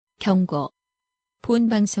경고. 본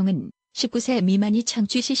방송은 19세 미만이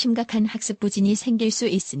청취 시 심각한 학습 부진이 생길 수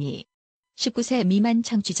있으니 19세 미만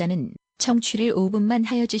청취자는 청취를 5분만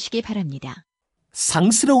하여 주시기 바랍니다.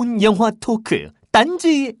 상스러운 영화 토크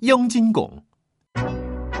딴지 영진공.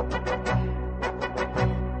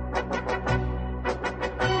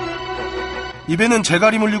 입에는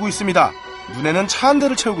재갈이 물리고 있습니다. 눈에는 차 한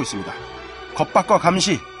대를 채우고 있습니다. 겁박과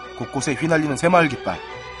감시, 곳곳에 휘날리는 새마을 깃발.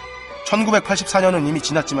 1984년은 이미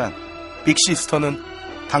지났지만 빅시스터는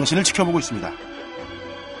당신을 지켜보고 있습니다.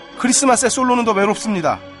 크리스마스에 솔로는 더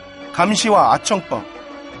외롭습니다. 감시와 아청법,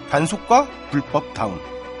 단속과 불법 다운.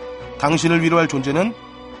 당신을 위로할 존재는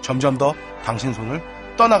점점 더 당신 손을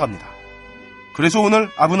떠나갑니다. 그래서 오늘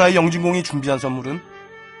아부나이 영진공이 준비한 선물은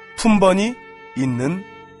품번이 있는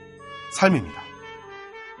삶입니다.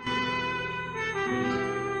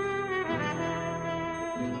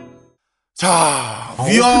 자,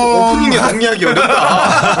 오프닝에 정리하기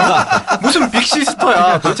어렵다. 무슨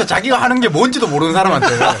빅시스터야. 도대체 자기가 하는 게 뭔지도 모르는 사람한테.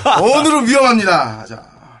 오늘은 위험합니다. 자,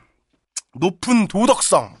 높은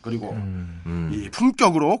도덕성 그리고 이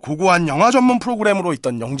품격으로 고고한 영화 전문 프로그램으로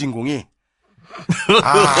있던 영진공이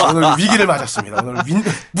오늘 위기를 맞았습니다. 오늘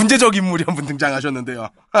문제적 인물이 한 분 등장하셨는데요.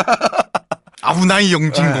 아부나이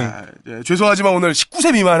영진공. 죄송하지만 오늘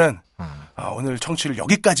 19세 미만은 오늘 청취를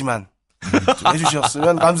여기까지만 좀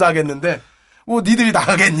해주셨으면 감사하겠는데 뭐 니들이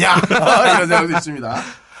나가겠냐 이런 생각도 있습니다.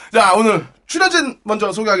 자, 오늘 출연진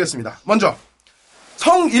먼저 소개하겠습니다. 먼저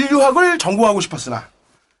성인류학을 전공하고 싶었으나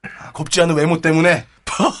곱지 않은 외모 때문에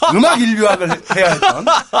음악 인류학을 해야 했던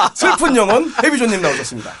슬픈 영혼 해비조님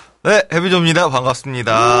나오셨습니다. 네, 해비조입니다.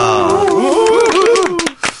 반갑습니다.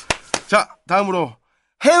 자, 다음으로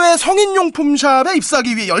해외 성인용품 샵에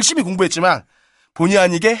입사하기 위해 열심히 공부했지만 본의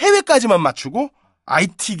아니게 해외까지만 맞추고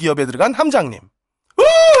IT 기업에 들어간 함장님.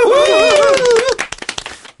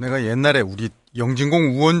 내가 옛날에 우리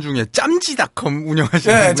영진공 우원 중에 짬지닷컴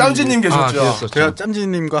운영하시는 네, 짬지님 계셨죠. 제가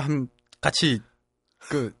짬지님과 같이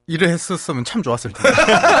일을 했었으면 참 좋았을 텐데.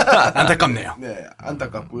 안타깝네요. 네,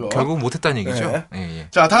 안타깝고요. 결국 못했다는 얘기죠. 네. 예.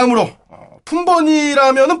 자, 다음으로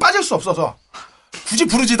품번이라면은 빠질 수 없어서 굳이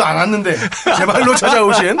부르지도 않았는데 제 발로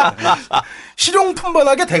찾아오신 실용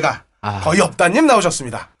품번하게 대가 거의 없다님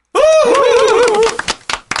나오셨습니다.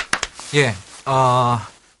 예,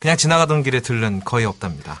 그냥 지나가던 길에 들른 거의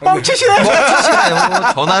없답니다. 뻥치시네.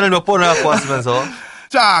 전화를 몇 번을 갖고 왔으면서.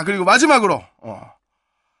 자, 그리고 마지막으로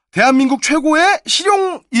대한민국 최고의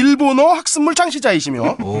실용 일본어 학습물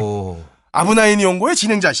창시자이시며 아부나이 연구의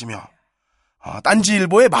진행자시며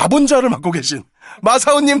딴지일보의 마본자를 맡고 계신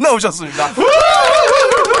마사오님 나오셨습니다.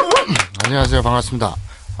 안녕하세요. 반갑습니다.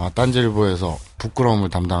 딴지일보에서 부끄러움을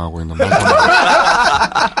담당하고 있는 마사오입니다.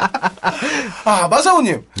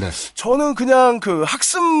 마사오님. 네. 저는 그냥 그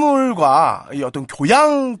학습물과 이 어떤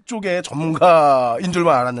교양 쪽의 전문가인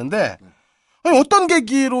줄만 알았는데 아니, 어떤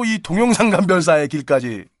계기로 이 동영상 감별사의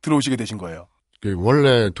길까지 들어오시게 되신 거예요?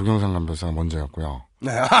 원래 동영상 감별사가 먼저였고요.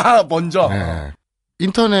 네, 먼저. 네.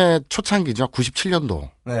 인터넷 초창기죠. 97년도.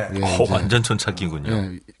 네. 완전 초창기군요.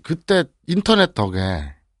 네, 그때 인터넷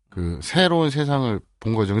덕에 그 새로운 세상을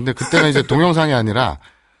본 거죠. 근데 그때는 이제 동영상이 아니라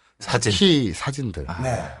사진들.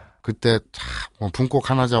 네. 그때 뭐 분코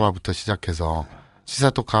카나자와부터 시작해서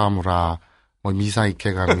시사토 카와무라, 뭐 미사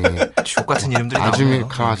이케가미, 주옥 같은 이름들이 아주미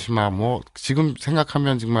카와시마, 뭐 지금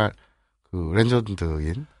생각하면 정말 그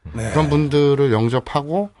레전드인 네. 그런 분들을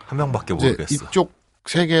영접하고 한 명밖에 이제 모르겠어. 이쪽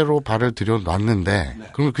세계로 발을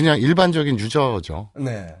들여놨는데 그러면 그냥 일반적인 유저죠.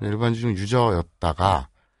 네. 일반적인 유저였다가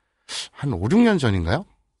한 5, 6년 전인가요?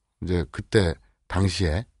 이제 그때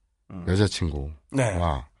당시에 여자친구와 네.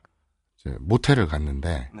 이제 모텔을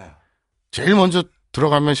갔는데 네. 제일 먼저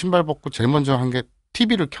들어가면 신발 벗고 제일 먼저 한 게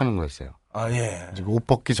TV를 켜는 거였어요. 예. 옷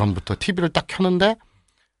벗기 전부터 TV를 딱 켜는데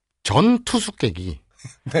전 투숙객이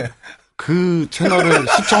네. 그 채널을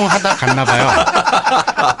시청하다 갔나 봐요.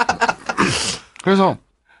 그래서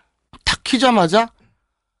탁 키자마자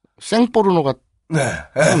생포르노가 네.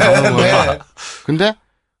 나오는 거야. 네. 근데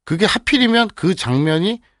그게 하필이면 그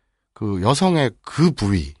장면이 그 여성의 그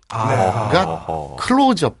부위가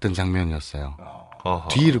클로즈업 된 장면이었어요.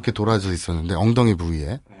 뒤 이렇게 돌아져 있었는데 엉덩이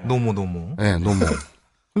부위에. 노모. 네, 노모.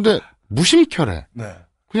 근데 무심결에 네.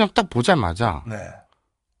 그냥 딱 보자마자 네.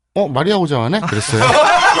 마리아 오자와네? 그랬어요.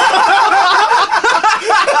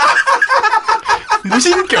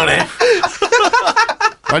 무심결에.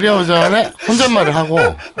 마리아 오자와네 혼잣말을 하고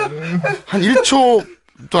한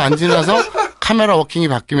 1초도 안 지나서 카메라 워킹이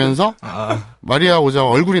바뀌면서 마리아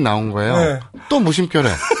오자와 얼굴이 나온 거예요. 네. 또 무심결에.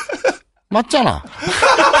 맞잖아.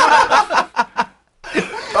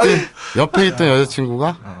 옆에 있던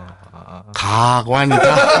여자친구가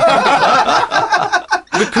가관이다.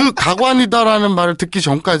 근데 그 가관이다라는 말을 듣기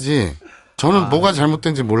전까지 저는 뭐가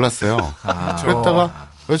잘못된지 몰랐어요. 그랬다가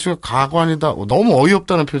여자친구가 가관이다. 너무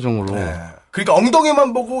어이없다는 표정으로. 네. 그러니까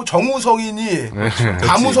엉덩이만 보고 정우성인이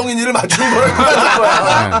가무성인이를 맞추는 거라는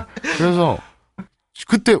거야. 네. 그래서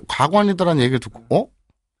그때 가관이다라는 얘기를 듣고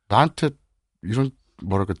나한테 이런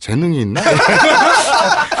뭐랄까 재능이 있나?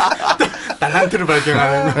 달란트를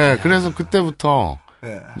발견하는 거. 네, 그래서 그때부터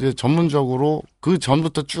이제 전문적으로 그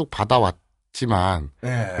전부터 쭉 받아왔지만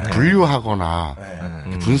분류하거나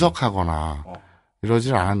분석하거나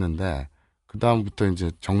이러질 않았는데 그 다음부터 이제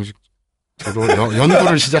정식으로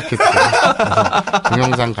연구를 시작했죠. 그래서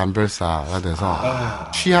동영상 감별사가 돼서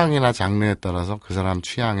취향이나 장르에 따라서 그 사람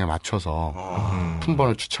취향에 맞춰서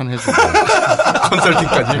품번을 추천해주고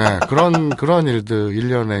컨설팅까지. 네, 그런 일들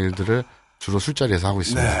일련의 일들을 주로 술자리에서 하고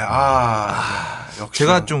있습니다. 네, 역시.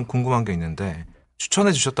 제가 좀 궁금한 게 있는데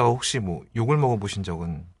추천해 주셨다가 혹시 뭐 욕을 먹어보신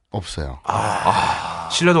적은 없어요.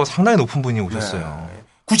 신뢰도가 상당히 높은 분이 오셨어요.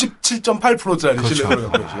 97.8%짜리 그렇죠. 신뢰도를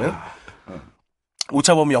갖고 계신.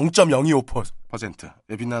 오차범위 0.025%.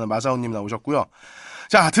 빛나는 마사오님 나오셨고요.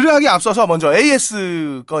 자, 들어가기 앞서서 먼저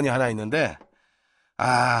AS 건이 하나 있는데,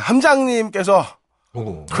 함장님께서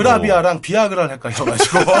그라비아랑 비아그라를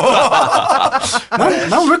헷갈려가지고.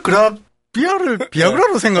 난 왜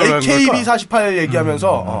비아그라로 생각을 하는 걸까? AKB48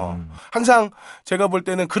 얘기하면서, 항상 제가 볼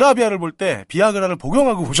때는 그라비아를 볼 때 비아그라를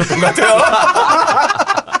복용하고 보셨던 것 같아요.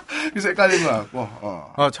 그래서 헷갈린 것 같고,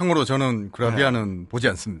 참고로 저는 그라비아는 보지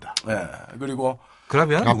않습니다. 네. 그리고,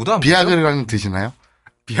 그라비아는 누구도 안 비아그라는 드시나요?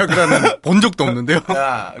 비아그라는 본 적도 없는데요.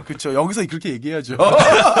 그쵸. 여기서 그렇게 얘기해야죠.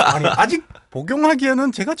 아니, 아직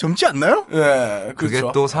복용하기에는 제가 젊지 않나요? 네, 그게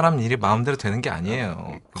그렇죠. 또 사람 일이 마음대로 되는 게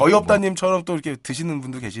아니에요. 거의 없다님처럼 또 이렇게 드시는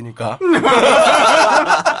분도 계시니까.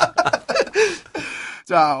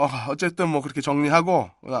 자, 어쨌든 뭐 그렇게 정리하고,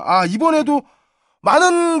 이번에도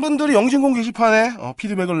많은 분들이 영진공 게시판에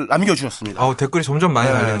피드백을 남겨주셨습니다. 댓글이 점점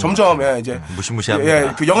많이 달리는 점점, 이제.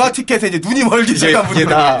 무시무시합니다. 그 영화 티켓에 이제 눈이 멀기 시작한 분들이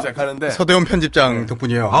시작하는데. 서대원 편집장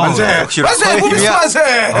덕분이에요. 만세! 만세! 무비스 만세!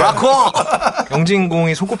 라코!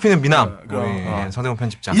 영진공이 손꼽히는 미남. 우리 서대원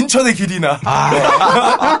편집장. 인천의 길이나.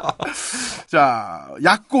 자,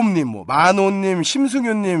 약곰님, 만호님,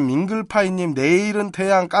 심승윤님, 밍글파이님, 내일은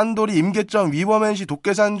태양, 깐돌이, 임계점, 위버맨시,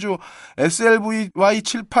 도깨산주,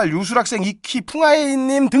 SLVY78, 유술학생, 이키,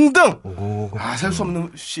 풍아이님 등등. 셀 수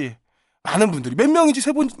없는 씨. 많은 분들이. 몇 명인지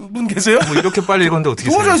세 분 계세요? 뭐 이렇게 빨리 읽었는데 어떻게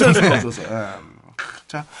도저히 셀 수가 없었어요.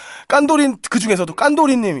 자, 깐돌이, 그 중에서도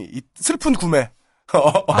깐돌이님, 슬픈 구매.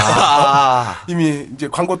 이미 이제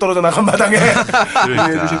광고 떨어져 나간 마당에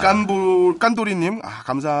해주신 깐돌이님,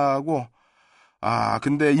 감사하고.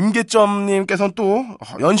 근데 임계점님께서는 또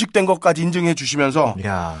연식된 것까지 인증해 주시면서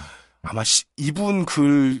아마 이분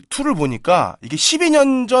글 투를 보니까 이게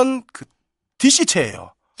 12년 전 그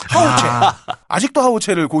DC체예요. 하우체. 아직도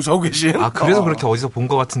하우체를 고수하고 계신. 그래서 그렇게 어디서 본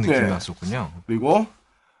것 같은 느낌이 왔었군요. 그리고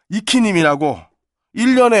이키님이라고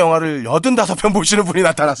 1년의 영화를 85편 보시는 분이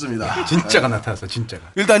나타났습니다. 진짜가 나타났어,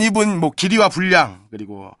 진짜가. 일단 이분 뭐 길이와 분량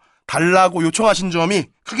그리고 달라고 요청하신 점이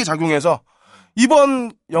크게 작용해서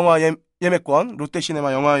이번 영화 예매권,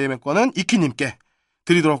 롯데시네마 영화 예매권은 이키님께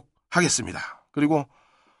드리도록 하겠습니다. 그리고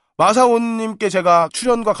마사오님께 제가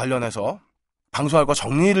출연과 관련해서 방송할 거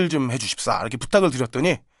정리를 좀 해주십사 이렇게 부탁을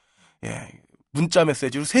드렸더니 문자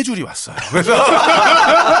메시지로 3줄이 왔어요. 그래서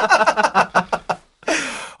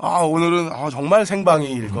오늘은 정말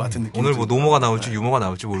생방일 것 같은 느낌. 오늘 뭐 노모가 나올지 유머가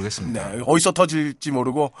나올지 모르겠습니다. 네, 어디서 터질지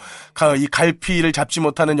모르고 이 갈피를 잡지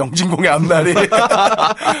못하는 영진공의 앞날이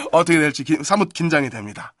어떻게 될지 사뭇 긴장이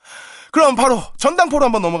됩니다. 그럼 바로 전당포로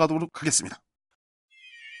한번 넘어가도록 하겠습니다.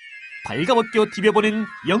 발가벗겨 디벼보는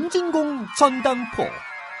영진공 전당포.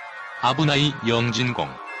 아부나이 영진공.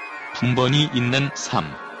 품번이 있는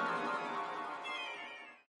삶.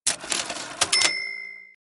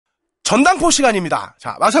 전당포 시간입니다.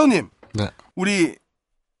 자, 마사오님. 네. 우리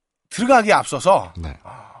들어가기에 앞서서 네.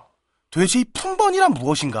 도대체 이 품번이란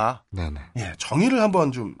무엇인가? 네네. 정의를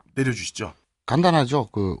한번 좀 내려주시죠. 간단하죠.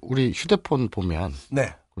 우리 휴대폰 보면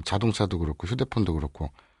네. 자동차도 그렇고 휴대폰도 그렇고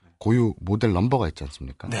고유 모델 넘버가 있지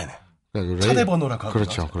않습니까? 네네. 그러니까 차대 번호라고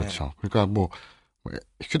하죠. 그렇죠. 네. 그러니까 뭐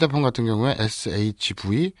휴대폰 같은 경우에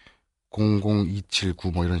SHV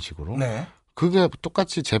 00279 뭐 이런 식으로. 네. 그게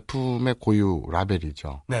똑같이 제품의 고유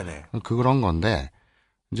라벨이죠. 네네. 그런 건데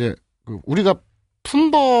이제 우리가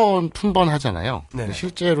품번 하잖아요. 네네.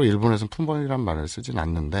 실제로 일본에서는 품번이란 말을 쓰진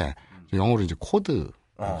않는데 영어로 이제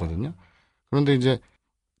코드거든요. 그런데 이제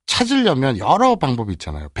찾으려면 여러 방법이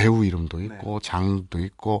있잖아요. 배우 이름도 있고 장도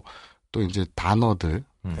있고 또 이제 단어들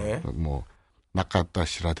뭐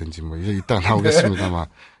나카타시라든지 뭐 이제 이따 나오겠습니다만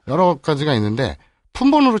여러 가지가 있는데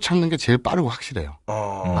품번으로 찾는 게 제일 빠르고 확실해요.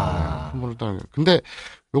 품번으로 따는 게. 근데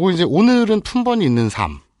요거 이제 오늘은 품번이 있는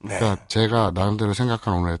삶. 네. 그러니까 제가 나름대로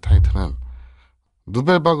생각한 오늘의 타이틀은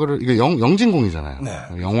누벨바그를 이게 영진공이잖아요.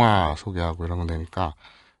 네. 영화 소개하고 이런 거 되니까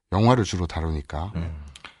영화를 주로 다루니까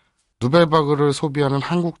누벨바그를 소비하는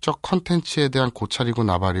한국적 컨텐츠에 대한 고찰이고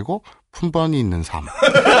나발이고 품번이 있는 삶.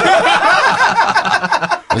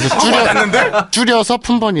 그래서 줄여서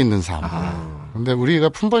품번이 있는 삶. 근데 우리가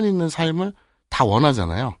품번이 있는 삶을 다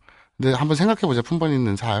원하잖아요. 근데 한번 생각해보자. 품번이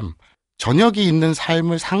있는 삶. 저녁이 있는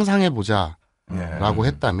삶을 상상해보자. 라고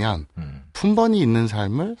했다면 품번이 있는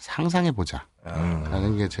삶을 상상해보자.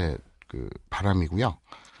 라는 게 제 그 바람이고요.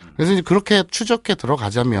 그래서 이제 그렇게 추적해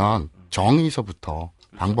들어가자면 정의서부터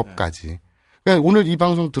방법까지. 그러니까 오늘 이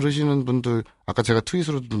방송 들으시는 분들 아까 제가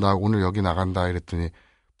트윗으로도 나 오늘 여기 나간다 이랬더니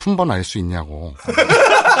품번 알 수 있냐고.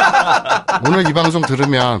 오늘 이 방송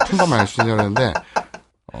들으면 품번 알 수 있냐고 했는데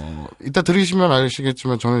이따 들으시면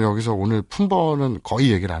아시겠지만 저는 여기서 오늘 품번은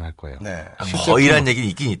거의 얘기를 안 할 거예요. 네. 거의란 얘기는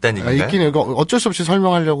있긴 있다는 얘기인가요? 있긴 해요. 어쩔 수 없이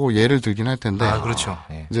설명하려고 예를 들긴 할 텐데. 그렇죠.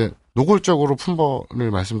 예. 이제 노골적으로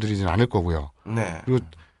품번을 말씀드리진 않을 거고요. 네. 그리고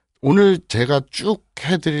오늘 제가 쭉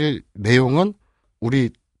해드릴 내용은 우리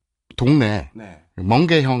동네 네.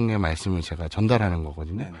 멍게 형의 말씀을 제가 전달하는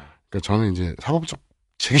거거든요. 네. 그러니까 저는 이제 사법적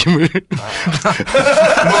책임을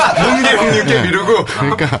멍게 형님께 미루고.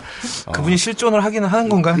 그러니까 그분이 실존을 하기는 하는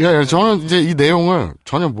건가요? 예, 저는 이제 이 내용을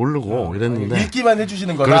전혀 모르고 이랬는데 읽기만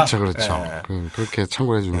해주시는 거다. 그렇죠. 네. 그렇게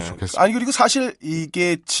참고해 주면 좋겠습니다. 아니 그리고 사실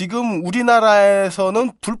이게 지금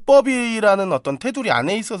우리나라에서는 불법이라는 어떤 테두리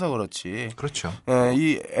안에 있어서 그렇지. 그렇죠. 예,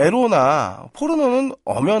 이 에로나 포르노는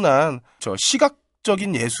엄연한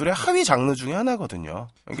시각적인 예술의 하위 장르 중에 하나거든요.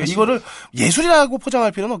 그러니까 이거를 예술이라고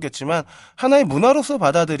포장할 필요는 없겠지만 하나의 문화로서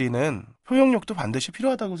받아들이는 표현력도 반드시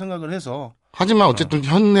필요하다고 생각을 해서. 하지만 어쨌든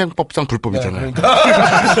현행법상 불법이잖아요. 네,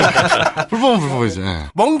 그러니까 불법은 불법이죠. 예.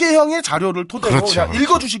 멍게형의 자료를 토대로 그렇죠, 그냥 그렇죠.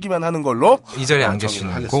 읽어주시기만 하는 걸로 이 자리에 안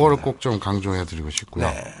계시는. 그거를 꼭 좀 강조해드리고 싶고요.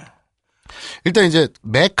 네. 일단 이제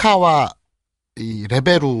메카와 이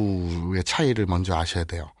레베루의 차이를 먼저 아셔야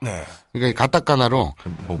돼요. 네. 그러니까 가타카나로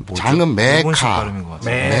뭐죠? 장은 일본식 메카, 발음인 것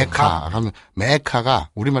같아요. 메카 하면 메카가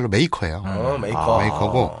우리말로 메이커예요.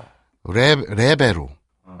 메이커고 레베루.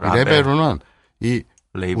 레베루는 이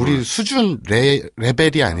레이블. 우리 수준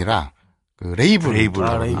레벨이 아니라 그 레이블. 레이블.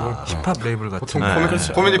 힙합 레이블 같은. 보통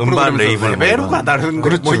네. 코미디 음반 프로그램에서 레이블 레베루가 다른데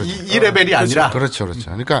그렇죠. 뭐 이 레벨이 아니라. 그렇죠.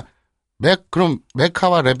 그러니까 그럼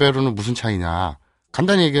메카와 레베루는 무슨 차이냐?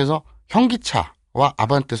 간단히 얘기해서 현기차와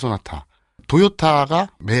아반떼 소나타. 도요타가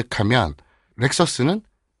메카면 렉서스는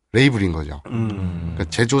레이블인 거죠. 그러니까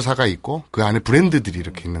제조사가 있고 그 안에 브랜드들이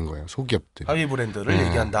이렇게 있는 거예요. 소기업들이. 하위 브랜드를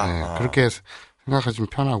얘기한다. 그렇게 생각하시면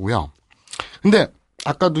편하고요. 근데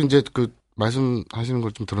아까도 이제 그 말씀하시는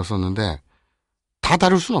걸 좀 들었었는데 다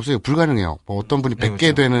다룰 수는 없어요. 불가능해요. 뭐 어떤 분이 100개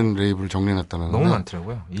그렇죠. 되는 레이블을 정리해놨다는 너무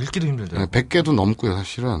많더라고요. 읽기도 힘들더라고요. 100개도 넘고요.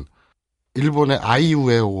 사실은 일본의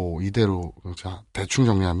아이우에오 이대로 대충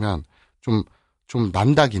정리하면 좀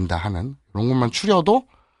난다긴다 하는 이런 것만 추려도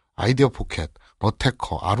아이디어 포켓,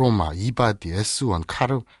 러테커, 아로마, 이바디, S1,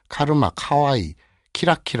 카르마, 카와이,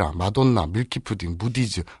 키라키라, 마돈나, 밀키푸딩,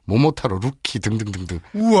 무디즈, 모모타로, 루키 등등등등.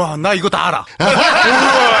 우와, 나 이거 다 알아.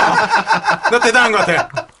 우와, 나 대단한 것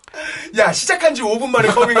같아. 야, 시작한 지 5분 만에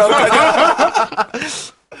커밍아웃 아니야?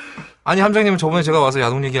 아니 함장님은 저번에 제가 와서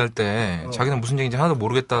야동 얘기할 때 자기는 무슨 얘기인지 하나도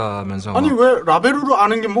모르겠다면서. 아니 왜 라베루로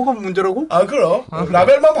아는 게 뭐가 문제라고? 그럼.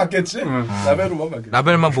 라벨만 받겠지. 라벨로만 받겠지.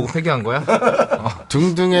 라벨만 보고 회개한 거야?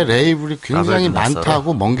 등등의 레이블이 굉장히 라벨 불렀어라.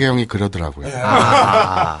 많다고 멍게 형이 그러더라고요.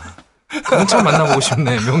 그건 참 만나보고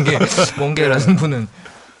싶네. 멍게라는 분은.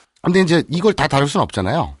 근데 이제 이걸 다 다룰 수는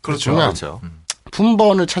없잖아요. 그렇죠. 그러면 그렇죠.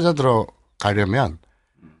 품번을 찾아 들어가려면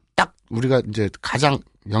딱 우리가 이제 가장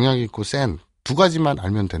영향 있고 센 두 가지만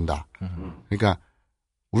알면 된다. 그러니까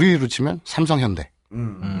우리로 치면 삼성현대.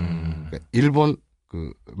 그러니까 일본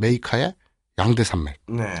그 메이카의 양대산맥.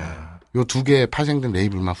 네. 요 두 개에 파생된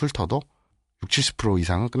레이블만 훑어도 60-70%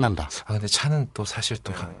 이상은 끝난다. 근데 차는 또 사실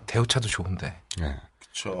또 대우차도 좋은데. 예.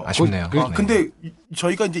 그렇죠. 아쉽네요. 네. 근데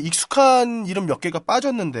저희가 이제 익숙한 이름 몇 개가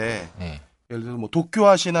빠졌는데 네. 예를 들어 뭐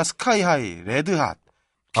도쿄핫이나 스카이하이, 레드핫,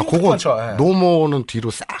 그거 킹크펀처, 예. 노모는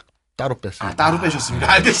뒤로 싹 따로 뺐어요. 따로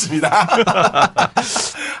빼셨습니다. 알겠습니다.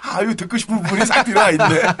 이거 듣고 싶은 부분이 싹 들어와 있네.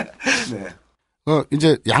 네.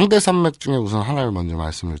 이제 양대산맥 중에 우선 하나를 먼저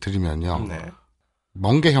말씀을 드리면요. 네.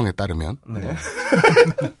 멍게형에 따르면 네.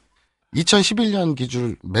 2011년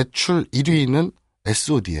기준 매출 1위는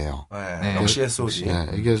SOD예요. 네. 역시 SOD. 예,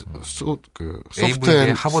 이게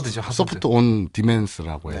AV의 하버드죠. 하버드. 소프트 온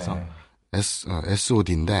디멘스라고 해서 네.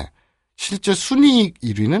 SOD인데 실제 순위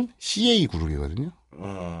 1위는 CA 그룹이거든요.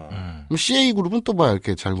 그럼 CA 그룹은 또 뭐야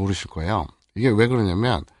이렇게 잘 모르실 거예요. 이게 왜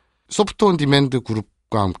그러냐면 소프트 온 디맨드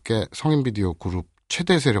그룹과 함께 성인 비디오 그룹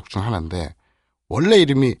최대 세력 중 하나인데 원래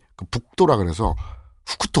이름이 그 북도라 그래서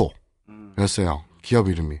후쿠토였어요. 기업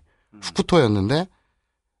이름이 후쿠토였는데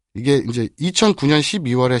이게 이제 2009년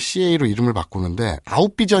 12월에 CA로 이름을 바꾸는데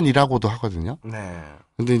아웃비전이라고도 하거든요. 네.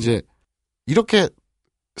 근데 이제 이렇게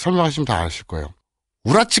설명하시면 다 아실 거예요.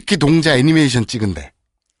 우라츠키 동자 애니메이션 찍은데.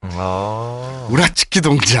 우라츠키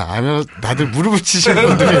동자 하면 다들 무릎을 치시는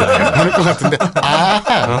분들이 많을 것 같은데.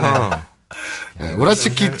 네,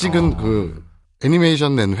 우라츠키 찍은 그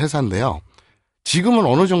애니메이션 낸 회사인데요. 지금은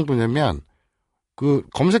어느 정도냐면 그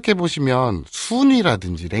검색해 보시면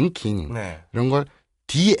순위라든지 랭킹 네. 이런 걸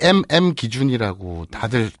DMM 기준이라고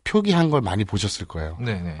다들 표기한 걸 많이 보셨을 거예요.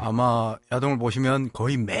 네네. 아마 야동을 보시면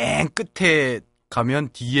거의 맨 끝에 가면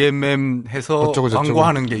DMM 해서 어쩌고 저쩌고.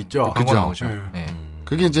 광고하는 게 있죠. 광고 그죠. 나오죠. 네. 네.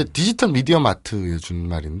 그게 이제 디지털 미디어 마트의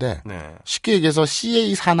준말인데 네. 쉽게 얘기해서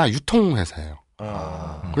CA 산하 유통회사예요.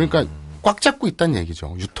 그러니까 꽉 잡고 있다는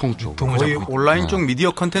얘기죠. 유통 쪽. 유통을 거의 잡고 온라인 네. 쪽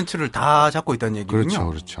미디어 컨텐츠를 다 잡고 있다는 얘기군요. 그렇죠,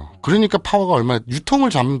 그렇죠. 그러니까 파워가 얼마나 유통을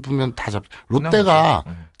잡으면 다 잡. 롯데가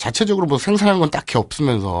네. 자체적으로 뭐 생산하는 건 딱히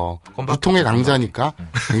없으면서 껌밖에 유통의 없죠, 강자니까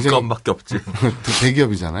굉장히 껌밖에 없지.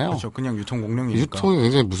 대기업이잖아요. 그렇죠. 그냥 유통 공룡이니까. 유통이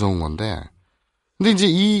굉장히 무서운 건데. 근데 이제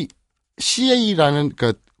이 CA라는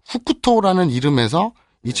그러니까 후쿠토라는 이름에서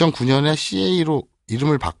 2009년에 CA로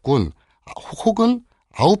이름을 바꾼 혹은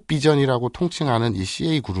아웃비전이라고 통칭하는 이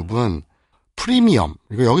CA 그룹은 프리미엄,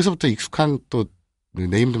 이거 여기서부터 익숙한 또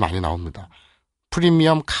네임도 많이 나옵니다.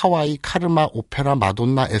 프리미엄, 카와이, 카르마, 오페라,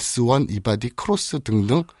 마돈나, S1, 이바디, 크로스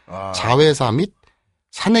등등 자회사 및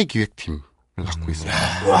사내 기획팀을 갖고 있어요.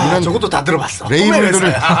 와, 이런 저것도 다 들어봤어.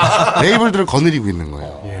 레이블들을 거느리고 있는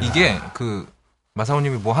거예요. 이게 그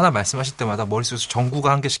마사오님이 뭐 하나 말씀하실 때마다 머릿속에서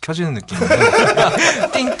전구가 한 개씩 켜지는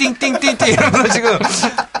느낌이에요. 띵띵띵띵띵 이러면서 지금.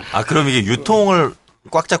 아, 그럼 이게 유통을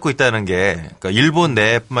꽉 잡고 있다는 게, 그러니까 일본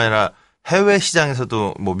내뿐만 아니라 해외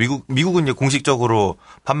시장에서도 뭐 미국은 이제 공식적으로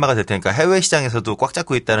판매가 될 테니까 해외 시장에서도 꽉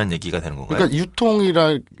잡고 있다는 얘기가 되는 건가요? 그러니까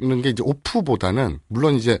유통이라는 게 이제 오프보다는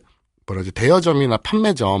물론 이제 뭐라지 대여점이나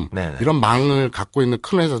판매점 네네. 이런 망을 갖고 있는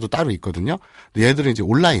큰 회사도 따로 있거든요. 근데 얘들은 이제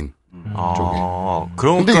온라인 쪽에.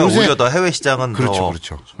 그러니까 근데 요새- 오히려 더 해외 시장은 그렇죠, 더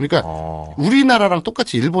그렇죠. 그러니까 우리나라랑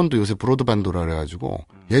똑같이 일본도 요새 브로드밴드라 그래가지고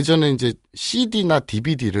예전에 이제 CD나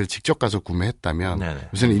DVD를 직접 가서 구매했다면 네네.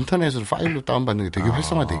 요새는 인터넷으로 파일로 다운받는 게 되게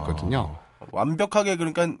활성화돼 있거든요. 완벽하게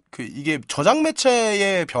그러니까 그 이게 저장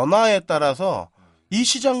매체의 변화에 따라서 이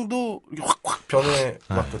시장도 확 변해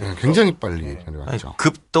왔거든요. 굉장히 빨리 아니, 변해왔죠.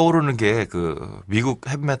 급 떠오르는 게 그 미국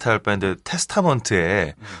헤비메탈 밴드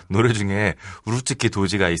테스타먼트의 노래 중에 우루츠키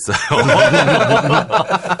도지가 있어요.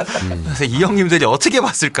 그래서 이 형님들이 어떻게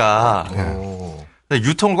봤을까?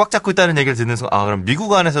 유통을 꽉 잡고 있다는 얘기를 듣는 순간, 아, 그럼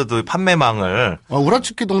미국 안에서도 판매망을.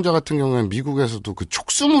 우라츠키 동자 같은 경우에는 미국에서도 그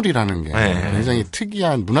촉수물이라는 게 네. 굉장히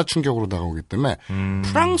특이한 문화 충격으로 다가오기 때문에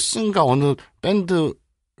프랑스인가 어느 밴드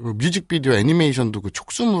뮤직비디오 애니메이션도 그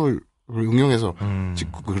촉수물을 응용해서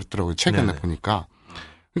찍고 그랬더라고요. 최근에 네네. 보니까.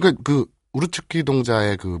 그러니까 그 우르츠키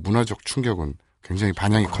동자의 그 문화적 충격은 굉장히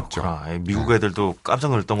반향이 컸죠. 아, 미국 애들도 깜짝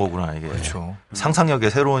놀랐던 거구나, 이게. 그렇죠. 상상력의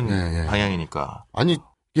새로운 네, 네. 방향이니까. 아니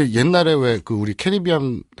이게 옛날에 왜 그 우리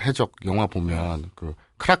캐리비안 해적 영화 보면 그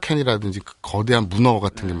크라켄이라든지 그 거대한 문어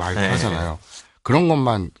같은 게 막 네. 하잖아요. 그런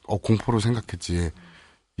것만 공포로 생각했지.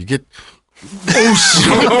 이게 오우씨.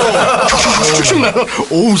 슉슉슉슉 나요.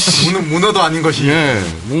 오우씨. 문어도 아닌 것이. 예.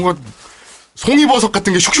 뭔가 송이버섯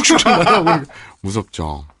같은 게 슉슉슉 나요.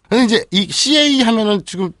 무섭죠. 근데 이제 이 CA 하면은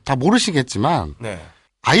지금 다 모르시겠지만 네.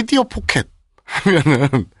 아이디어 포켓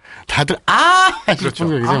하면은 다들 하실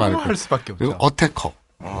분이 굉장히 많을 거예요. 할 수밖에 그리고 없죠. 어태커.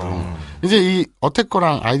 이제 이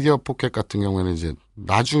어태커랑 아이디어 포켓 같은 경우에는 이제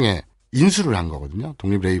나중에 인수를 한 거거든요.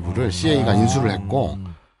 독립 레이블을 CA가 인수를 했고,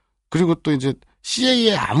 그리고 또 이제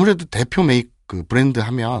CA의 아무래도 대표 그 브랜드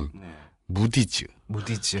하면 무디즈,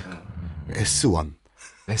 S1.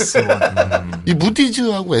 S1. 이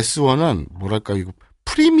무디즈하고 S1은 뭐랄까 이거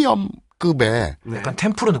프리미엄급의 약간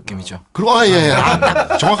템프로 느낌이죠.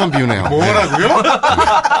 딱 정확한 비유네요. 뭐라고요?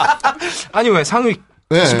 아니 왜 상위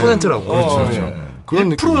네. 10%라고. 그렇죠. 그런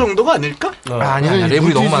 1% 정도가 아닐까? 아니야. 이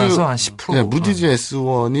레벨이 너무 무디즈- 많아서 한 10%. 네, 무디즈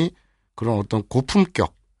S1이 그런 어떤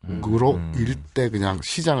고품격으로 일대 그냥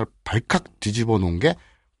시장을 발칵 뒤집어 놓은 게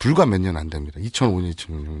불과 몇 년 안 됩니다. 2005년,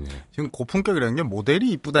 2006년. 지금 고품격이라는 게 모델이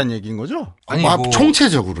이쁘다는 얘기인 거죠? 아니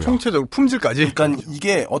총체적으로요. 총체적으로 품질까지. 그러니까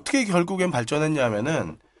이게 어떻게 결국엔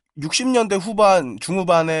발전했냐면은 60년대 후반,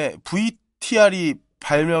 중후반에 VTR이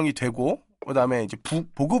발명이 되고 그다음에 이제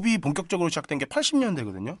보급이 본격적으로 시작된 게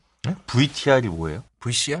 80년대거든요. VTR이 뭐예요?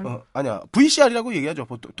 VCR? 아니야. VCR이라고 얘기하죠.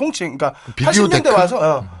 보통 통칭. 그러니까 비디오 80년대 데크? 와서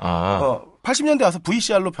 80년대 80년대 와서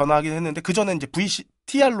VCR로 변화하긴 했는데 그 전에 이제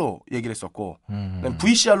TR로 얘기를 했었고 그다음에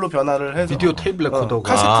VCR로 변화를 해서 비디오 테이프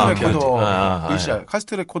레코더가 카세트 레코더 VCR.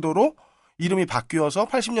 카세트 레코더로 이름이 바뀌어서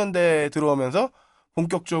 80년대에 들어오면서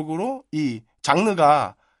본격적으로 이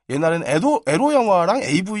장르가 옛날에는 에로 영화랑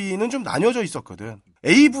AV는 좀 나뉘어져 있었거든.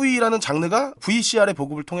 AV라는 장르가 VCR의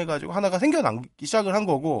보급을 통해 가지고 하나가 생겨나기 시작을 한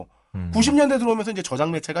거고 90년대 들어오면서 이제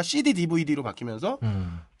저장 매체가 CD, DVD로 바뀌면서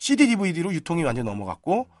CD, DVD로 유통이 완전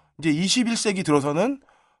넘어갔고 이제 21세기 들어서는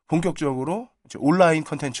본격적으로 이제 온라인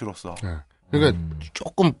컨텐츠로서. 네. 그러니까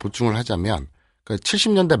조금 보충을 하자면 그러니까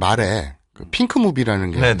 70년대 말에 그 핑크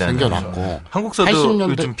무비라는 게 네네네. 생겨났고 한국서도 80년대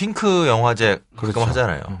요즘 핑크 영화제 그렇죠. 가끔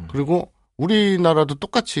하잖아요. 그리고 우리나라도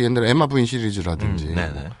똑같이 옛날에 에마 부인 시리즈라든지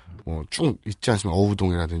네네. 뭐 쭉 있지 않습니까?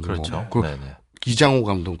 어우동이라든지 그렇죠. 뭐 그 네네. 이장호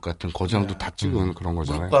감독 같은 거장도 다 찍은 그런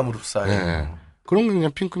거잖아요. 무릎과 무릎 사이. 네. 그런 게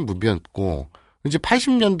그냥 핑크 무비였고 이제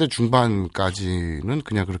 80년대 중반까지는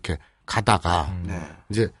그냥 그렇게 가다가 네.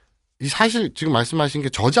 이제 이 사실 지금 말씀하신 게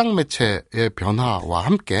저장 매체의 변화와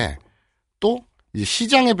함께 또 이제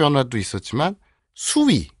시장의 변화도 있었지만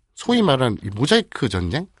수위, 소위 말하는 이 모자이크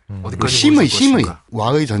전쟁, 그리고 심의,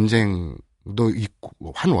 와의 전쟁도 있고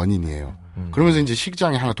한 원인이에요. 그러면서 이제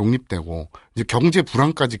시장이 하나 독립되고 이제 경제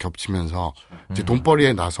불안까지 겹치면서 이제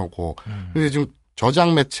돈벌이에 나서고 근데 지금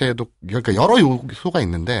저장 매체도 그러니까 여러 요소가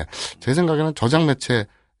있는데 제 생각에는 저장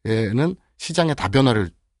매체에는 시장의 다변화를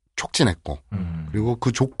촉진했고 그리고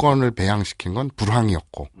그 조건을 배양시킨 건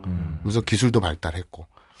불황이었고 그래서 기술도 발달했고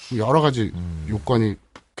여러 가지 요건이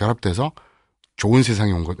결합돼서 좋은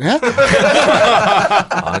세상이 온 것. 예?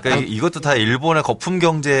 그러니까 이것도 다 일본의 거품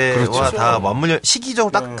경제와 그렇죠. 다 맞물려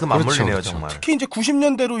시기적으로 딱 그 맞물리네요, 그렇죠. 정말. 특히 이제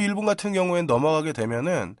 90년대로 일본 같은 경우엔 넘어가게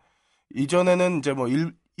되면은 이전에는 이제 뭐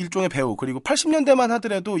일종의 배우 그리고 80년대만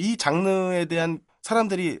하더라도 이 장르에 대한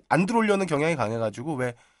사람들이 안 들어오려는 경향이 강해가지고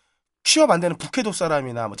왜 취업 안 되는 북해도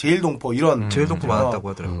사람이나 뭐 제일동포 이런 제일동포 많았다고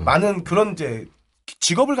하더라고요. 많은 그런 이제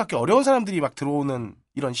직업을 갖기 어려운 사람들이 막 들어오는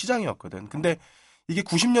이런 시장이었거든. 근데 이게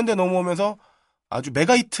 90년대 넘어오면서 아주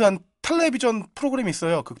메가히트한 텔레비전 프로그램이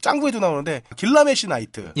있어요. 그 짱구에도 나오는데 길라메시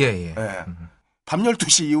나이트. 예. 밤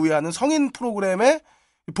 12시 이후에 하는 성인 프로그램에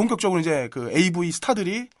본격적으로 이제 그 AV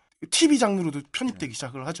스타들이 TV 장르로도 편입되기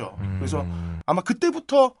시작을 하죠. 그래서 아마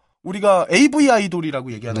그때부터 우리가 AV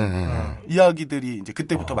아이돌이라고 얘기하는 이야기들이 이제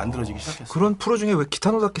그때부터 만들어지기 시작했어요. 그런 프로 중에 왜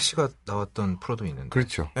기타노다케 씨가 나왔던 프로도 있는데.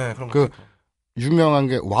 그렇죠. 네, 그런 그 유명한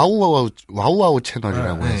게 와우와우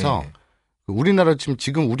채널이라고 해서 우리나라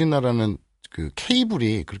지금 우리나라는 그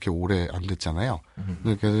케이블이 그렇게 오래 안 됐잖아요.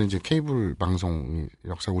 그래서 이제 케이블 방송이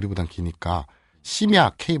역사가 우리보단 기니까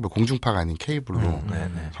심야 케이블 공중파가 아닌 케이블로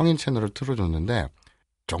성인 채널을 틀어줬는데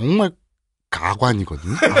정말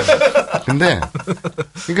가관이거든요. 근데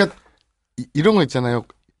그러니까 이런 거 있잖아요.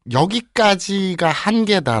 여기까지가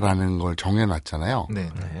한계다라는 걸 정해놨잖아요. 네.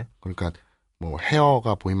 그러니까 뭐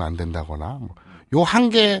헤어가 보이면 안 된다거나 요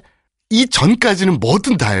한계 이 전까지는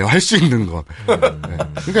뭐든 다 해요. 할 수 있는 거. 네.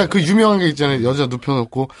 그러니까 그 유명한 게 있잖아요. 여자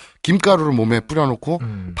눕혀놓고 김가루를 몸에 뿌려놓고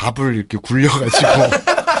밥을 이렇게 굴려가지고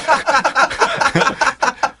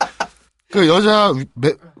그 여자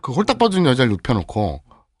그 홀딱 빠진 여자를 눕혀놓고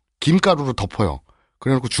김가루로 덮어요.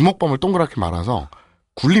 그래놓고 주먹밥을 동그랗게 말아서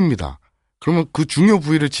굴립니다. 그러면 그 중요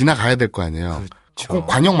부위를 지나가야 될 거 아니에요. 꼭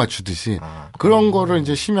관역 맞추듯이 그런 거를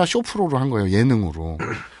이제 심야 쇼프로로 한 거예요. 예능으로.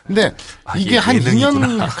 근데 이게 한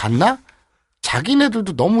 2년 갔나?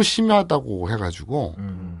 자기네들도 너무 심하다고 해가지고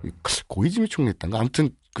고이즈미 총리였던가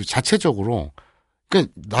아무튼 그 자체적으로 그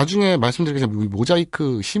나중에 말씀드리겠지만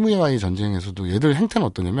모자이크 시무야와의 전쟁에서도 얘들 행태는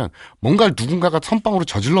어떠냐면 뭔가를 누군가가 선빵으로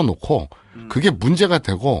저질러 놓고 그게 문제가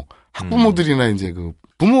되고 학부모들이나 이제 그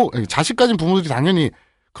자식 가진 부모들이 당연히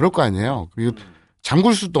그럴 거 아니에요. 그리고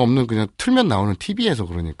잠글 수도 없는 그냥 틀면 나오는 TV에서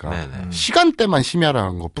그러니까 시간대만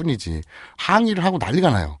심야라는 것 뿐이지 항의를 하고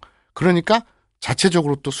난리가 나요. 그러니까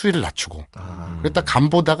자체적으로 또 수위를 낮추고 그랬다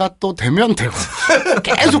간보다가 또 되면 되고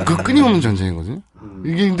계속 그 끊임없는 전쟁이거든요.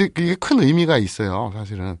 이게 근데 이게 큰 의미가 있어요.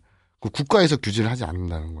 사실은 그 국가에서 규제를 하지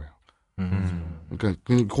않는다는 거예요. 그러니까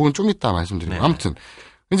그건 좀 이따 말씀드리고 아무튼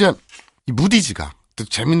이제 이 무디즈가 또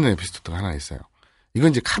재밌는 에피소드가 하나 있어요.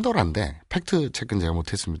 이건 이제 카더라인데 팩트 체크는 제가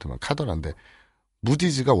못했습니다만 카더라인데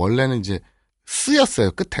무디즈가 원래는 이제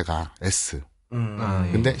S였어요. 끝에가 S.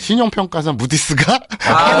 근데 신용평가사 무디스가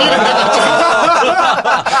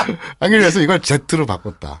항의를 해서 이걸 Z로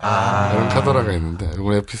바꿨다. 이런 카더라가 있는데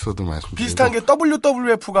이번 에피소드 말씀드리고 비슷한 게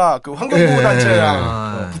WWF가 그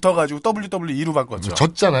환경보호단체랑 붙어가지고 WWE로 바꿨죠.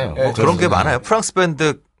 졌잖아요. 네, 그런 게 많아요. 프랑스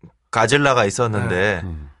밴드 가젤라가 있었는데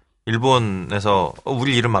일본에서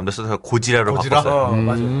우리 이름 맘대로 써서 고지라로 바꿨어요.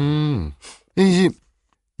 맞아요.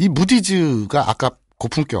 이 무디즈가 아까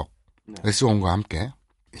고품격 S1과 함께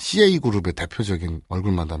CA 그룹의 대표적인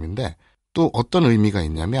얼굴 마담인데 또 어떤 의미가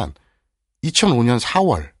있냐면 2005년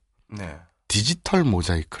 4월 네. 디지털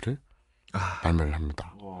모자이크를 발매를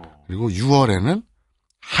합니다. 그리고 6월에는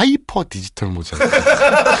하이퍼 디지털 모자이크.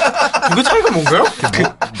 그 차이가 뭔가요?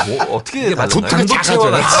 뭐 어떻게 다른가요? 도트가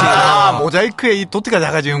작아져요. 모자이크의 이 도트가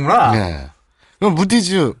작아지는구나. 네. 그럼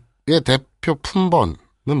무디즈의 대표 품번은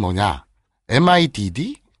뭐냐?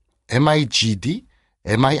 MIDD, MIGD,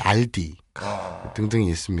 MIRD 등등이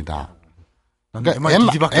있습니다.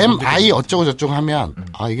 그러니까 MI 어쩌고 저쩌고 하면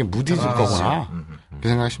이게 무디즈 거구나 이렇게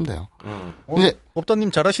생각하시면 돼요. 근데 업다님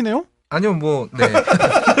잘하시네요. 아니요, 네.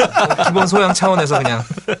 기본 소양 차원에서 그냥.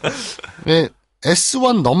 왜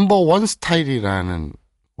S1 넘버 1 스타일이라는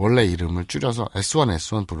원래 이름을 줄여서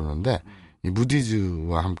S1 부르는데 이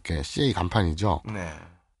무디즈와 함께 CA 간판이죠. 네.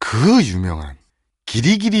 그 유명한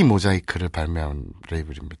기리기리 모자이크를 발매한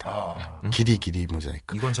레이블입니다. 기리기리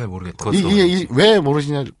모자이크. 이건 잘 모르겠다. 이게 왜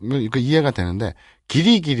모르시냐면 그 이해가 되는데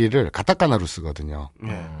기리기리를 가타카나로 쓰거든요.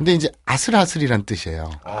 근데 이제 아슬아슬이란 뜻이에요.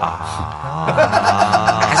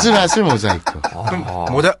 아슬아슬 모자이크. 그럼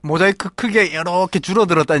모자이크 크게 이렇게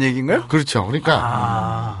줄어들었다는 얘기인가요? 그렇죠.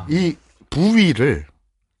 그러니까 이 부위를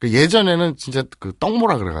예전에는 진짜 그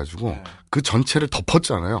떡모라 그래가지고 그 전체를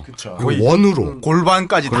덮었잖아요. 그렇죠. 거의 원으로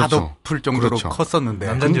골반까지 다 그렇죠. 덮을 정도로 그렇죠. 컸었는데.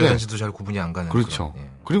 남잔지 근데- 여잔지도 잘 구분이 안 가는. 그렇죠. 그런, 예.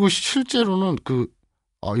 그리고 실제로는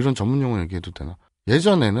이런 전문 용어 얘기해도 되나?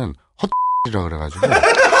 예전에는 헛이라 그래가지고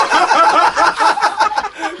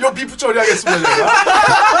요 비프 처리하겠습니다. 제가.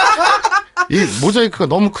 이 모자이크가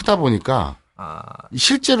너무 크다 보니까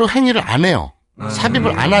실제로 행위를 안 해요.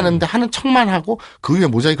 삽입을 안 하는데 하는 척만 하고 그 위에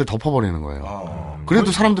모자이크를 덮어버리는 거예요.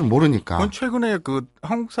 그래도 사람들은 모르니까. 그건 최근에 그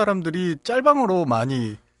한국 사람들이 짤방으로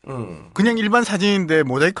많이 그냥 일반 사진인데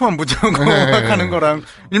모자이크만 붙여놓고 하는 거랑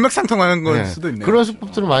일맥상통하는 걸 수도 있네요. 그런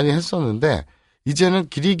수법들을 많이 했었는데 이제는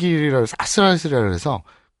길이길이라 아슬아슬이라 해서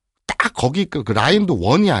딱 거기 그 라인도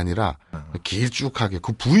원이 아니라 길쭉하게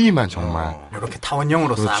그 부위만 정말 이렇게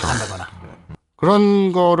타원형으로 싹 그렇죠. 한다거나.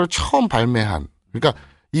 그런 거를 처음 발매한 그러니까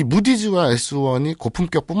이 무디즈와 S1이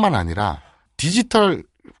고품격뿐만 아니라 디지털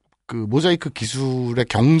그 모자이크 기술의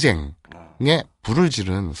경쟁에 불을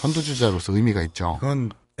지른 선두주자로서 의미가 있죠. 그건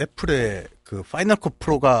애플의 그 파이널 컷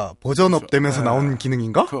프로가 버전업 되면서 나온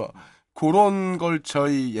기능인가? 그런 걸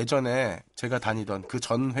저희 예전에 제가 다니던 그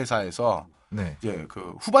전 회사에서 네. 이제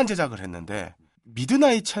그 후반 제작을 했는데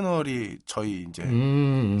미드나잇 채널이 저희 이제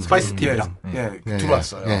스파이스 TV랑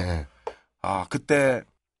들어왔어요. 그때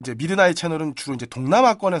이제 미드나잇 채널은 주로 이제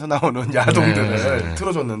동남아권에서 나오는 야동들을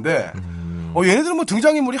틀어줬는데 얘네들은 뭐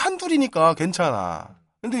등장인물이 한둘이니까 괜찮아.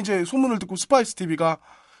 근데 이제 소문을 듣고 스파이스 TV가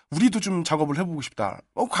우리도 좀 작업을 해보고 싶다.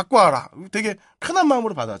 갖고 와라. 되게 편한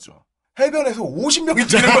마음으로 받았죠. 해변에서 50명이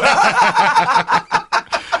뛰는 거야.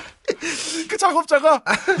 그 작업자가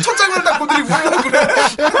천장을 다 고들이 울려고 그래.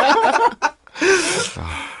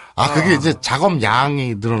 그게 이제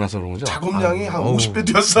작업량이 늘어나서 그런 거죠? 작업량이 한 50배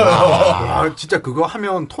뛰었어요. 진짜 그거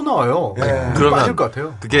하면 토 나와요. 네. 그러면 빠질 것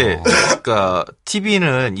같아요. 그게 그러니까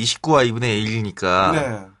TV는 29와 2분의 1이니까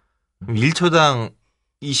네. 1초당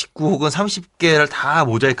 29 혹은 30개를 다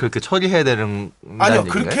모자이크 이렇게 처리해야 되는 아니요,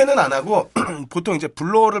 얘기인가요? 그렇게는 안 하고 보통 이제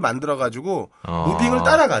블로어를 만들어가지고 무빙을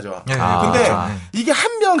따라가죠. 네, 근데 그렇죠. 이게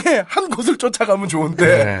한 명에 한 곳을 쫓아가면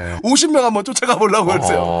좋은데 50명 한번 쫓아가 보려고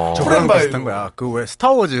했어요. 저거랑 비슷한 거야. 그 왜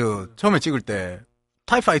스타워즈 처음에 찍을 때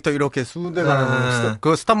타이파이터 이렇게 수대가는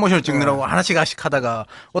그 스탑모션을 찍느라고 하나씩 하다가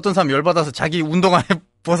어떤 사람 열받아서 자기 운동화에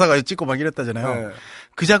벗어가지고 찍고 막 이랬다잖아요. 네.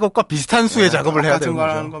 그 작업과 비슷한 수의 작업을 해야 되는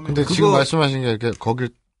거죠. 근데 지금 말씀하신 게 이렇게 거길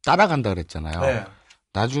따라간다 그랬잖아요. 네.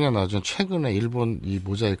 나중에 최근에 일본 이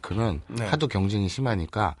모자이크는 네. 하도 경쟁이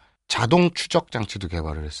심하니까 자동 추적 장치도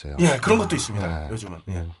개발을 했어요. 예, 그런 것도 있습니다. 네. 요즘은.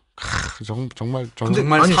 예. 정말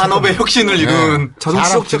정말 아니, 산업의 혁신을 이룬 자동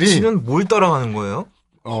추적 사람들이- 장치는 뭘 따라가는 거예요?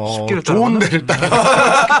 쉽게를 좋은 따라가나? 데를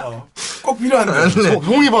따라 꼭 필요한데.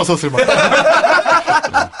 송이버섯을 막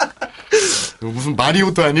무슨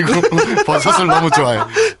마리오도 아니고 버섯을 너무 좋아해요.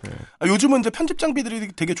 요즘은 이제 편집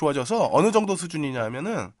장비들이 되게 좋아져서 어느 정도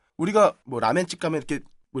수준이냐면은 우리가 뭐 라멘집 가면 이렇게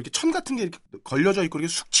뭐 이렇게 천 같은 게 이렇게 걸려져 있고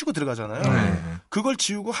이렇게 쑥 치고 들어가잖아요. 그걸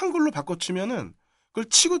지우고 한글로 바꿔치면은 그걸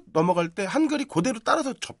치고 넘어갈 때 한글이 그대로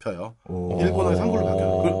따라서 접혀요. 일본어에서 한글로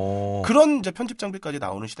바뀌어요. 그런 이제 편집 장비까지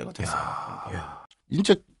나오는 시대가 됐어요.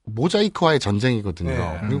 이제 모자이크와의 전쟁이거든요.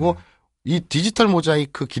 네. 그리고 이 디지털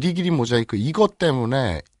모자이크, 기리기리 모자이크 이것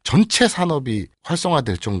때문에 전체 산업이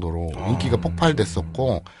활성화될 정도로 인기가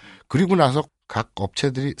폭발됐었고 그리고 나서 각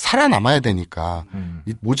업체들이 살아남아야 되니까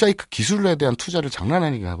이 모자이크 기술에 대한 투자를 장난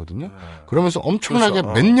아니게 하거든요. 그러면서 엄청나게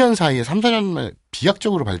그렇죠. 몇 년 사이에 3, 4년 만에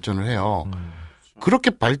비약적으로 발전을 해요.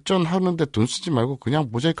 그렇게 발전하는데 돈 쓰지 말고 그냥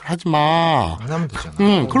모자이크를 하지 마. 안 하면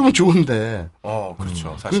되잖아. 그러면 좋은데.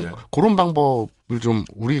 그렇죠. 사실. 그런 방법을 좀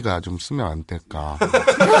우리가 좀 쓰면 안 될까.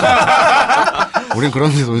 우린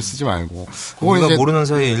그런 데 돈 쓰지 말고. 우리가 이제 모르는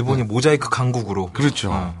사이에 일본이 모자이크 강국으로.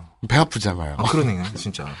 그렇죠. 배 아프잖아요. 그러네,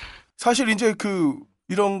 진짜. 사실 이제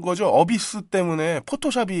이런 거죠. 어비스 때문에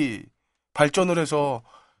포토샵이 발전을 해서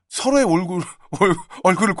서로의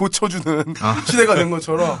얼굴을 고쳐주는 시대가 된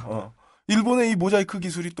것처럼, 일본의 이 모자이크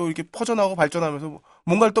기술이 또 이렇게 퍼져나가고 발전하면서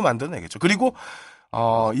뭔가를 또 만들어내겠죠. 그리고,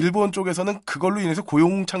 일본 쪽에서는 그걸로 인해서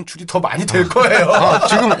고용 창출이 더 많이 될 거예요.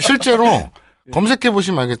 지금 실제로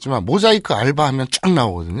검색해보시면 알겠지만, 모자이크 알바 하면 쫙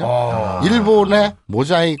나오거든요. 일본의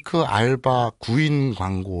모자이크 알바 구인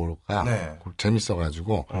광고가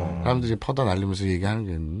재밌어가지고, 사람들이 퍼다 날리면서 얘기하는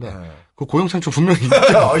게 있는데, 그 고용 창출 분명히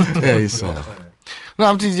있죠. 네, 있어요.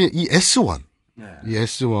 아무튼 이제 이 S1, 이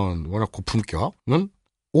S1 워낙 고품격은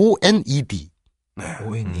ONED.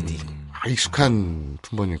 ONED. 익숙한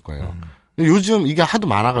품번일 거예요. 요즘 이게 하도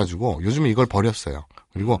많아가지고 요즘에 이걸 버렸어요.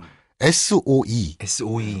 그리고 SOE.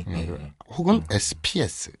 SOE. 혹은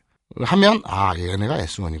SPS. 하면, 얘네가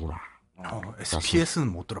S1이구나.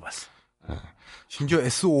 SPS는 못 들어봤어. 심지어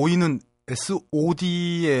SOE는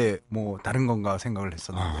SOD에 뭐 다른 건가 생각을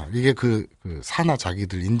했었는데. 이게 산하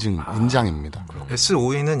자기들 인장입니다.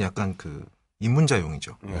 SOE는 약간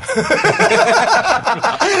입문자용이죠.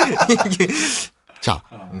 자,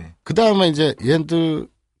 그 다음에 이제 얘들,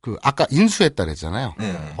 아까 인수했다 그랬잖아요.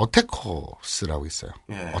 어태커스라고 있어요.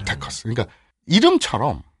 어태커스. 그러니까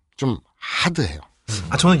이름처럼 좀 하드해요.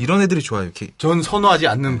 저는 이런 애들이 좋아요. 이렇게. 전 선호하지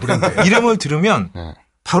않는 브랜드. 이름을 들으면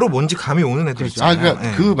바로 뭔지 감이 오는 애들 있잖아요.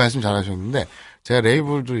 그러니까 그 말씀 잘하셨는데 제가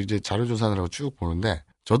레이블도 이제 자료조사하느라고 쭉 보는데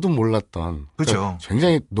저도 몰랐던 그렇죠.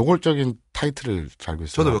 굉장히 노골적인 타이틀을 달고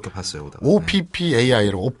있어요. 저도 몇 개 봤어요.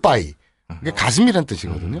 OPPAI로 오빠이. 이게 가슴이란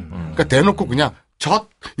뜻이거든요. 그러니까 대놓고 그냥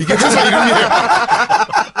이게 회사 이름이에요.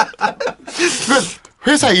 그러니까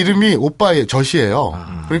회사 이름이 오빠의 젖이에요.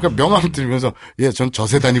 그러니까 명함 들으면서 전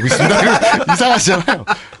젖에 다니고 있습니다. 이상하잖아요.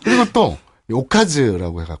 그리고 또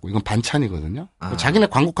오카즈라고 해갖고 이건 반찬이거든요. 자기네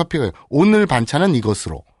광고 카피가 오늘 반찬은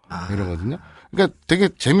이것으로 이러거든요. 그러니까 되게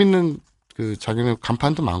재밌는 자기네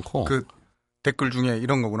간판도 많고 댓글 중에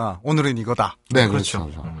이런 거구나. 오늘은 이거다. 네,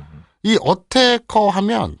 그렇죠. 이 어태커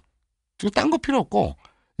하면 딴 거 필요 없고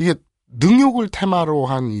이게 능욕을 테마로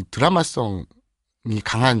한 이 드라마성이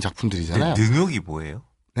강한 작품들이잖아요. 능욕이 뭐예요?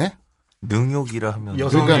 네? 능욕이라 하면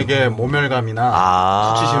여성에게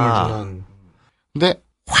모멸감이나 수치심을 주는. 근데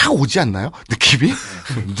확 오지 않나요? 느낌이?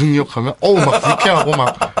 능욕하면 막 불쾌하고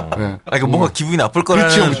막. 그러니까 뭔가 기분이 나쁠 거라는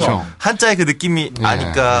그렇죠. 한자의 그 느낌이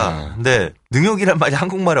아니까. 근데 능욕이란 말이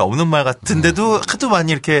한국말에 없는 말 같은데도 하도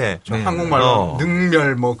많이 이렇게 한국말로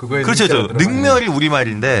능멸 그거에 그렇죠. 능멸이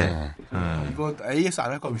우리말인데. 이거 AS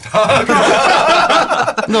안 할 겁니다.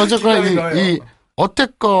 근데 어쨌거나 이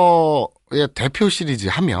어태커의 대표 시리즈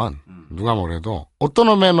하면 누가 뭐래도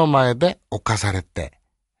오토노메노마에 대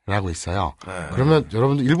오카사레떼라고 있어요. 그러면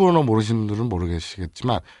여러분들 일본어 모르시는 분들은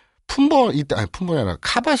모르겠지만 품번이 아니라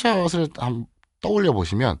카바샷을 한번 떠올려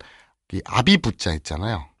보시면 이 아비부자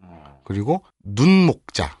있잖아요. 그리고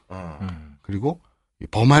눈목자 그리고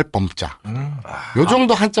범할 범자. 요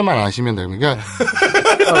정도 한자만 아시면 됩니다.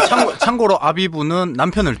 참고로 아비부는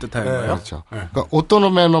남편을 뜻하는 거예요. 그렇죠. 그러니까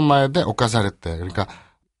오토노메노마에 대 오카사레떼. 그러니까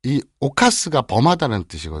이 오카스가 범하다는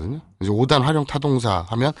뜻이거든요. 이제 5단 활용 타동사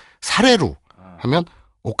하면 사례로 하면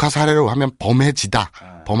오카사레로 하면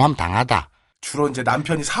범해지다. 범함 당하다. 주로 이제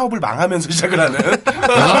남편이 사업을 망하면서 시작을 하는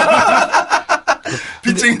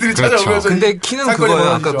빚쟁이들이 그렇죠. 찾아오면서 근데 키는 그거예요.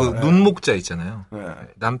 아까 눈목자 있잖아요. 네.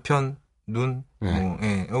 남편 눈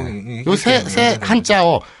여기 요 세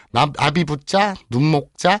한자어 아비부자,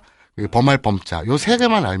 눈목자, 범할 범자 요 세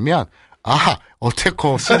개만 알면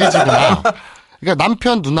어태커 시리즈구나. 그러니까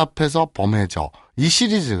남편 눈앞에서 범해져. 이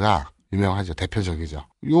시리즈가 유명하죠. 대표적이죠.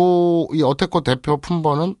 이 어태커 대표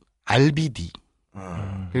품번은 RBD.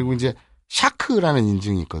 그리고 이제 샤크라는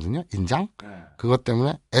인증이 있거든요. 인장. 그것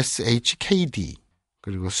때문에 SHKD.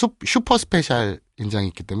 그리고 슈퍼 스페셜 인장이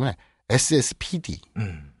있기 때문에 SSPD.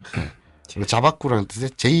 그리고 자바쿠라는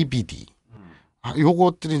뜻의 JBD.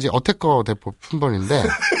 요것들이 이제 어태커 대표 품번인데.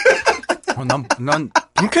 난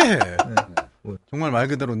불쾌해. 정말 말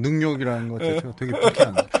그대로 능욕이라는 것 자체가 되게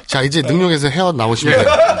불쾌한데. 자, 이제 능력에서 헤어나오시면 돼요.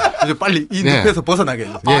 이제 빨리 이 늪에서 벗어나게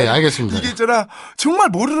해주세요. 예, 알겠습니다. 이게 있잖아. 정말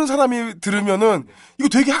모르는 사람이 들으면은 이거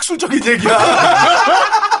되게 학술적인 얘기야.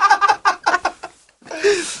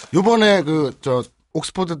 요번에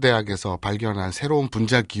옥스퍼드 대학에서 발견한 새로운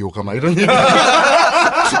분자 기호가 막 이런 얘기.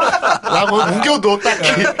 라고 우겨도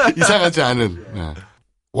딱히 이상하지 않은.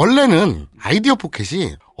 원래는 아이디어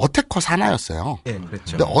포켓이 어태커 산하였어요.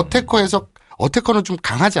 그렇죠. 근데 어태커는 좀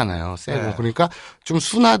강하잖아요. 세고. 네. 그러니까 좀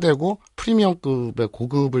순화되고 프리미엄급의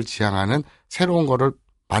고급을 지향하는 새로운 거를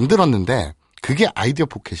만들었는데 그게 아이디어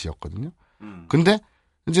포켓이었거든요. 근데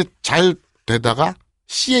이제 잘 되다가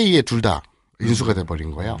CA에 둘 다 인수가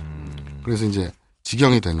돼버린 거예요. 그래서 이제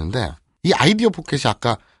직영이 됐는데 이 아이디어 포켓이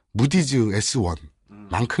아까 무디즈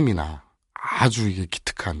S1만큼이나 아주 이게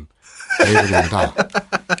기특한 레이블입니다.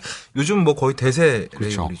 요즘 뭐 거의 대세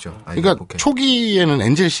그렇죠. 레이블이죠. 그러니까 포켓. 초기에는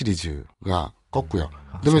엔젤 시리즈가 껐고요.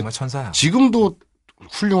 그다음에 정말 천사야. 지금도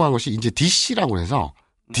훌륭한 것이 이제 DC라고 해서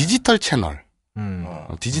디지털 채널,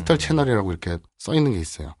 디지털 채널이라고 이렇게 써 있는 게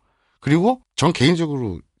있어요. 그리고 전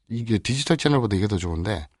개인적으로 이게 디지털 채널보다 이게 더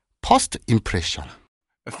좋은데 퍼스트 임프레션.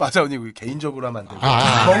 마사오님 개인적으로 하면 안 되고.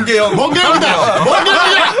 멍게형. 멍게형이다.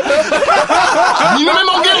 멍게형이야. 이놈의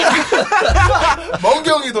멍게형.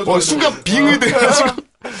 멍게형이 더 좋아. 순간 빙의 돼가지고.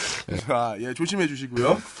 자, 예, 조심해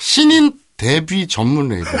주시고요. 신인 데뷔 전문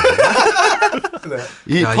레이블. 네.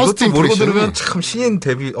 이 야, 퍼스트 이것도 모르고 임프레션이 들으면 참 신인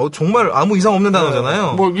데뷔. 정말 아무 이상 없는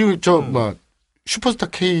단어잖아요. 뭐 이거 뭐 슈퍼스타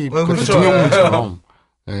K 같은 그렇죠. 등용문처럼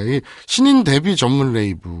이 신인 데뷔 전문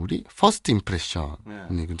레이블이 퍼스트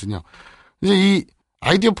임프레션이거든요. 이제 이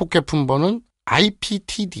아이디어 포켓 품번은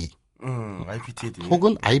IPTD IPTD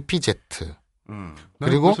혹은 IPZ.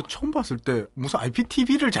 그리고 그래서 처음 봤을 때 무슨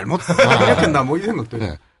IPTV를 잘못 생각했나 뭐 이 생각도.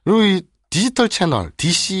 네. 그리고 이 디지털 채널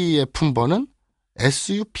DC의 품번은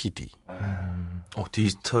SUPD.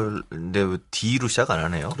 디지털인데 왜 D로 시작 안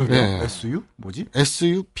하네요? 네. SU? 뭐지?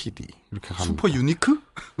 SUPD 이렇게 갑니다. 슈퍼 유니크?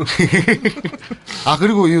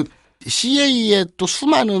 그리고 이 CA의 또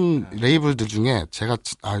수많은 레이블들 중에 제가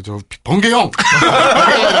번개형.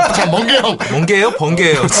 자, 멍게형. 멍게예요?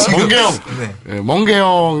 번개예요. 멍게형. 네. 네,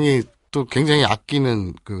 멍게형이 또 굉장히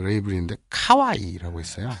아끼는 그 레이블인데 카와이라고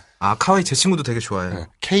있어요. 카와이 제 친구도 되게 좋아해요. 네,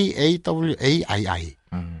 KAWAII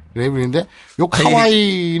레이블인데 요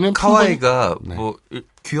카와이는 카와이가 네. 뭐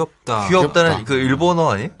귀엽다. 귀엽다는 그 일본어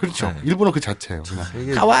아니? 그렇죠. 네. 일본어 그 자체예요. 그냥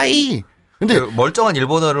이게 카와이. 근데 그 멀쩡한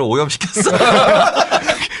일본어를 오염시켰어.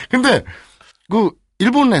 근데 그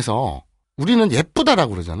일본에서 우리는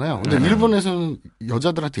예쁘다라고 그러잖아요. 근데 일본에서는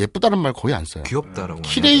여자들한테 예쁘다는 말 거의 안 써요. 귀엽다라고.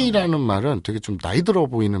 키레이라는 말은 되게 좀 나이 들어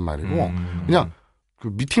보이는 말이고 그냥 그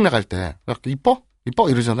미팅 나갈 때 이뻐? 이뻐?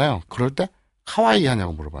 이러잖아요. 그럴 때 카와이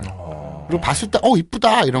하냐고 물어봐요. 그리고 봤을 때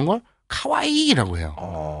이쁘다 이런 걸 카와이라고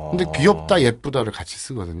해요. 근데 귀엽다 예쁘다를 같이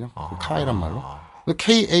쓰거든요. 그 카와이란 말로.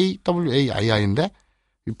 KAWAII인데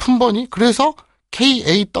품번이 그래서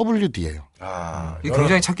KAWD예요. 이게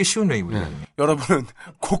굉장히 찾기 쉬운 레이블이거든요. 네. 여러분은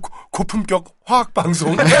고품격 화학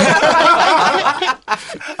방송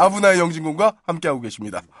아부나이 영진공과 함께하고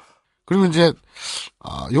계십니다. 그리고 이제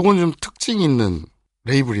요건 좀 특징 있는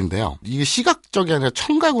레이블인데요. 이게 시각적이 아니라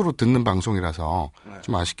청각으로 듣는 방송이라서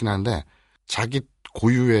좀 아쉽긴 한데 자기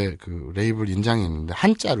고유의 그 레이블 인장이 있는데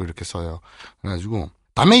한자로 이렇게 써요. 그래가지고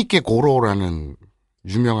다메이케 고로라는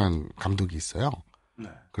유명한 감독이 있어요.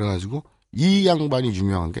 그래가지고 이 양반이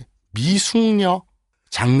유명한 게 미숙녀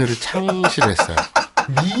장르를 창시했어요.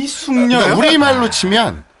 미숙녀요? 그러니까 우리말로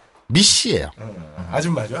치면 미씨예요.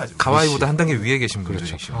 아줌마죠, 아줌마. 카와이보다 한 단계 위에 계신 그렇죠.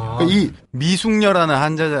 분들이시죠. 그러니까 이 미숙녀라는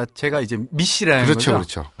한자 자체가 이제 미씨라는 그렇죠,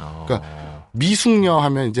 거죠. 그렇죠. 그러니까 미숙녀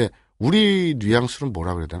하면 이제 우리 뉘앙스는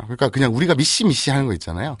뭐라 그래야 되나? 그러니까 그냥 우리가 미씨 하는 거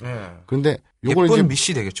있잖아요. 그런데 요걸 예쁜 이제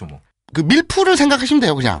미씨 되겠죠, 뭐. 그 밀프를 생각하시면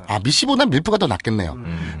돼요, 그냥. 미씨보다 밀프가 더 낫겠네요.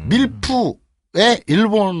 밀프의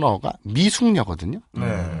일본어가 미숙녀거든요.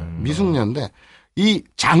 미숙녀인데 이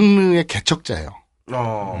장르의 개척자예요.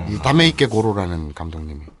 이 다메이케 고로라는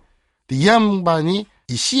감독님이. 근데 이 양반이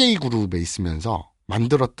이 CA 그룹에 있으면서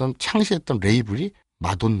만들었던 창시했던 레이블이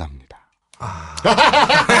마돈나입니다.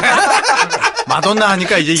 마돈나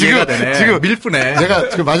하니까 이제 이해가 되네. 지금 밀프네. 제가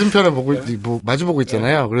그 맞은편에 마주보고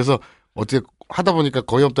있잖아요. 그래서 어떻게 하다 보니까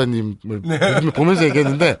거의 없다님을 보면서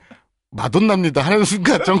얘기했는데 마돈나입니다 하는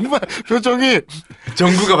순간 정말 표정이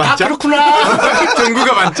정구가 맞죠? 그렇구나.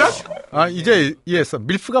 정구가 맞죠? 이제 이해했어.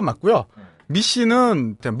 밀프가 맞고요.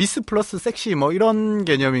 미씨는 그냥 미스 플러스 섹시 뭐 이런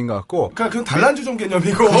개념인 것 같고. 그러니까 그건 단란주점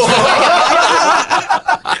개념이고.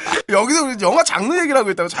 여기서 영화 장르 얘기를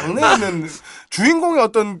하고 있다고. 장르에 있는 주인공의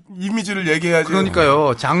어떤 이미지를 얘기해야지.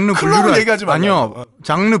 그러니까요. 장르 클럽을 분류를 얘기하지 말고. 아니요.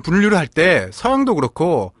 장르 분류를 할 때 서양도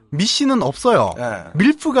그렇고 미씨는 없어요. 네.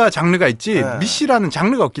 밀프가 장르가 있지 네. 미씨라는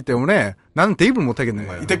장르가 없기 때문에 나는 대입을 못 하겠는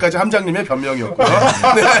거예요. 이때까지 함장님의 변명이었고요.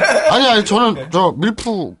 네. 아니 저는 저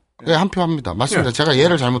밀프에 한 표 합니다. 맞습니다. 제가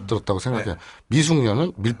얘를 잘못 들었다고 생각해요.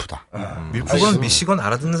 미숙녀는 밀프다. 밀프건 미씨건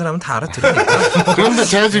알아듣는 사람은 다 알아들으니까. 그런데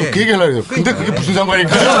제가 지금 그 얘기 하려고 해요. 근데 그게 무슨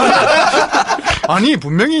상관일까요? 아니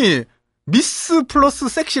분명히 미스 플러스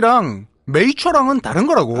섹시랑 메이처랑은 다른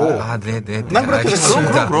거라고. 네네. 난 그렇게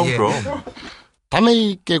알겠습니다. 그럼. 예.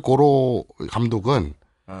 다메이케 고로 감독은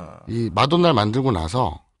이 마돈나를 만들고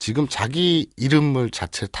나서 지금 자기 이름을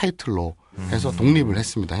자체 타이틀로 해서 독립을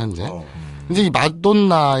했습니다, 현재. 이제 이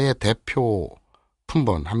마돈나의 대표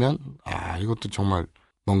품번 하면, 이것도 정말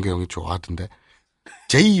멍게형이 좋아하던데,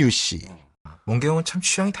 JUC. 멍게형은 참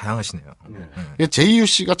취향이 다양하시네요.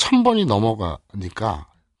 JUC가 1000번이 넘어가니까,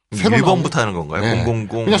 새로 1번부터 하는 건가요? 네. 000.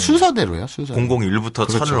 그냥 순서대로요, 순서. 001부터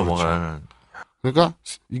그렇죠, 1000을 넘어가는. 그러니까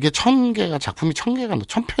이게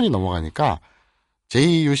 1000편이 넘어가니까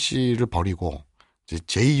JUC를 버리고 이제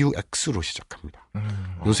JUX로 시작합니다.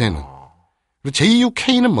 요새는. 그리고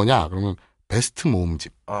JUK는 뭐냐? 그러면 베스트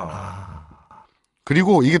모음집.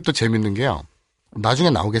 그리고 이게 또 재밌는 게요. 나중에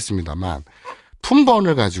나오겠습니다만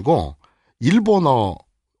품번을 가지고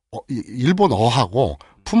일본어하고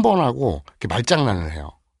품번하고 이렇게 말장난을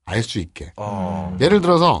해요. 알 수 있게. 예를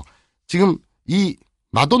들어서 지금 이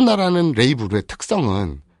마돈나라는 레이블의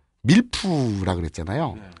특성은 밀프라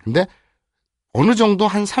그랬잖아요. 근데 어느 정도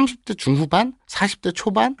한 30대 중후반, 40대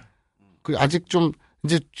초반, 그 아직 좀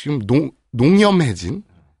이제 지금 농염해진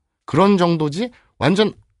그런 정도지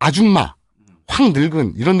완전 아줌마, 확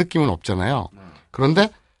늙은 이런 느낌은 없잖아요. 그런데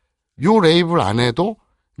요 레이블 안에도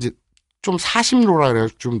이제 좀 40로라 그래요.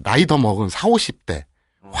 좀 나이 더 먹은 40, 50대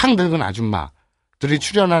확 늙은 아줌마들이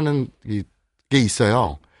출연하는 게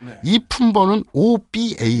있어요. 이 품번은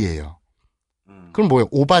OBA예요. 그럼 뭐예요?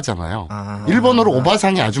 오바잖아요. 일본어로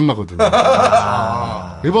오바상이 아줌마거든요.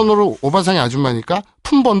 일본어로 오바상이 아줌마니까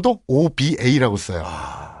품번도 OBA라고 써요.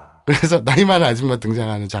 그래서 나이 많은 아줌마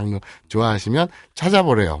등장하는 장르 좋아하시면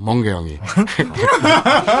찾아보래요. 멍게형이.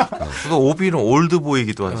 또 오비는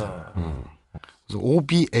올드보이기도 하죠. 그래서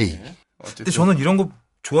OBA. 근데 저는 이런 거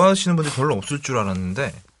좋아하시는 분들 별로 없을 줄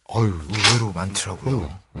알았는데 어휴, 의외로 많더라고요.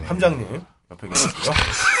 함장님 옆에 계시고요.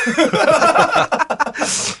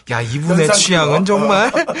 야, 이분의 취향은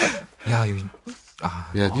정말. 야,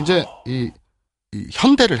 이제 이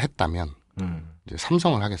현대를 했다면 이제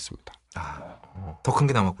삼성을 하겠습니다. 더 큰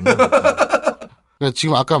게 남았군요. 그러니까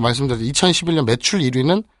지금 아까 말씀드린 2011년 매출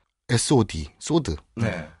 1위는 SOD, 소드.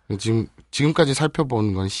 네. 지금까지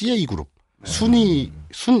살펴본 건 CA 그룹.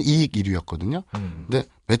 순이익 1위였거든요. 근데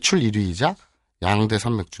매출 1위이자 양대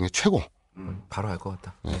산맥 중에 최고. 바로 알 것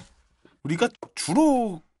같다. 네. 우리가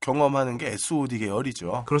주로 경험하는 게 SOD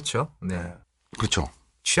계열이죠. 그렇죠. 네. 그렇죠.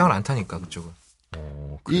 취향을 안 타니까 그쪽은.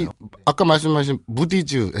 이 아까 말씀하신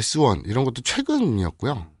무디즈, S1 이런 것도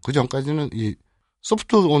최근이었고요. 그 전까지는 이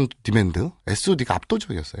소프트 온 디맨드, SOD가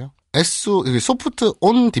압도적이었어요. 소프트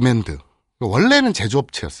온 디맨드. 원래는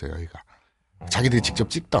제조업체였어요, 여기가. 자기들이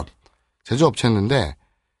직접 찍던 제조업체였는데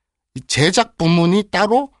이 제작 부문이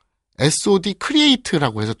따로 SOD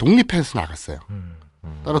크리에이트라고 해서 독립해서 나갔어요.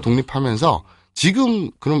 따로 독립하면서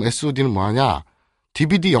지금 그럼 SOD는 뭐하냐?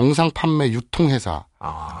 DVD 영상 판매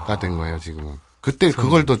유통회사가 된 거예요, 지금은. 그때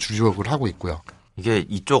그걸 더 주력을 하고 있고요. 이게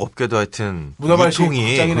이쪽 업계도 하여튼 문화발식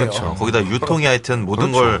유통이 극장이네요. 그렇죠. 거기다 유통이 하여튼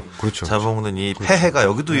모든 걸 잡아먹는 이 폐해가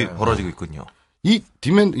여기도 벌어지고 있군요. 이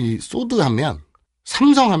소드 하면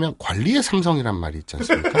삼성 하면 관리의 삼성이란 말이 있지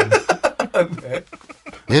않습니까?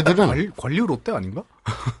 얘들은 관리 롯데 아닌가?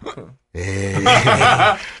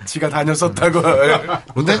 지가 다녔었다고.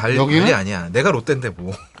 근데 관리 여기는 아니야. 내가 롯데인데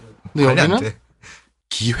뭐. 근데 관리 안 여기는 돼.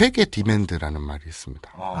 기획의 디맨드라는 말이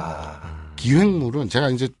있습니다. 기획물은 제가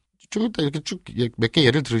이제 좀 이따 이렇게 쭉 몇 개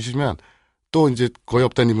예를 들으시면 또 이제 거의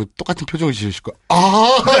없다님은 똑같은 표정을 지으실 거예요.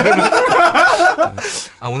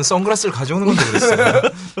 오늘 선글라스를 가져오는 건데 그랬어요.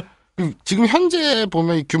 지금 현재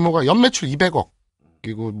보면 이 규모가 연매출 200억.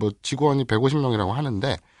 그리고 뭐 직원이 150명이라고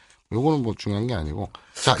하는데 요거는 뭐 중요한 게 아니고.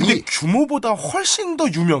 자, 근데 규모보다 훨씬 더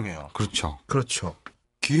유명해요. 그렇죠. 그렇죠.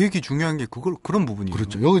 기획이 중요한 게 그런 부분이에요.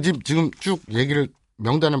 그렇죠. 여기 지금 쭉 얘기를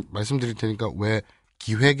명단을 말씀드릴 테니까 왜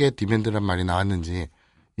기획의 디맨드란 말이 나왔는지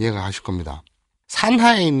이해가 가실 겁니다.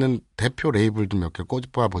 산하에 있는 대표 레이블들 몇 개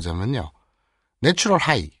꼽아 보자면요. 내추럴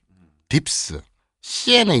하이, 딥스,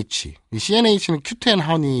 CNH. 이 CNH는 큐트 앤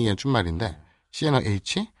하니의 준말인데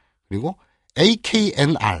CNH 그리고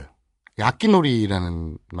AKNR.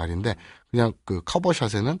 악기놀이라는 말인데 그냥 그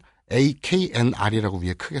커버샷에는 AKNR이라고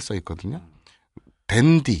위에 크게 써 있거든요.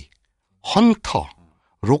 댄디, 헌터,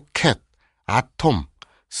 로켓, 아톰,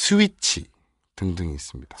 스위치 등등이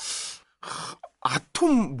있습니다.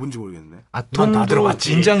 아톰 뭔지 모르겠네. 아톰도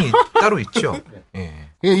진장이 따로 있죠. 예.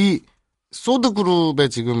 이 소드 그룹의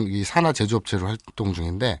지금 이 산하 제조업체로 활동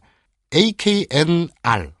중인데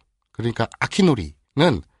AKNR 그러니까 아키노리는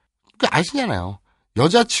그 아시잖아요.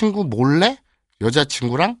 여자친구 몰래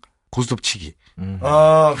여자친구랑 고스톱 치기.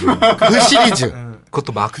 그 시리즈.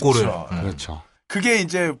 그것도 막고를. 그렇죠. 그게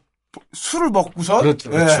이제 술을 먹고서 그렇죠.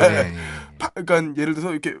 그러니까 예를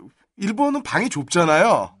들어서 이렇게 일본은 방이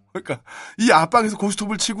좁잖아요. 그러니까 이 앞방에서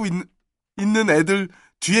고스톱을 치고 있는 애들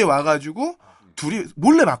뒤에 와가지고 둘이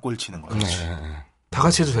몰래 맞골 치는 거예요. 다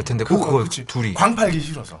같이 해도 될 텐데 꼭 그거 둘이. 광팔기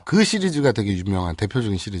싫어서. 그 시리즈가 되게 유명한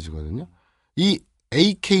대표적인 시리즈거든요. 이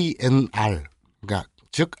AKNR, 그러니까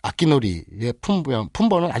즉 악기놀이의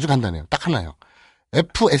품번은 아주 간단해요. 딱 하나예요.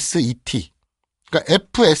 FSET. 그러니까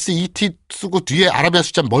FSET 쓰고 뒤에 아라비아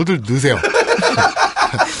숫자 뭘들 넣으세요.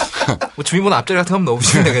 뭐 주민번호 앞자리 같은 거 한번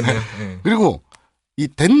넣어보시면 되겠네요. 네. 그리고 이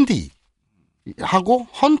댄디하고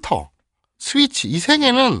헌터, 스위치 이 세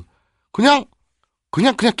개는 그냥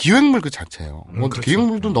기획물 그 자체예요. 뭐 그렇죠.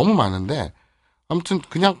 기획물도 너무 많은데 아무튼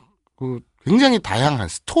그냥 그 굉장히 다양한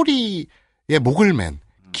스토리에 목을 맨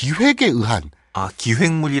기획에 의한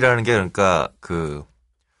기획물이라는 게 그러니까 그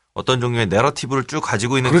어떤 종류의 내러티브를 쭉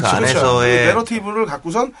가지고 있는 그렇죠, 그 안에서의 그 내러티브를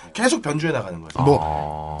갖고선 계속 변주해 나가는 거죠.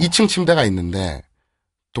 뭐 2층 침대가 있는데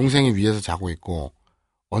동생이 위에서 자고 있고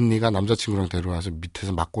언니가 남자친구랑 데려와서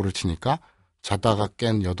밑에서 막고를 치니까 자다가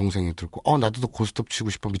깬 여동생이 들고 나도 고스톱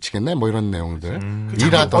치고 싶어 미치겠네 뭐 이런 내용들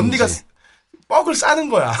이라든지 언니가 뻑을 싸는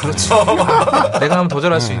거야. 그렇죠. 내가 하면 더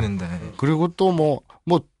잘할 수 있는데. 그리고 또 뭐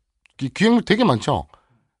기획물 되게 많죠.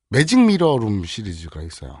 매직 미러룸 시리즈가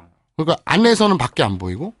있어요. 그러니까 안에서는 밖에 안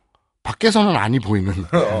보이고 밖에서는 안이 보이는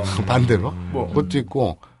반대로 그것도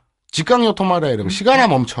있고 직강요 토마라 이런 거 시간아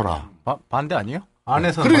멈춰라. 반대 아니에요?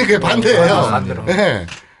 안에서 그러니까 반대예요. 반대로. 네.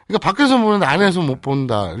 그러니까 밖에서 보는데 안에서 못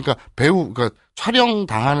본다. 그러니까 그러니까 촬영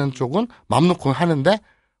당하는 쪽은 맘 놓고 하는데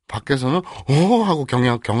밖에서는 하고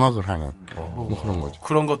경악을 하는 뭐 그런 거죠.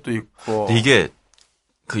 그런 것도 있고. 이게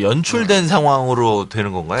그 연출된 상황으로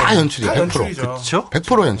되는 건가요? 다 연출이에요. 다 100%. 연출이죠. 그렇죠?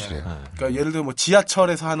 100% 연출이에요. 그러니까 예를 들어 뭐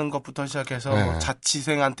지하철에서 하는 것부터 시작해서 네. 뭐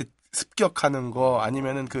자취생한테 습격하는 거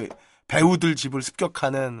아니면은 그 배우들 집을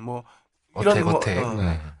습격하는 뭐 이런 어때. 거.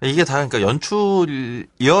 네. 이게 다 그러니까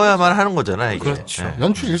연출이어야만 하는 거잖아요. 이게. 그렇죠. 네.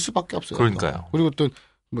 연출일 수밖에 없어요. 그러니까요. 그리고 또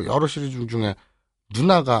뭐 여러 시리즈 중에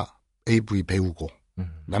누나가 AV 배우고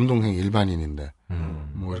남동생이 일반인인데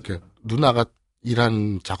뭐 이렇게 누나가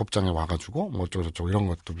일한 작업장에 와가지고 뭐 어쩌고저쩌고 이런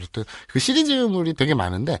것도 비슷해. 그 시리즈물이 되게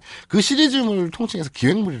많은데 그 시리즈물 통칭해서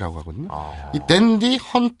기획물이라고 하거든요. 이 댄디,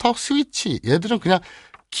 헌터, 스위치 얘들은 그냥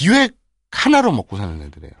기획 하나로 먹고 사는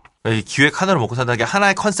애들이에요. 이 기획 하나로 먹고 산다는 게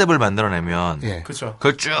하나의 컨셉을 만들어내면 예. 그렇죠.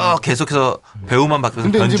 그걸 쭉 계속해서 배우만 바뀌어서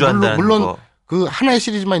근데 이제 변주한다는 물론 거. 그 하나의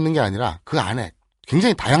시리즈만 있는 게 아니라 그 안에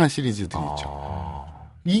굉장히 다양한 시리즈들이 있죠.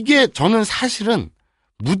 이게 저는 사실은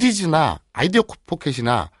무디즈나 아이디어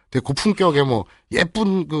포켓이나 되게 고품격의 뭐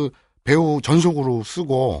예쁜 그 배우 전속으로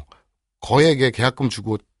쓰고 거액의 계약금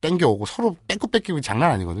주고 땡겨오고 서로 뺏고 뺏기고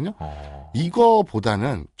장난 아니거든요.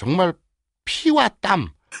 이거보다는 정말 피와 땀,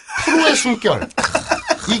 프로의 숨결.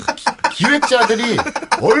 이 기획자들이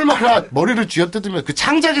얼마나 머리를 쥐어뜯으면 그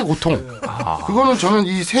창작의 고통. 그거는 저는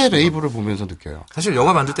이 새 레이블을 보면서 느껴요. 사실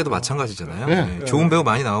영화 만들 때도 마찬가지잖아요. 네. 네. 좋은 배우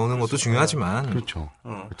많이 나오는 것도 중요하지만 그렇죠.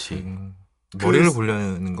 그렇지. 머리를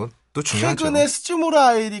보려는 것도 중요하죠. 최근에 스즈무라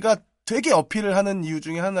아이리가 되게 어필을 하는 이유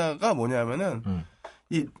중에 하나가 뭐냐면은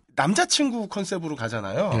이 남자친구 컨셉으로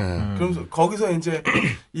가잖아요. 그러면서 거기서 이제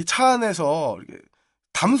이 차 안에서 이렇게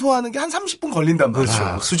담소하는 게 한 30분 걸린단 말이에요.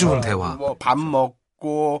 그렇죠. 수줍은 대화. 뭐 밥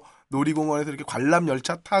먹고 놀이공원에서 이렇게 관람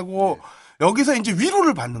열차 타고 여기서 이제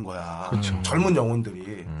위로를 받는 거야. 젊은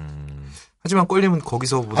영혼들이. 하지만 껄림은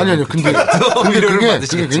거기서보다 아니요. 근데 위로를 그게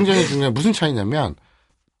받으시겠지. 굉장히 중요해. 무슨 차이냐면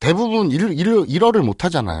대부분 일어를 못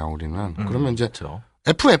하잖아요, 우리는. 그러면 이제 그렇죠.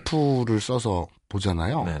 FF를 써서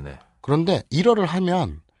보잖아요. 네네. 그런데 일어를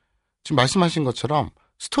하면 지금 말씀하신 것처럼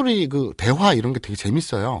스토리 그 대화 이런 게 되게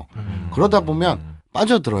재밌어요. 그러다 보면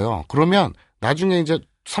빠져들어요. 그러면 나중에 이제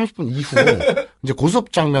 30분 이후 이제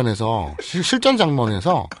고스톱 장면에서 실전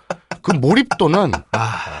장면에서 그 몰입도는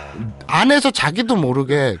안에서 자기도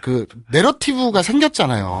모르게 그 내러티브가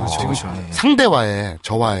생겼잖아요. 그렇죠. 상대와의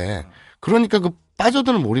저와의 그러니까 그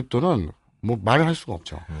빠져드는 몰입도는 뭐 말을 할 수가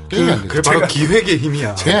없죠. 게임이 안 되죠. 그게 바로 기획의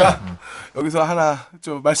힘이야. 여기서 하나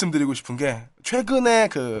좀 말씀드리고 싶은 게 최근에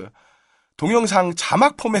그 동영상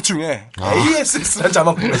자막 포맷 중에 ASS라는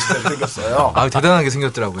자막 포맷이 생겼어요. 대단하게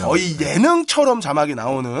생겼더라고요. 거의 예능처럼 자막이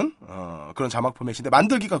나오는 그런 자막 포맷인데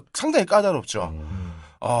만들기가 상당히 까다롭죠.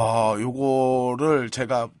 요거를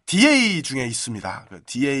제가 DA 중에 있습니다. 그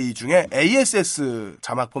DA 중에 ASS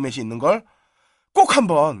자막 포맷이 있는 걸 꼭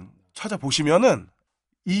한번 찾아보시면은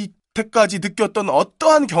이때까지 느꼈던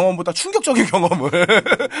어떠한 경험보다 충격적인 경험을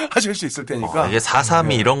하실 수 있을 테니까. 이게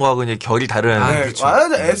 432 이런 거하고 이제 결이 다른. 그렇죠.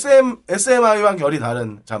 완전 SMI와 결이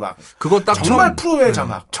다른 자막. 그거 딱 정말 프로의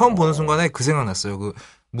자막. 처음 보는 순간에 그 생각났어요. 그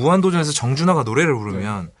무한도전에서 정준하가 노래를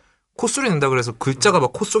부르면 콧소리 낸다 그래서 글자가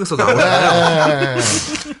막 코 속에서 나오잖아요.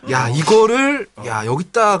 야, 이거를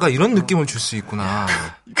여기다가 이런 느낌을 줄 수 있구나.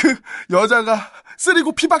 그 여자가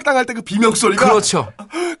쓰리고 피박 당할 때 그 비명 소리가 그렇죠.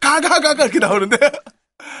 가가가가 이렇게 나오는데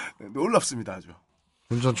놀랍습니다, 아주.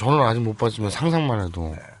 저는 아직 못 봤지만 상상만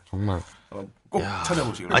해도 정말 꼭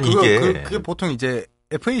찾아보시길 아니, 바랍니다. 이게 그게 보통 이제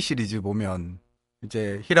FA 시리즈 보면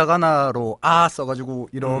이제 히라가나로 아 써가지고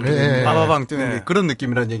이렇게 빠바방 뜨는 게 그런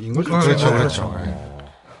느낌이라는 얘기인 거죠. 그렇죠.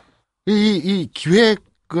 이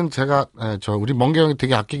기획은 제가 우리 멍게 형이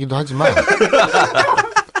되게 아끼기도 하지만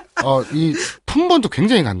이 품번도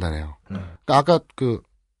굉장히 간단해요. 그러니까 아까 그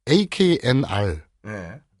AKNR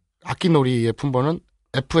악기놀이의 품번은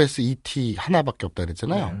FSET 하나밖에 없다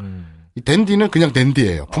그랬잖아요. 이 댄디는 그냥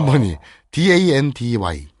댄디예요. 품번이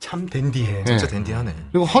DANDY. 참 댄디해. 진짜 댄디하네.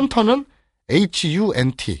 그리고 헌터는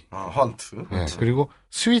HUNT. 헌트. 그리고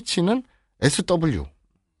스위치는 SW는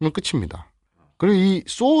끝입니다. 그리고 이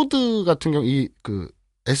소드 같은 경우 그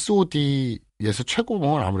SOD에서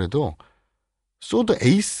최고봉은 아무래도 소드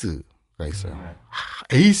에이스가 있어요.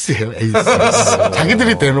 에이스예요, 에이스.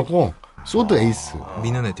 자기들이 대놓고 소드 에이스.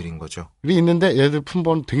 미는 애들인 거죠. 이 있는데 얘들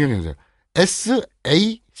품번 되게 괜찮아요.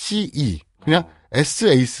 SACE. 그냥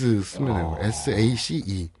SACE 쓰면 돼요.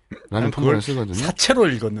 SACE. 라는 품번을 쓰거든요. 사채로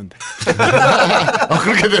읽었는데.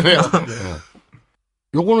 그렇게 되네요.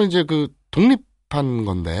 요거는 이제 그 독립한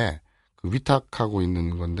건데, 그 위탁하고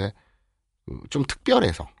있는 건데, 좀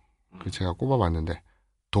특별해서. 제가 꼽아봤는데,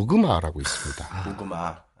 도그마라고 있습니다.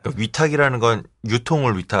 도그마. 그러니까 위탁이라는 건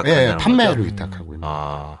유통을 위탁한다는 네, 판매를 거죠? 위탁하고 있는.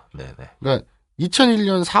 네네. 그러니까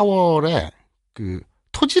 2001년 4월에 그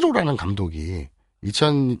토지로라는 감독이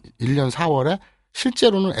 2001년 4월에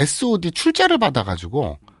실제로는 SOD 출자를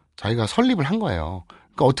받아가지고 자기가 설립을 한 거예요.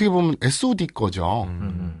 그러니까 어떻게 보면 SOD 거죠.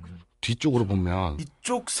 뒤쪽으로 보면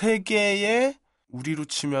이쪽 세계에 우리로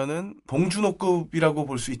치면은 봉준호급이라고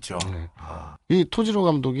볼 수 있죠. 네. 이 토지로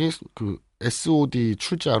감독이 그 SOD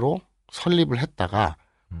출자로 설립을 했다가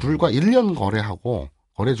불과 1년 거래하고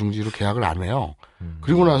거래 중지로 계약을 안 해요.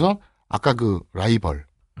 그리고 나서 아까 그 라이벌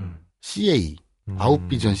CA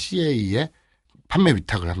아웃비전 CA에 판매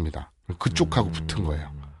위탁을 합니다. 그쪽하고 붙은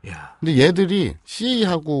거예요. 근데 얘들이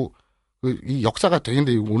CA하고 이 역사가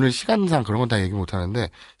되는데 오늘 시간상 그런 건 다 얘기 못 하는데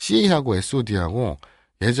CA하고 SOD하고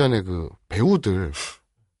예전에 그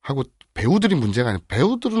배우들하고 배우들이 문제가 아니라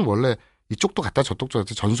배우들은 원래 이쪽도 갔다 저쪽도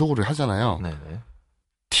갔다 전속으로 하잖아요. 네네.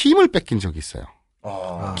 팀을 뺏긴 적이 있어요.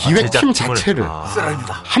 기획팀 자체를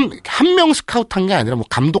한 명 스카우트한 게 아니라 뭐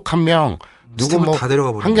감독 한 명 누구 뭐 다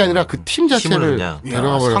데려가 한 게 아니라 그 팀 자체를 그냥.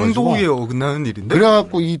 데려가 버려가지고 상도위에 어긋나는 일인데.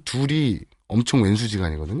 그래갖고 이 둘이 엄청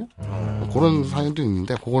왼수지간이거든요. 뭐 그런 사연도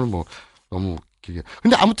있는데 그거는 뭐 너무 길게.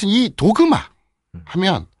 근데 아무튼 이 도그마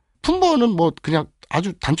하면 품번은 뭐 그냥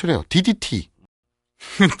아주 단촐해요. DDT.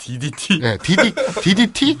 DDT. 네,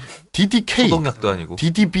 DDT, DDK, 소독약도 아니고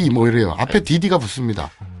DDB 뭐 이래요. 앞에 DD가 붙습니다.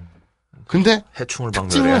 근데 해충을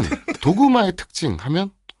박멸해야 특징은 돼. 도그마의 특징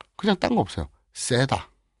하면 그냥 딴 거 없어요. 세다.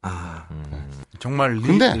 정말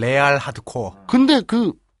근데- 레알 하드코어. 근데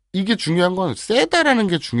이게 중요한 건 세다라는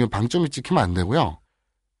게 중요한 방점이 찍히면 안 되고요.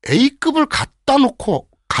 A급을 갖다 놓고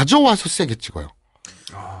가져와서 세게 찍어요.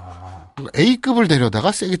 A급을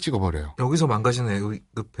데려다가 세게 찍어버려요. 여기서 망가지는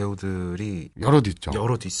A급 배우들이 여럿 있죠.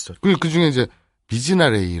 여럿 있어. 그 중에 이제 미즈나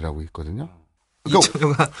레이라고 있거든요. 이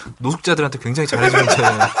처녀가 노숙자들한테 굉장히 잘해주는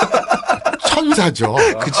처녀예요. 천사죠.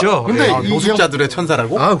 그쵸? 근데 예. 이 노숙자들의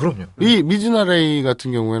천사라고? 그럼요. 이 미즈나 레이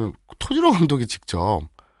같은 경우에는 토지로 감독이 직접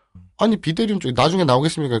아니 비데리움 쪽에 나중에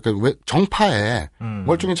나오겠습니까? 그러니까 왜 정파에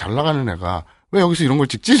멀쩡히 잘 나가는 애가 왜 여기서 이런 걸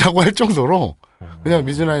찍지라고 할 정도로 그냥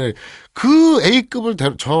미즈나 레이 그 A급을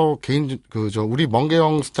저 개인 우리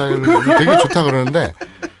멍게형 스타일 되게 좋다 그러는데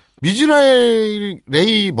미즈나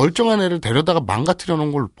레이 멀쩡한 애를 데려다가 망가뜨려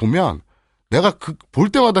놓은 걸 보면 내가 볼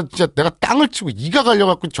때마다 진짜 내가 땅을 치고 이가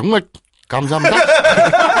갈려갖고 정말 감사합니다.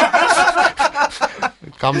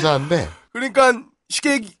 감사한데. 그러니까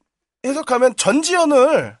쉽게 해석하면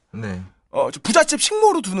전지현을 네. 부잣집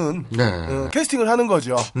식모로 두는 네. 캐스팅을 하는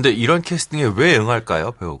거죠. 근데 이런 캐스팅에 왜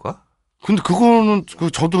응할까요, 배우가? 근데 그거는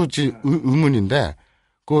저도 의문인데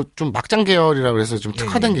그 좀 막장 계열이라 그래서 좀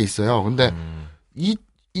특화된 게 있어요. 근데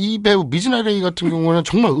이 배우 미즈나 레이 같은 경우는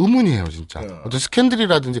정말 의문이에요, 진짜. 어떤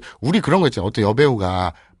스캔들이라든지 우리 그런 거 있잖아요. 어떤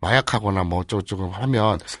여배우가 마약하거나 뭐 어쩌고저쩌고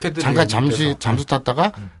하면 잠깐 잠수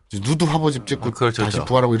탔다가 누드 화보집 찍고 그렇죠, 다시 그렇죠.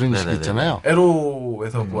 부활하고 이런 식이 네네네. 있잖아요.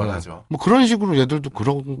 에로에서 부활하죠. 뭐 그런 식으로 얘들도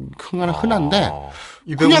그런 흔한데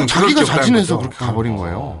이 그냥 배우는 자기가 그럴 게 자진해서 없다는 그렇게 거죠. 가버린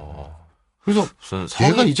거예요. 그래서 무슨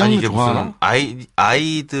얘가 이 장르 이게 좋아하나?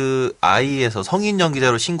 무슨 아이에서 성인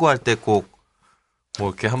연기자로 신고할 때 꼭 뭐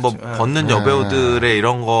이렇게 한번 벗는 네. 여배우들의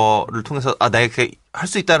이런 거를 통해서 내가 이렇게 할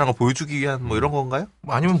수 있다는 걸 보여주기 위한 뭐 이런 건가요?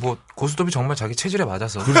 아니면 뭐 고스톱이 정말 자기 체질에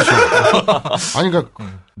맞아서. 그렇죠. 아니 그러니까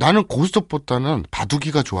나는 고스톱보다는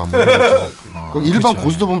바둑이가 좋아. 뭐 이런 거죠. 일반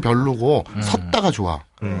고스톱은 별로고 섰다가 좋아.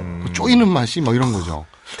 그 쪼이는 맛이 뭐 이런 거죠.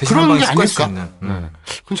 대신 그런 한 게 방에 습관할 수 아닐까? 있는. 네.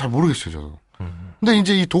 그건 잘 모르겠어요, 저도. 근데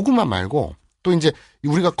이제 이 도그마 말고 또 이제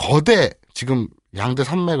우리가 거대 지금 양대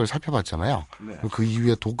산맥을 살펴봤잖아요. 네. 그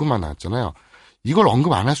이후에 도그마 나왔잖아요. 이걸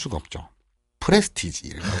언급 안 할 수가 없죠.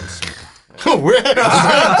 프레스티지라고 있습니다. 왜?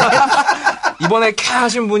 이번에 캬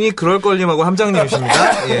하신 분이 그럴걸님하고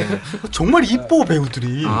함장님이십니다. 예. 정말 이뻐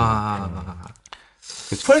배우들이.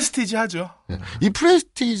 프레스티지 하죠. 이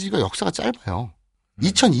프레스티지가 역사가 짧아요.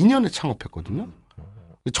 2002년에 창업했거든요.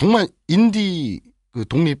 정말 인디 그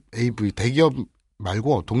독립 AV 대기업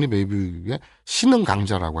말고 독립 AV의 신흥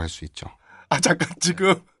강자라고 할 수 있죠. 아, 잠깐,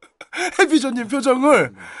 지금, 해비조님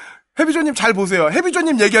표정을, 해비조님 잘 보세요.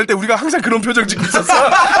 해비조님 얘기할 때 우리가 항상 그런 표정 짓고 있었어.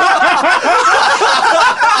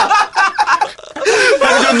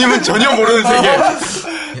 해비조님은 전혀 모르는 세계.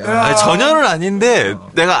 아니, 전혀는 아닌데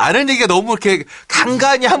내가 아는 얘기가 너무 이렇게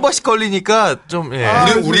간간히 한 번씩 걸리니까 좀 예.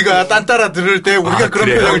 우리가 딴따라 들을 때 우리가 그런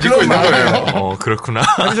그래요? 표정을 짓고 있는 거예요. 그렇구나.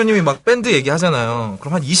 한주님이 막 밴드 얘기하잖아요.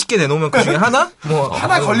 그럼 한 20개 내놓으면 그 중에 하나? 뭐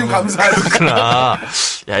하나 걸리면 감사해요. 그렇구나.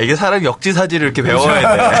 야, 이게 사람이 역지사지를 이렇게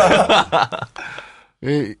배워야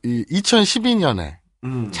돼. 2012년에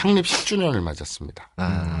창립 10주년을 맞았습니다.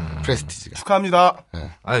 프레스티지가. 축하합니다. 네.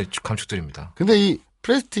 감축드립니다. 근데 이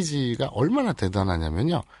프레스티지가 얼마나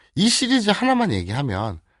대단하냐면요. 이 시리즈 하나만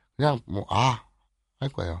얘기하면 그냥 할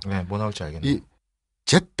거예요. 네, 뭐 나올지 알겠네요. 이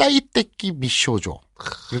제따이떼끼 미쇼조.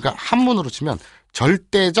 그러니까 한문으로 치면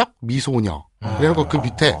절대적 미소녀. 그리고 그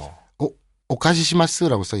밑에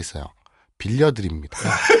오카시시마스라고 써 있어요. 빌려드립니다.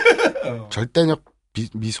 절대적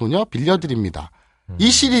미소녀 빌려드립니다. 이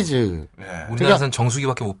시리즈 우리나라에서는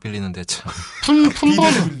정수기밖에 못 빌리는데 참.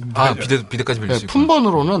 품번 비대까지 빌릴 수 있고.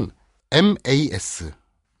 품번으로는 MAS.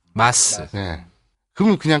 마스. 네.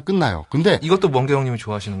 그러면 그냥 끝나요. 근데 이것도 멍게 형님이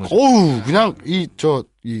좋아하시는 거죠? 그냥 이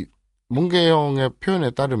멍게 형의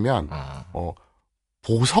표현에 따르면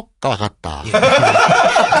보석과 같다.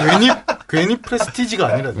 괜히 프레스티지가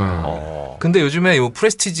아니라. 근데 요즘에 이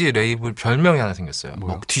프레스티지 레이블 별명이 하나 생겼어요.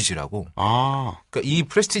 뭐요? 먹튀지라고. 그러니까 이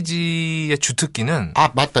프레스티지의 주특기는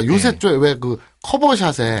맞다. 요새 왜 그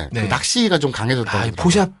커버샷에 네. 그 낚시가 좀 강해졌다. 이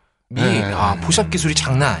포샵이 포샵 기술이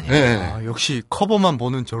장난 아니에요. 네. 역시 커버만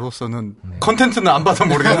보는 저로서는 컨텐츠는 안 봐서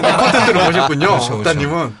모르겠는데 컨텐츠를 보셨군요. 그렇죠.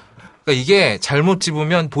 국다님은. 그러니까 이게 잘못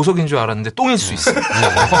집으면 보석인 줄 알았는데 똥일 수 있어요.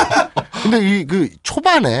 근데 그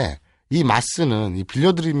초반에 이 마스는 이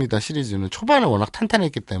빌려드립니다 시리즈는 초반에 워낙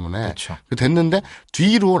탄탄했기 때문에 그렇죠. 됐는데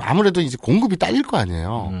뒤로 아무래도 이제 공급이 딸릴 거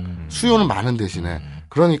아니에요. 수요는 많은 대신에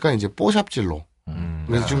그러니까 이제 뽀샵질로.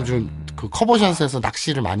 그래서 지금 좀 그 커버샷에서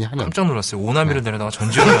낚시를 많이 하는. 깜짝 놀랐어요. 오나미를 내려다가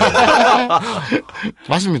전지를 내려다가.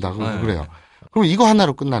 맞습니다. 그래요. 그럼 이거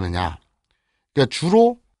하나로 끝나느냐? 그러니까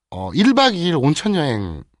주로 1박 2일 온천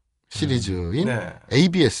여행 시리즈인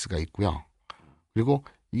ABS가 있고요. 그리고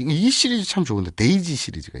이 시리즈 참 좋은데 데이지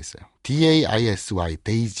시리즈가 있어요. DAISY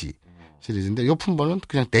데이지 시리즈인데 이 품번은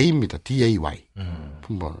그냥 데이입니다. DAY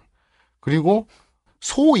품번을. 그리고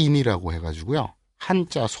소인이라고 해가지고요.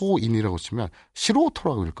 한자 소인이라고 치면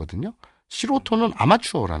시로토라고 읽거든요. 시로토는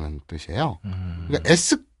아마추어라는 뜻이에요. 그러니까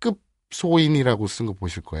S급 소인이라고 쓴 거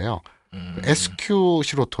보실 거예요. SQ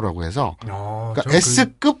시로토라고 해서 그러니까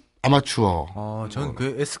S급 아마추어. 전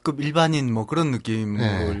그 S급 일반인 뭐 그런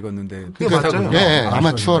느낌으로 읽었는데. 그게 맞아요.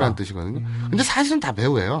 아마추어라는 뜻이거든요. 근데 사실은 다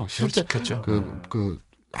배우예요. 실제 그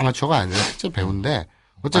아마추어가 아니라 실제 배우인데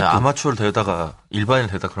어쨌든 아마추어를 데려다가 일반인을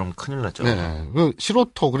데려다 그러면 큰일 나죠. 네. 그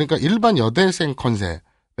시로토 그러니까 일반 여대생 컨셉의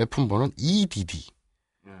품번은 EDD.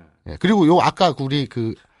 네. 그리고 요 아까 우리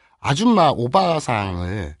그 아줌마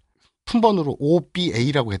오바상을 품번으로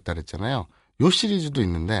OBA라고 했다 그랬잖아요. 요 시리즈도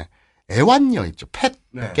있는데 애완녀 있죠. 펫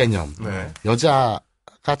개념.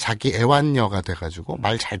 여자가 자기 애완녀가 돼가지고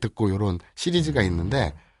말 잘 듣고 요런 시리즈가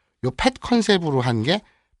있는데 요 펫 컨셉으로 한 게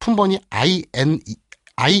품번이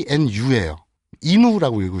INU예요.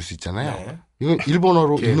 이누라고 읽을 수 있잖아요. 이건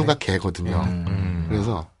일본어로 이누가 개거든요.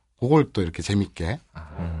 그래서 그걸 또 이렇게 재밌게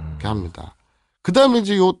이렇게 합니다. 그 다음에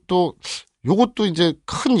이제 요것도 이제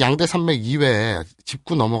큰 양대 산맥 이외에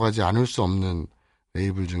짚고 넘어가지 않을 수 없는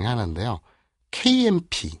레이블 중에 하나인데요.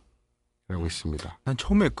 KMP라고 있습니다. 난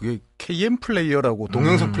처음에 그게 KM 플레이어라고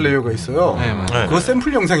동영상 플레이어가 있어요. 네, 맞아요. 그거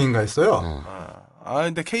샘플 영상인가 했어요.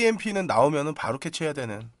 근데 KMP는 나오면은 바로 캐치해야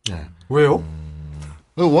되는. 왜요?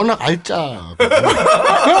 워낙 알짜.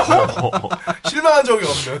 실망한 적이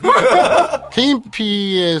없는.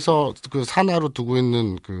 KMP에서 그 산하로 두고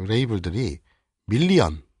있는 그 레이블들이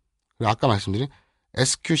밀리언, 그리고 아까 말씀드린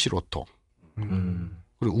SQC 로토,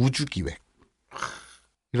 그리고 우주기획.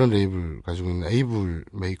 이런 레이블 가지고 있는 레이블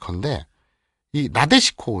메이커인데, 이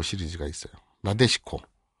나데시코 시리즈가 있어요. 나데시코.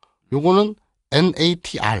 요거는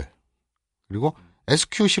NATR. 그리고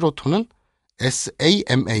SQC 로토는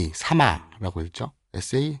SAMA, 사마라고 읽죠.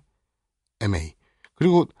 SAMA.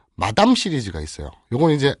 그리고 마담 시리즈가 있어요.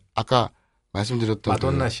 요건 이제 아까 말씀드렸던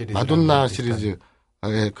마돈나 시리즈의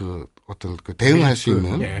그 어떤 그 대응할 수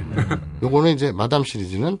있는 예. 요거는 이제 마담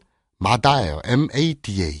시리즈는 마다예요.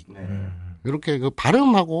 MADA. 이렇게 그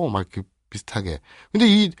발음하고 막 이렇게 비슷하게.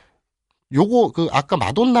 근데 요거 그 아까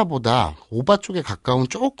마돈나보다 오바 쪽에 가까운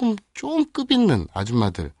좀 급 있는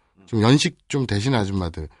아줌마들, 좀 연식 좀 되신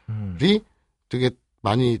아줌마들이 되게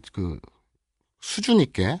많이 그 수준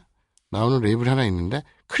있게 나오는 레이블이 하나 있는데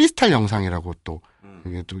크리스탈 영상이라고 또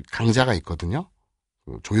이게 또 강자가 있거든요.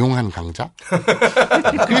 그 조용한 강자.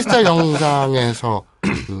 크리스탈 영상에서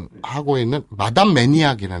그 하고 있는 마담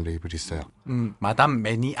매니악이라는 레이블이 있어요. 마담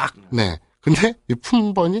매니악. 네. 근데 이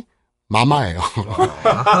품번이 마마예요.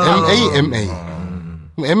 MAMA.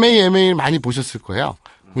 MAMA를 많이 보셨을 거예요.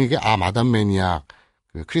 이게 마담 매니악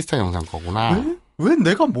그 크리스탈 영상 거구나. 왜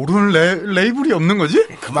내가 모르는 레이블이 없는 거지?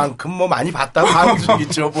 그만큼 뭐 많이 봤다고 하는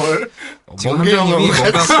중이죠, 뭘. 지금 함정님이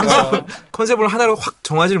뭔가 컨셉을 하나로 확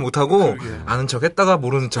정하지를 못하고 아는 척 했다가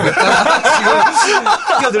모르는 척 했다가 지금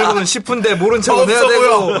끼어들고는 싶은데 모른 척은 해야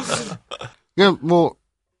되고. 그냥 뭐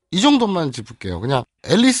이 정도만 짚을게요. 그냥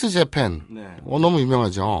앨리스 재팬. 너무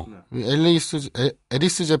유명하죠.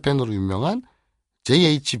 앨리스 재팬으로 유명한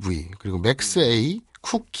JHV 그리고 맥스 A,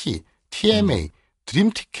 쿠키, TMA,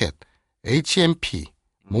 드림 티켓, HMP,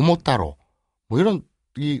 모모따로 뭐 이런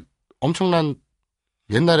이 엄청난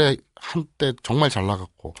옛날에 한때 정말 잘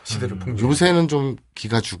나갔고 시대를 풍조. 요새는 좀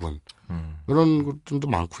기가 죽은 이런 것들도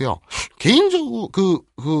많고요. 개인적으로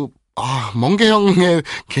멍게형의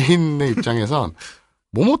개인의 입장에선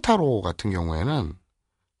모모타로 같은 경우에는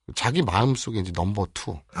자기 마음속에 이제 넘버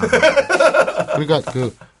 2. 그러니까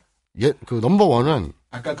그 넘버 1은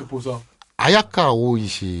아까 그 보석. 아야카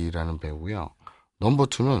오이시라는 배우고요. 넘버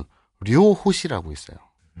 2는 료호시라고 있어요.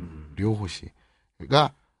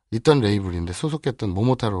 료호시가 있던 레이블인데 소속했던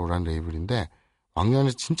모모타로라는 레이블인데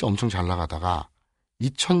왕년에 진짜 엄청 잘 나가다가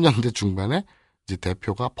 2000년대 중반에 이제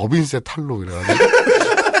대표가 법인세 탈루 이래가지고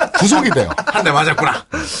구속이 돼요. 한 대 맞았구나.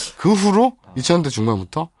 그 후로 2000년대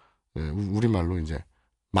중반부터 우리말로 이제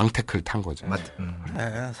망태클 탄 거죠.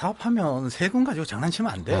 그래, 사업하면 세금 가지고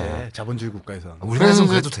장난치면 안 돼. 자본주의 국가에서. 우리나라에서는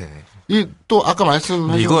그래도 돼. 또 아까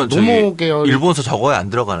말씀하신 이건 노모 계열 일본서 저거에 안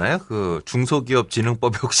들어가나요? 그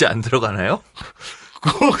중소기업진흥법에 혹시 안 들어가나요?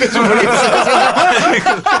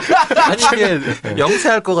 아니 이게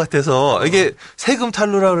영세할 것 같아서 이게 세금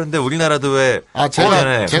탈루라 그러는데 우리나라도 왜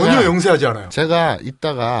제가 전혀 영세하지 않아요. 제가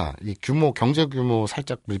이따가 이 경제 규모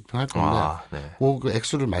살짝 브리핑할 건데 그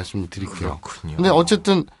액수를 말씀드릴게요. 그렇군요. 근데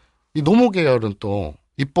어쨌든 이 노모 계열은 또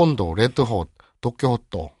입본도, 레드톳,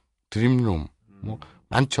 도쿄호또, 드림룸 뭐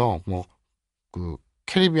많죠. 뭐 그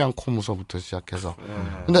캐리비안 코무서부터 시작해서.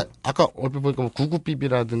 근데 아까 얼핏 보니까 뭐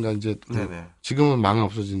구구비비라든가 이제 지금은 망해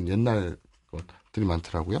없어진 옛날 것들이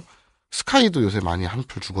많더라고요. 스카이도 요새 많이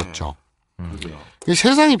한풀 죽었죠.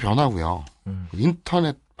 세상이 변하고요.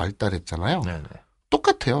 인터넷 발달했잖아요.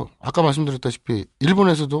 똑같아요. 아까 말씀드렸다시피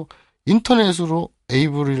일본에서도 인터넷으로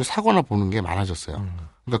AV를 사거나 보는 게 많아졌어요.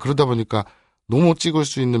 그러니까 그러다 보니까 노모 찍을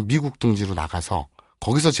수 있는 미국 등지로 나가서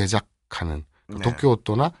거기서 제작하는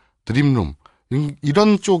도쿄호또나 드림룸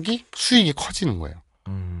이런 쪽이 수익이 커지는 거예요.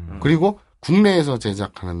 그리고 국내에서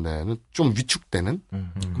제작하는 데는 좀 위축되는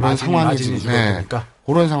그런 상황이 지금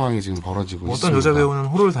그런 상황이 지금 벌어지고 있습니다. 어떤 여자 배우는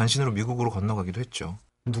호를 단신으로 미국으로 건너가기도 했죠.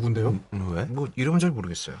 누군데요? 왜? 뭐 이름은 잘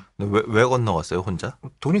모르겠어요. 왜 건너갔어요 혼자?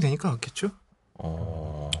 돈이 되니까 갔겠죠.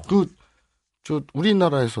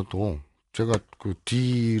 우리나라에서도 제가 그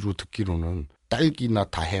뒤로 듣기로는 딸기나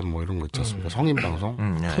다해 뭐 이런 거 있지 않습니까? 성인 방송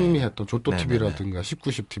풍미했던 조또 TV라든가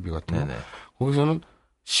 19십 TV 같은 거 거기서는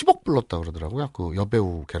 10억 불렀다 그러더라고요. 그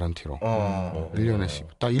여배우 개런티로 1년에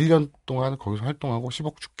 10. 딱 1년 동안 거기서 활동하고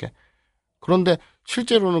 10억 줄게. 그런데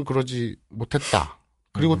실제로는 그러지 못했다.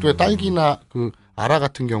 그리고 또 딸기나 그 아라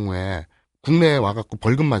같은 경우에 국내에 와갖고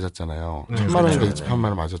벌금 맞았잖아요. 1000만 원인가 2000만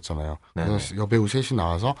원 맞았잖아요. 그래서 여배우 셋이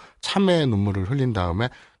나와서 참회의 눈물을 흘린 다음에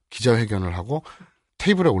기자회견을 하고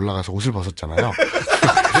테이블에 올라가서 옷을 벗었잖아요.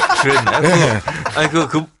 그랬나요? 네. 아니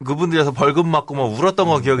그분들이서 벌금 맞고 막 울었던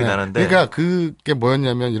거 기억이 나는데. 그러니까 그게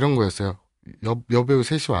뭐였냐면 이런 거였어요. 여배우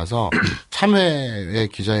셋이 와서 참회의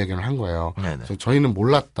기자회견을 한 거예요. 그래서 저희는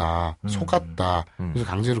몰랐다, 속았다, 그래서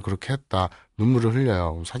강제로 그렇게 했다, 눈물을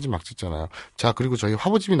흘려요. 사진 막 찍잖아요. 자, 그리고 저희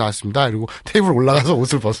화보집이 나왔습니다. 그리고 테이블 올라가서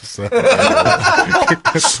옷을 벗었어요.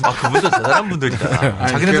 그분들 대단한 분들이다.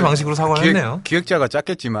 자기네들 방식으로 사과를 했네요. 기획자가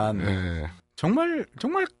짰겠지만 정말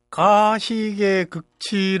가식의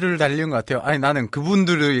극치를 달린 것 같아요. 아니 나는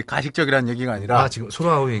그분들의 가식적이라는 얘기가 아니라 지금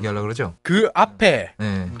소라하고 얘기하려고 그러죠? 그 앞에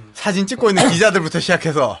사진 찍고 있는 기자들부터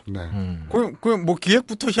시작해서 뭐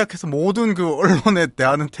기획부터 시작해서 모든 그 언론에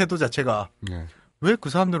대하는 태도 자체가 왜 그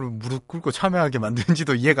사람들을 무릎 꿇고 참여하게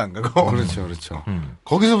만드는지도 이해가 안 가고. 그렇죠, 그렇죠.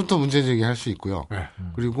 거기서부터 문제 제기할 수 있고요. 네.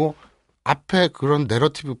 그리고 앞에 그런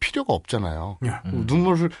내러티브 필요가 없잖아요. 네.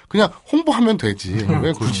 눈물을 그냥 홍보하면 되지.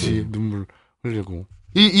 왜 굳이 눈물 흘리고.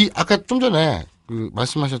 아까 좀 전에 그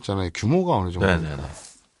말씀하셨잖아요. 규모가 어느 정도. 네네네.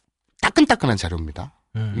 따끈따끈한 자료입니다.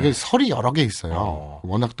 이게 설이 여러 개 있어요.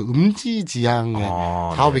 워낙 또 음지지향의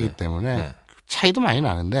사업이기 네네. 때문에 네. 차이도 많이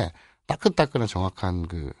나는데 따끈따끈한 정확한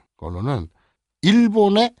그 걸로는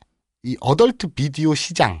일본의 이 어덜트 비디오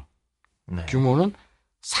시장 네. 규모는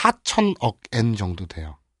 4천억 엔 정도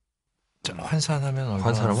돼요. 환산하면 얼마?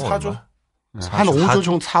 환산하면 4조? 얼마? 네, 한 5조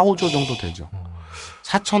정도, 4, 5조 정도 되죠.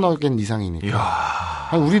 4천억 엔 이상이니까. 이야.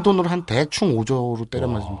 한 우리 돈으로 한 대충 5조로 때려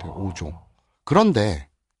맞으면 돼요. 5조. 그런데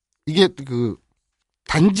이게 그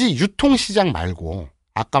단지 유통시장 말고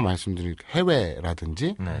아까 말씀드린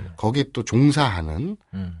해외라든지 네네. 거기 또 종사하는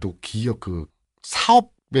또 기업 그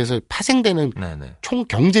사업에서 파생되는 네네. 총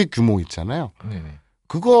경제 규모 있잖아요. 네네.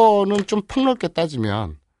 그거는 좀 폭넓게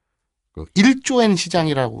따지면 그 1조엔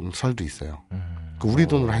시장이라고 설도 있어요. 그 우리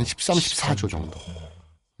돈으로 한 13, 14조 정도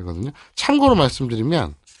되거든요. 참고로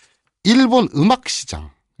말씀드리면 일본 음악 시장,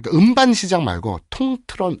 그러니까 음반 시장 말고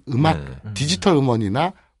통틀은 음악, 네네. 디지털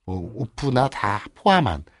음원이나 뭐 오프나 다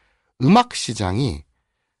포함한 음악 시장이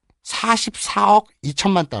 44억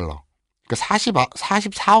 2천만 달러. 그러니까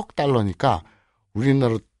 44억 달러니까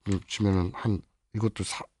우리나라로 치면은 한 이것도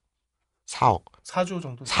 4억, 4조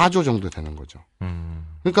정도. 4조 정도 되는 거죠.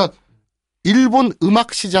 그러니까 일본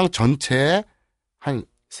음악 시장 전체의 한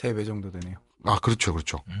 3배 정도 되네요. 그렇죠,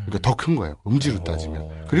 그렇죠. 그러니까 더 큰 거예요. 음지로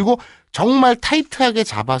따지면. 그리고 정말 타이트하게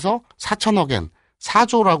잡아서 4천억엔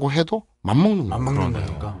 4조라고 해도 맞먹는 거예요.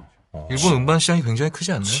 맞먹는다니까. 일본 음반 시장이 굉장히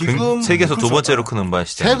크지 않나요? 지금 세계에서 두 그렇죠. 번째로 큰 음반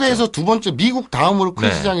시장. 세계에서 두 번째 미국 다음으로 큰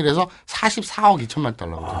네. 시장이라서 44억 2천만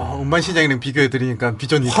달러거든요. 음반 시장이랑 비교해드리니까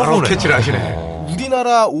비전이 확 바로 오네. 캐치를 하시네.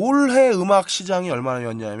 우리나라 올해 음악 시장이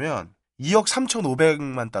얼마나였냐면 2억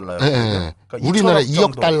 3,500만 달러였거든요. 네. 그러니까 우리나라 2천억 2억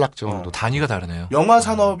정도. 달러 정도. 단위가 다르네요. 영화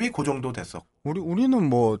산업이 그 정도 됐어. 우리는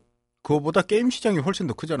뭐 그거보다 게임 시장이 훨씬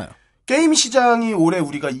더 크잖아요. 게임 시장이 올해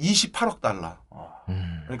우리가 28억 달러.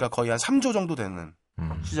 그러니까 거의 한 3조 정도 되는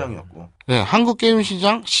시장이었고. 네, 한국 게임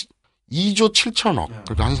시장 2조 7천억.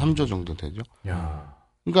 그러니까 한 3조 정도 되죠.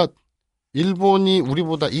 그러니까 일본이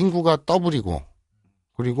우리보다 인구가 더블이고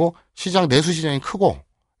그리고 시장 내수 시장이 크고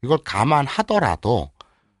이걸 감안하더라도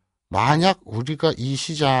만약 우리가 이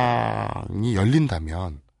시장이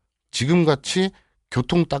열린다면 지금같이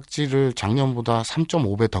교통딱지를 작년보다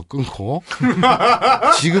 3.5배 더 끊고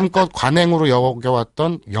지금껏 관행으로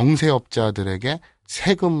여겨왔던 영세업자들에게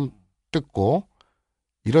세금 뜯고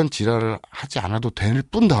이런 지랄을 하지 않아도 될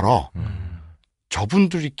뿐더러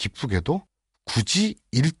저분들이 기쁘게도 굳이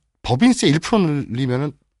법인세 1%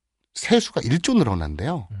 늘리면은 세수가 1조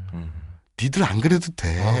늘어난대요. 니들 안 그래도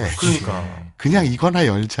돼. 그러니까. 그냥 이거나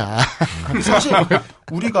열자. 사실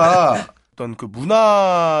우리가 어떤 그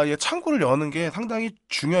문화의 창구를 여는 게 상당히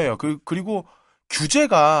중요해요. 그리고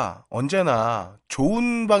규제가 언제나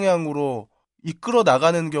좋은 방향으로 이끌어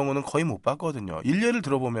나가는 경우는 거의 못 봤거든요. 일례를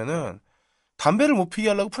들어보면은 담배를 못 피게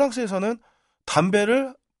하려고 프랑스에서는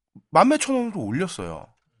담배를 11,000원으로 올렸어요.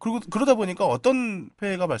 그리고 그러다 보니까 어떤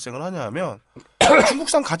폐해가 발생을 하냐 하면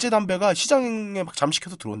중국산 가짜 담배가 시장에 막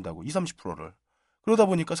잠식해서 들어온다고 20, 30%를. 그러다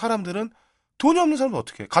보니까 사람들은 돈이 없는 사람은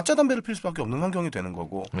어떻게 해? 가짜 담배를 필 수밖에 없는 환경이 되는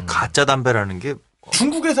거고. 가짜 담배라는 게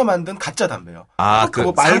중국에서 만든 가짜 담배요. 그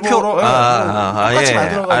뭐 상표 똑같이 예.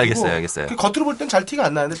 만들어가지고. 알겠어요. 그 겉으로 볼 땐 잘 티가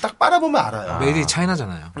안 나는데 딱 빨아보면 알아요. 메이드 인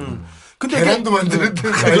차이나잖아요. 근데 계란도 만드는데.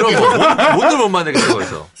 그럼 뭔들 못 만들겠어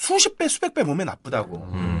거기서. 수십 배, 수백 배 몸에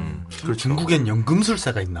나쁘다고. 그리고 중국엔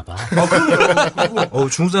연금술사가 있나 봐.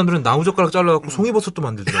 중국 사람들은 나무젓가락 잘라갖고 송이버섯도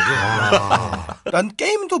만들더라고요. 난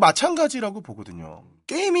게임도 마찬가지라고 보거든요.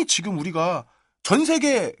 게임이 지금 우리가 전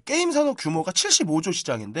세계 게임 산업 규모가 75조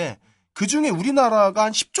시장인데 그 중에 우리나라가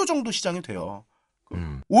한 10조 정도 시장이 돼요.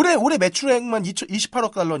 올해 매출액만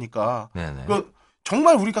 28억 달러니까. 네네.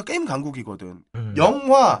 정말 우리가 게임 강국이거든.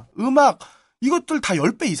 영화, 음악 이것들 다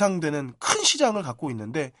 10배 이상 되는 큰 시장을 갖고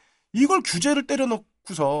있는데 이걸 규제를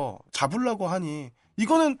때려놓고서 잡으려고 하니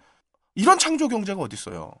이거는 이런 창조 경제가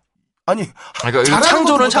어딨어요. 아니, 그러니까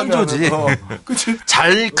창조는 창조지. 그치?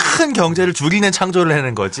 잘 큰 경제를 줄이는 창조를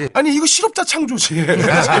하는 거지. 아니, 이거 실업자 창조지.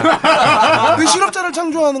 그 실업자를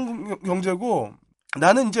창조하는 경제고,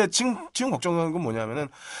 나는 이제 지금 걱정하는 건 뭐냐면은,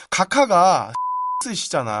 각하가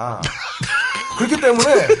쓰시잖아. 그렇기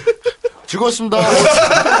때문에. 즐거웠습니다.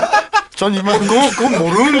 전 이만. 그건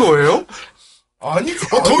모르는 거예요? 아니,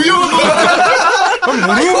 더 위험한 거 같아.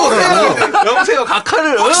 모르고 여보세요,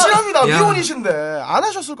 각하를. 확실합니다. 야. 미혼이신데 안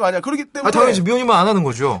하셨을 거 아니야. 그렇기 때문에 당연히 미혼이면 안 하는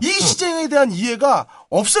거죠. 이 시장에 대한 이해가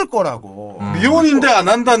없을 거라고. 미혼인데 안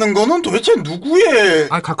한다는 거는 도대체 누구의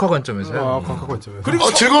각하 관점에서요. 각하 관점에서.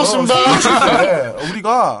 그리고 즐거웠습니다.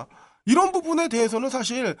 우리가 이런 부분에 대해서는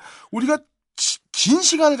사실 우리가 긴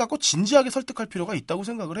시간을 갖고 진지하게 설득할 필요가 있다고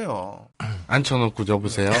생각을 해요. 앉혀놓고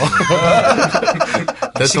여보세요.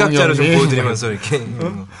 시각자를 좀 대통령님. 보여드리면서 이렇게.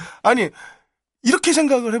 아니 이렇게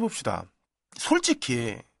생각을 해봅시다.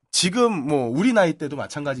 솔직히 지금 뭐 우리 나이 때도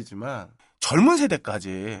마찬가지지만 젊은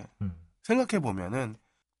세대까지 생각해 보면은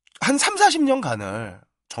한 3, 40년간을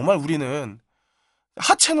정말 우리는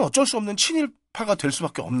하체는 어쩔 수 없는 친일파가 될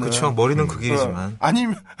수밖에 없는. 그렇죠. 머리는 극일이지만.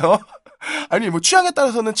 아니면 아니 뭐 취향에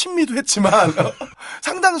따라서는 친미도 했지만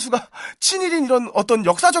상당수가 친일인 이런 어떤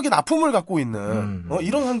역사적인 아픔을 갖고 있는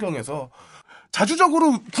이런 환경에서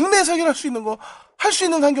자주적으로 국내에서 해결할 수 있는 거 할 수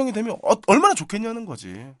있는 환경이 되면 얼마나 좋겠냐는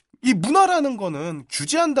거지. 이 문화라는 거는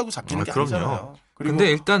규제한다고 잡히는 게 그럼요. 아니잖아요. 그리고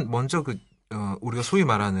근데 일단 먼저 우리가 소위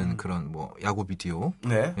말하는 그런 뭐 야구 비디오,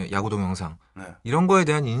 네. 야구 동영상 네. 이런 거에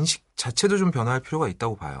대한 인식 자체도 좀 변화할 필요가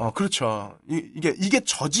있다고 봐요. 그렇죠. 이게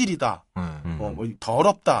저질이다. 네. 뭐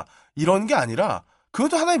더럽다. 이런 게 아니라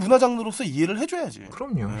그것도 하나의 문화 장르로서 이해를 해줘야지.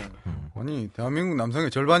 그럼요. 네. 아니 대한민국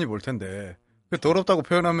남성의 절반이 볼 텐데 더럽다고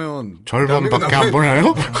표현하면 절반밖에 안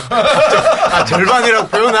보나요? 절반이라고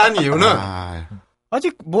표현한 이유는 아,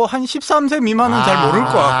 아직 뭐 한 13세 미만은 잘 모를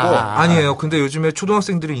것 같고 아니에요. 근데 요즘에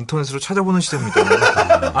초등학생들이 인터넷으로 찾아보는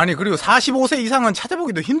시대입니다. 아니 그리고 45세 이상은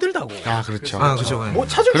찾아보기도 힘들다고. 그렇죠. 그렇죠. 뭐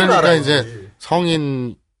찾을 줄 그러니까 알아요. 이제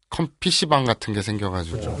성인 PC방 같은 게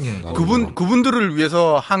생겨가지고. 예. 나는 그분들을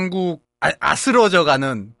위해서 한국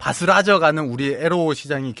아스러져가는 바스라져가는 우리 에로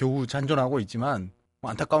시장이 겨우 잔존하고 있지만 뭐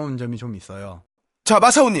안타까운 점이 좀 있어요. 자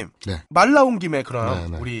마사오님. 네. 말 나온 김에 그럼 네,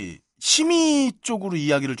 네. 우리 심의 쪽으로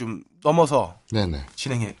이야기를 좀 넘어서 네네.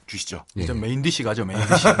 진행해 주시죠. 예. 이제 메인 디시 가죠, 메인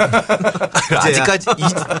디시.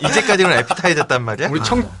 이제까지는 에피타이저였단 말이야? 우리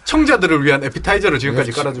청자들을 위한 에피타이저를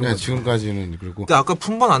지금까지 깔아준 네, 거죠. 지금까지는 그리고 근데 아까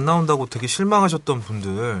품번 안 나온다고 되게 실망하셨던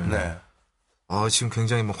분들, 네. 지금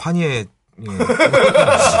굉장히 뭐 환희에. 예.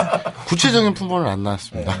 구체적인 품번은 안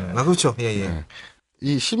나왔습니다. 그렇죠. 예. 네.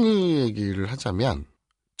 이 심의 얘기를 하자면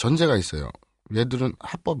전제가 있어요. 얘들은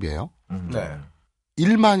합법이에요. 네.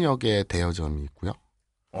 1만여 개의 대여점이 있고요.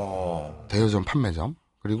 어. 대여점 판매점.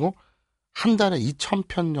 그리고 한 달에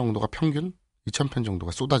 2,000편 정도가 평균 2,000편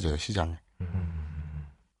정도가 쏟아져요, 시장에.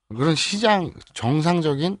 그런 시장,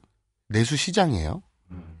 정상적인 내수 시장이에요.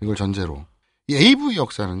 이걸 전제로. 이 AV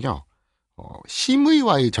역사는요,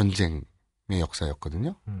 심의와의 전쟁의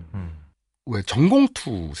역사였거든요. 왜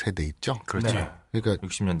전공투 세대 있죠? 그렇죠. 네. 그러니까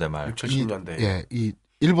 60년대 말. 60, 70년대. 이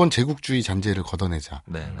일본 제국주의 잔재를 걷어내자.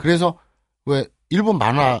 네. 그래서 왜 일본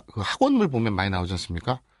만화 그 학원물 보면 많이 나오지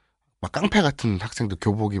않습니까? 막 깡패 같은 학생들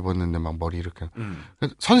교복 입었는데 막 머리 이렇게.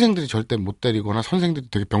 그래서 선생들이 절대 못 때리거나 선생들이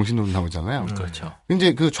되게 병신으로 나오잖아요. 그렇죠.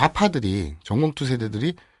 이제 그 좌파들이 전공투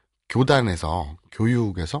세대들이 교단에서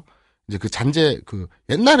교육에서 이제 그 잔재 그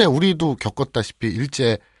옛날에 우리도 겪었다시피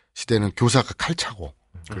일제 시대는 교사가 칼 차고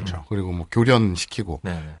그렇죠. 그리고 뭐 교련시키고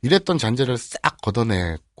네. 이랬던 잔재를 싹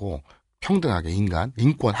걷어냈고 평등하게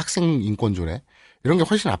인권, 학생 인권 조례 이런 게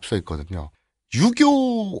훨씬 앞서 있거든요.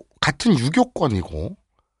 같은 유교권이고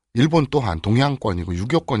일본 또한 동양권이고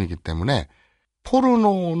유교권이기 때문에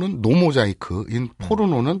포르노는 노모자이크인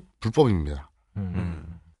포르노는 불법입니다.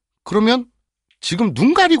 그러면 지금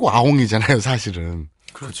눈 가리고 아웅이잖아요, 사실은.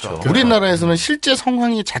 그렇죠. 우리나라에서는 실제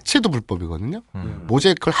성황이 자체도 불법이거든요.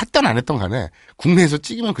 모자이크를 했던 안 했던 간에 국내에서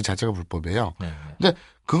찍으면 그 자체가 불법이에요. 네. 근데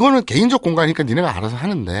그거는 개인적 공간이니까 니네가 알아서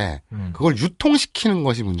하는데 그걸 유통시키는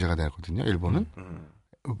것이 문제가 되거든요. 일본은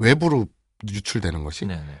외부로 유출되는 것이.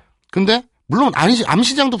 네. 근데 물론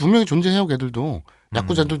암시장도 분명히 존재해요. 걔들도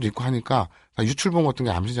야구자들도 있고 하니까 다 유출범 같은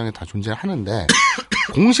게 암시장에 다 존재하는데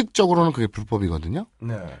공식적으로는 그게 불법이거든요.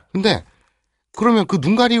 네. 근데 그러면 그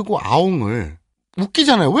눈 가리고 아웅을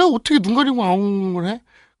웃기잖아요. 왜 어떻게 눈 가리고 아웅을 해?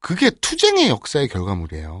 그게 투쟁의 역사의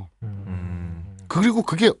결과물이에요. 그리고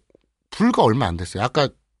그게 불과 얼마 안 됐어요. 아까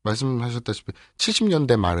말씀하셨다시피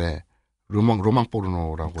 70년대 말에 로망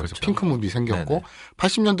포르노라고 해서 그렇죠. 핑크 무비 생겼고 네네.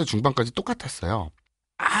 80년대 중반까지 똑같았어요.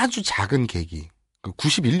 아주 작은 계기.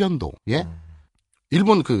 91년도에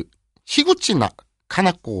일본 그 히구치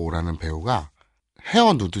카나코라는 배우가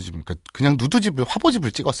헤어 누드집, 그러니까 그냥 누드집을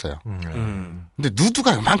화보집을 찍었어요. 근데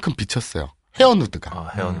누드가 이만큼 비쳤어요. 헤어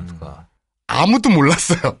누드가. 헤어 누드가. 아무도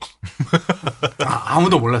몰랐어요.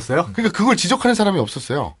 아무도 몰랐어요? 그러니까 그걸 지적하는 사람이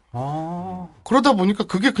없었어요. 그러다 보니까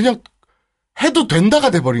그게 그냥 해도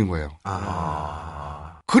된다가 돼버린 거예요.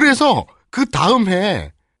 그래서 그 다음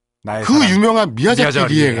해에 그 사랑. 유명한 미야자와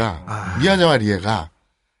미야자와 리에가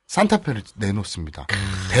산타페를 내놓습니다.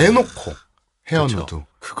 대놓고 헤어 그렇죠. 누드.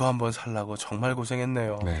 그거 한번 살라고 정말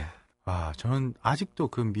고생했네요. 네. 저는 아직도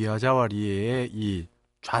그 미야자와 리에의 이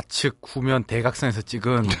좌측 후면 대각선에서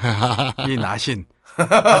찍은 이 나신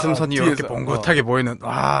가슴선이 이렇게 뒤에서, 봉긋하게 보이는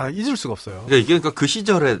잊을 수가 없어요. 그러니까 이게 그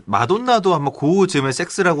시절에 마돈나도 한번 고즈음의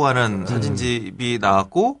섹스라고 하는 사진집이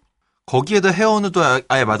나왔고 거기에도 헤어누드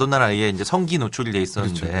아예 마돈나는 아예 이제 성기 노출이 돼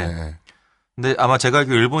있었는데 그렇죠. 네. 근데 아마 제가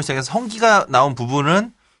알기로 일본 시장에서 성기가 나온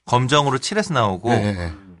부분은 검정으로 칠해서 나오고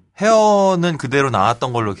네. 헤어는 그대로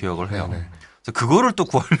나왔던 걸로 기억을 해요. 네. 그래서 그거를 또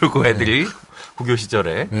구하려고 애들이 고교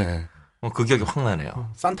시절에 네. 그 기억이 확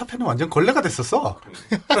나네요. 산타페는 완전 걸레가 됐었어.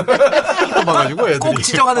 봐가지고 애들이 꼭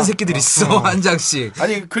지정하는 새끼들 있어 한 장씩.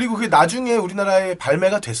 아니 그리고 그게 나중에 우리나라에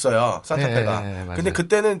발매가 됐어요. 산타페가. 네, 맞아요. 근데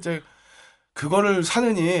그때는 이제 그거를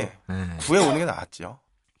사느니 구해오는 게 나았죠.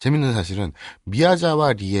 재밌는 사실은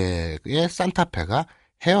미야자와 리에의 산타페가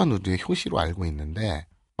헤어 누드의 효시로 알고 있는데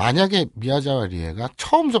만약에 미야자와 리에가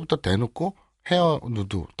처음부터 대놓고 헤어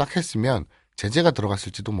누드 딱 했으면 제재가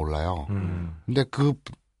들어갔을지도 몰라요. 근데 그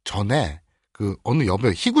전에 그 어느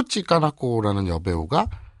여배우 히구치 까나코라는 여배우가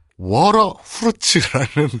워터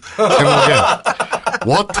후르츠라는 제목의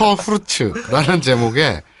워터 후르츠라는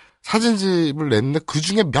제목의 사진집을 냈는데 그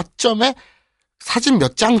중에 몇 점에 사진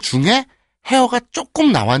몇 장 중에 헤어가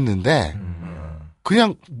조금 나왔는데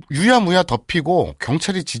그냥 유야무야 덮이고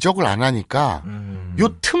경찰이 지적을 안 하니까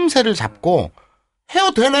요 틈새를 잡고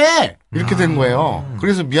헤어 되네 이렇게 된 거예요.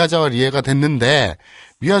 그래서 미야자와 리에가 됐는데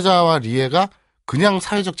미야자와 리에가 그냥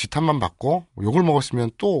사회적 지탄만 받고 욕을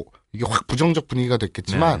먹었으면 또 이게 확 부정적 분위기가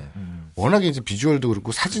됐겠지만 워낙에 이제 비주얼도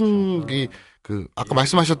그렇고 사진이 그 아까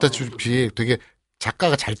말씀하셨다시피 되게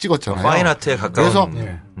작가가 잘 찍었잖아요. 파인아트에 가까운. 그래서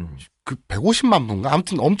그 150만 부인가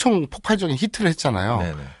아무튼 엄청 폭발적인 히트를 했잖아요.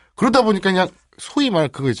 네네. 그러다 보니까 그냥 소위 말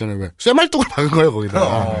그거 있잖아요. 왜 쇠말뚝을 박은 거예요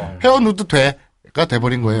거기다가. 헤어 누드 돼가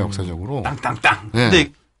돼버린 거예요 역사적으로. 땅땅땅. 네.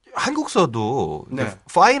 근데 한국서도 네.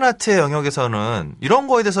 파인아트의 영역에서는 이런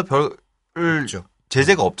거에 대해서 별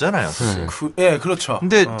제재가 없잖아요. 사실. 네. 그렇죠.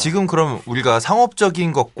 근데 지금 그럼 우리가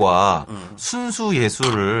상업적인 것과 순수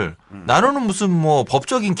예술을 나누는 무슨 뭐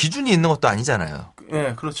법적인 기준이 있는 것도 아니잖아요.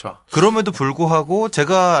 네, 그렇죠. 그럼에도 불구하고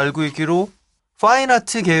제가 알고 있기로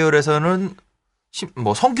파인아트 계열에서는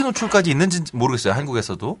뭐 성기 노출까지 있는지 모르겠어요.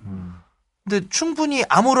 한국에서도. 근데 충분히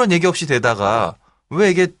아무런 얘기 없이 되다가 왜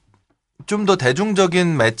이게 좀 더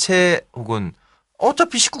대중적인 매체 혹은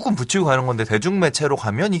어차피 19금 붙이고 가는 건데 대중 매체로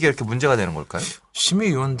가면 이게 이렇게 문제가 되는 걸까요?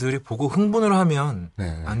 심의위원들이 보고 흥분을 하면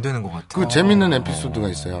네. 안 되는 것 같아요. 그 재밌는 에피소드가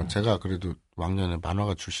있어요. 제가 그래도 왕년에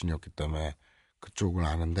만화가 출신이었기 때문에 그쪽을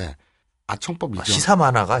아는데 아청법 이전 시사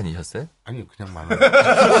만화가 아니셨어요? 아니 그냥 만화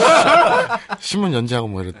신문 연재하고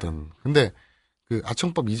뭐 이랬던 근데 그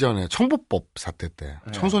아청법 이전에 청보법 사태 때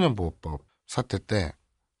청소년 보호법 사태 때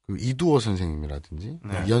그 이두호 선생님이라든지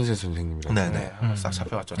이현세 선생님이라든지 네네. 한번 싹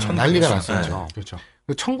잡혀갔죠. 난리가 났었죠. 그렇죠.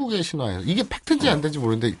 그 천국의 신화에서 이게 팩트인지 안 된지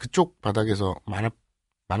모르는데 그쪽 바닥에서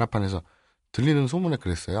만화판에서 들리는 소문에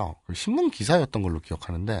그랬어요. 신문 기사였던 걸로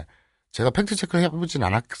기억하는데 제가 팩트 체크 해보진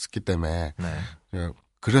않았기 때문에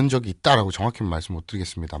그런 적이 있다라고 정확히 말씀 못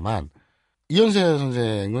드리겠습니다만 이현세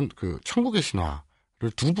선생은 그 천국의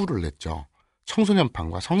신화를 두 부를 냈죠.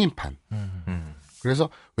 청소년판과 성인판. 그래서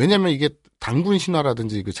왜냐하면 이게 단군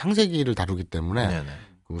신화라든지 그 창세기를 다루기 때문에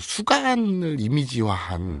그 수간을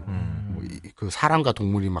이미지화한 뭐 그 사람과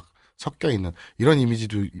동물이 막 섞여 있는 이런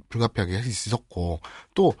이미지도 불가피하게 있었고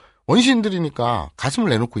또 원시인들이니까 가슴을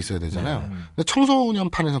내놓고 있어야 되잖아요. 근데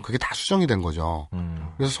청소년판에서는 그게 다 수정이 된 거죠.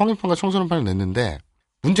 그래서 성인판과 청소년판을 냈는데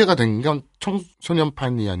문제가 된 건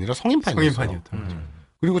청소년판이 아니라 성인판이었어요. 성인판이었던 거죠.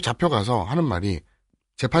 그리고 잡혀가서 하는 말이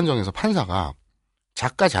재판정에서 판사가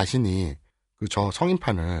작가 자신이 그 저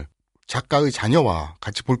성인판을 작가의 자녀와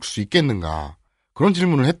같이 볼 수 있겠는가 그런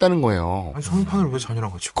질문을 했다는 거예요. 아니, 성인판을 왜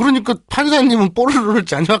자녀랑 같이 봐? 그러니까 판사님은 뽀로로를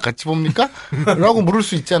자녀와 같이 봅니까? 라고 물을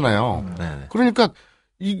수 있잖아요. 그러니까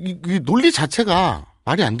이 논리 자체가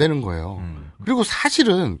말이 안 되는 거예요. 그리고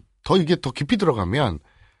사실은 이게 더 깊이 들어가면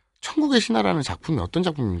천국의 신화라는 작품이 어떤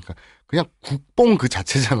작품입니까? 그냥 국뽕 그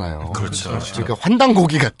자체잖아요. 그렇죠. 그러니까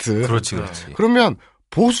환단고기 같은. 그렇지. 그러면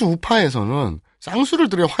보수 우파에서는 쌍수를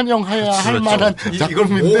들여 환영해야 할 그렇죠. 만한 이걸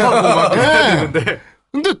작품인데. 모하고 막 해야 네. 되는데.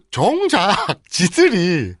 근데 정작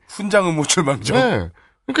지들이 훈장은 모출망정. 네.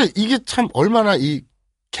 그러니까 이게 참 얼마나 이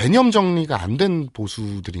개념 정리가 안 된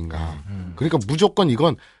보수들인가. 그러니까 무조건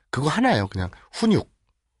이건 그거 하나예요. 그냥 훈육.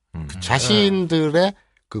 자신들의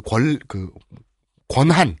그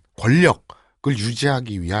권한, 권력을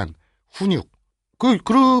유지하기 위한 훈육.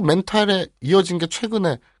 그 멘탈에 이어진 게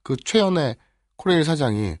최근에 그 최연의 코레일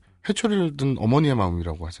사장이 회초리를 든 어머니의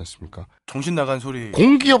마음이라고 하지 않습니까? 정신 나간 소리.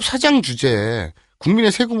 공기업 사장 주제에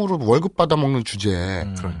국민의 세금으로 월급 받아먹는 주제에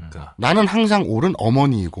그러니까. 나는 항상 옳은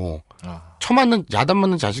어머니이고 아, 처맞는 야단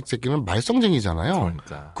맞는 자식 새끼는 말썽쟁이잖아요.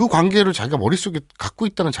 그러니까. 그 관계를 자기가 머릿속에 갖고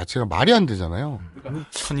있다는 자체가 말이 안 되잖아요.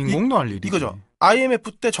 천인공도 할 일이 이거죠.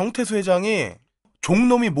 IMF 때 정태수 회장이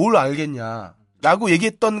종놈이 뭘 알겠냐라고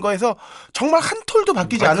얘기했던 거에서 정말 한 톨도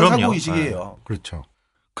바뀌지 않은 그럼요. 사고의식이에요. 그렇죠.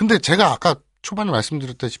 근데 제가 아까 초반에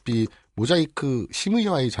말씀드렸다시피 모자이크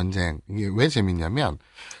심의와의 전쟁 이게 왜 재밌냐면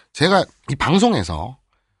제가 이 방송에서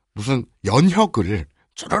무슨 연혁을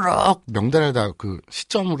쭈르륵 명단에다 그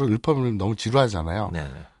시점으로 읊어보면 너무 지루하잖아요.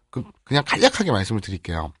 네네. 그냥 간략하게 말씀을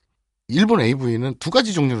드릴게요. 일본 AV는 두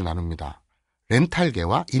가지 종류로 나눕니다.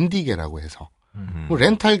 렌탈계와 인디계라고 해서. 그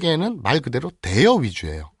렌탈계는 말 그대로 대여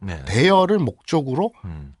위주예요. 네. 대여를 목적으로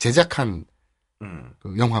음. 제작한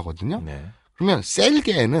그 영화거든요. 네. 그러면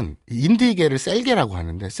셀계는 인디계를 셀계라고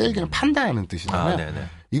하는데 셀계는 판다는 뜻이잖아요. 아, 네네.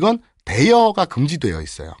 이건 대여가 금지되어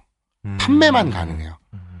있어요. 판매만 가능해요.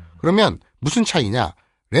 그러면 무슨 차이냐?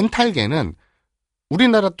 렌탈계는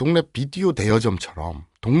우리나라 동네 비디오 대여점처럼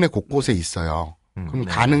동네 곳곳에 있어요. 그럼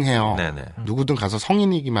네. 가능해요. 네네. 누구든 가서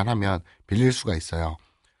성인이기만 하면 빌릴 수가 있어요.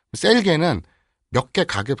 셀계는 몇 개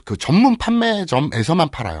가게 그 전문 판매점에서만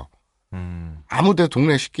팔아요. 아무데도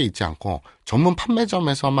동네에 쉽게 있지 않고 전문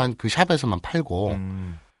판매점에서만 그 샵에서만 팔고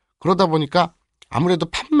그러다 보니까 아무래도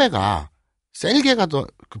판매가 셀계가 더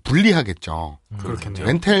불리하겠죠. 그렇겠네요.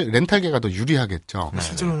 렌탈계가 더 유리하겠죠.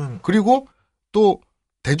 실제로는 그리고 또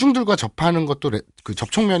대중들과 접하는 것도 그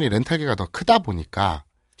접촉면이 렌탈계가 더 크다 보니까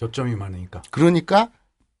저점이 많으니까. 그러니까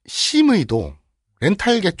심의도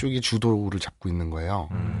렌탈계 쪽이 주도를 잡고 있는 거예요.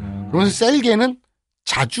 그러면서 셀계는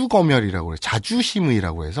자주검열이라고 그래요.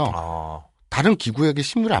 자주심의라고 해서 아. 다른 기구에게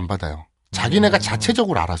심의를 안 받아요. 자기네가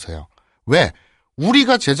자체적으로 알아서 해요. 왜?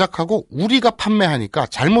 우리가 제작하고 우리가 판매하니까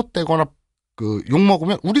잘못되거나 그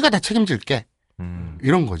욕먹으면 우리가 다 책임질게.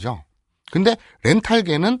 이런 거죠. 근데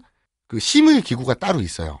렌탈계는 그 심의 기구가 따로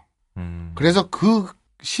있어요. 그래서 그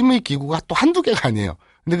심의 기구가 또 한두 개가 아니에요.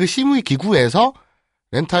 근데 그 심의 기구에서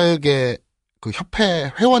렌탈계 그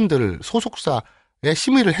협회 회원들 소속사에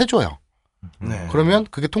심의를 해줘요. 네. 그러면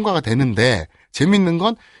그게 통과가 되는데 재밌는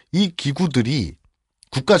건 이 기구들이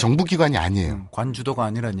국가 정부 기관이 아니에요. 관주도가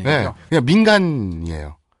아니란 얘기죠. 네, 그냥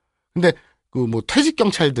민간이에요. 근데 그 뭐 퇴직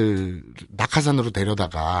경찰들 낙하산으로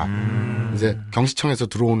데려다가 이제 경시청에서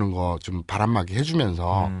들어오는 거 좀 바람막이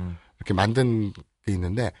해주면서 이렇게 만든 게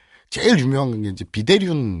있는데 제일 유명한 게 이제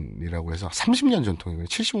비대륜이라고 해서 30년 전통이고요.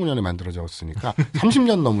 75년에 만들어졌으니까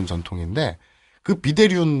 30년 넘은 전통인데 그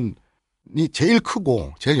비대륜이 제일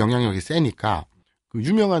크고 제일 영향력이 세니까 그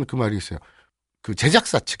유명한 그 말이 있어요. 그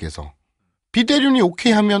제작사 측에서 비대륜이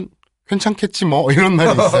오케이 하면 괜찮겠지 뭐 이런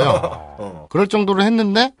말이 있어요. 그럴 정도로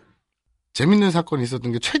했는데 재밌는 사건이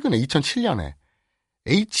있었던 게 최근에 2007년에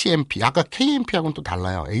HMP 아까 KMP하고는 또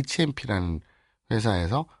달라요. HMP라는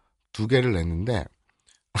회사에서 두 개를 냈는데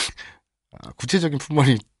구체적인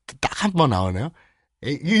품번이 딱 한 번 나오네요.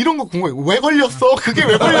 이런 거 궁금해. 왜 걸렸어? 그게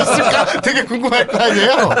왜 걸렸을까? 되게 궁금할 거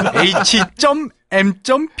아니에요?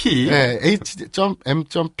 H.M.P. 네,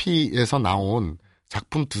 H.M.P에서 나온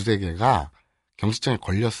작품 두세 개가 경시청에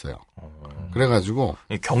걸렸어요. 그래가지고.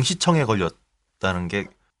 경시청에 걸렸다는 게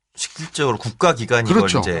실질적으로 국가기관이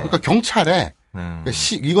그렇죠. 이제. 그러니까 경찰에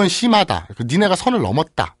이건 심하다. 니네가 선을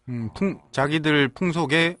넘었다. 자기들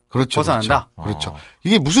풍속에 그렇죠, 벗어난다. 그렇죠.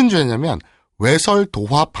 이게 무슨 죄냐면 외설,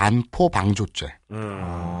 도화, 반포, 방조죄.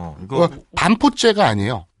 이거 반포죄가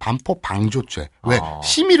아니에요. 반포, 방조죄. 왜?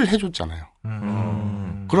 심의를 해줬잖아요.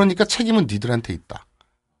 그러니까 책임은 니들한테 있다.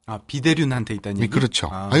 아, 비대륜한테 있다는 얘기? 그렇죠.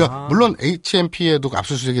 그러니까 물론 HMP에도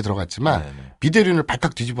압수수색이 들어갔지만 네네. 비대륜을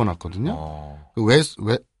발칵 뒤집어 놨거든요.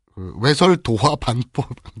 외설, 도화, 반포,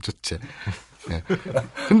 방조죄. 네.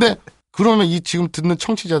 근데 그러면 이 지금 듣는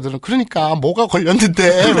청취자들은 그러니까 뭐가 걸렸는데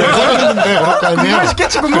왜 걸렸는데 그럴 거 아니에요?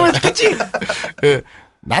 궁금했겠지. 네.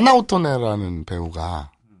 나나오토네라는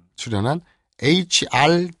배우가 출연한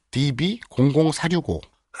HRDB 00465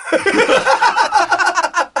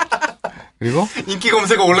 그리고 인기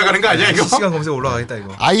검색어 올라가는 거 아니야 이거? 실시간 검색 올라가겠다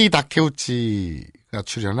이거. 아이 다케우치가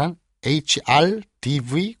출연한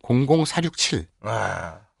HRDV 00467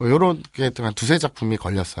 요런 게 한 두세 작품이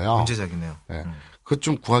걸렸어요. 문제작이네요. 네. 그거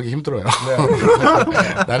좀 구하기 힘들어요.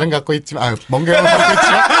 나는 갖고 있지만, 멍게는 갖고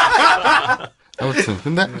있지만. 아무튼.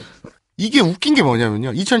 근데 이게 웃긴 게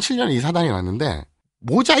뭐냐면요. 2007년에 이 사단이 났는데,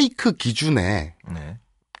 모자이크 기준에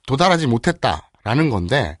도달하지 못했다라는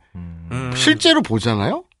건데, 실제로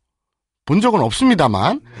보잖아요? 본 적은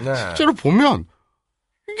없습니다만, 실제로 보면,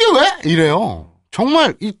 이게 왜? 이래요.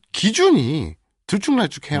 정말 이 기준이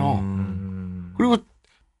들쭉날쭉해요. 그리고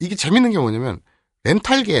이게 재밌는 게 뭐냐면,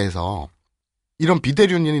 렌탈계에서 이런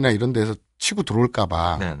비대륜이나 이런 데서 치고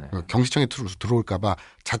들어올까봐 네네. 경시청에 들어올까봐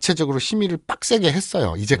자체적으로 심의를 빡세게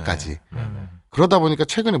했어요. 이제까지. 네네. 그러다 보니까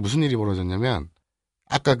최근에 무슨 일이 벌어졌냐면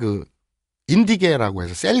아까 그 인디계라고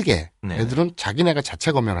해서 셀계 네네. 애들은 자기네가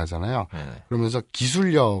자체 검열하잖아요. 네네. 그러면서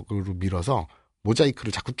기술력으로 밀어서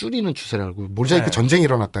모자이크를 자꾸 줄이는 추세를 하고 모자이크 네. 전쟁이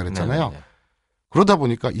일어났다 그랬잖아요. 네네. 그러다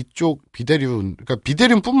보니까 이쪽 비대륜, 그러니까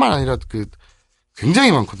비대륜뿐만 아니라 그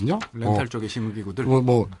굉장히 많거든요. 렌탈 쪽의 심의기구들.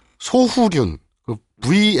 뭐 소후륜, 그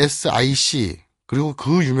VSIC 그리고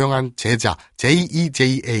그 유명한 제자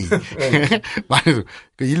JEJA 말해도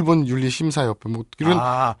그 일본 윤리심사협회 뭐 이런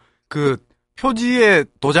그 표지에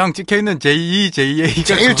도장 찍혀 있는 JEJA가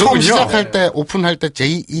제일 처음 시작할 때 오픈할 때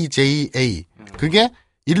JEJA 그게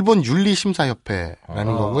일본 윤리심사협회라는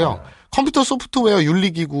거고요. 컴퓨터 소프트웨어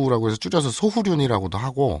윤리기구라고 해서 줄여서 소후륜이라고도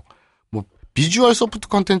하고 뭐 비주얼 소프트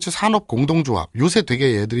콘텐츠 산업 공동조합 요새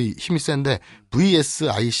되게 얘들이 힘이 센데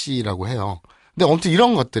VSIC라고 해요. 근데 아무튼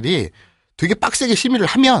이런 것들이 되게 빡세게 심의를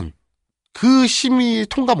하면 그 심의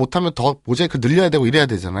통과 못하면 더 모자이크 늘려야 되고 이래야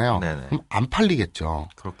되잖아요. 네네. 그럼 안 팔리겠죠.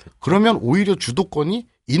 그렇겠죠. 그러면 오히려 주도권이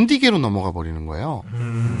인디계로 넘어가 버리는 거예요.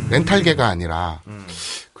 렌탈계가 아니라.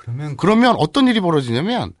 그러면 어떤 일이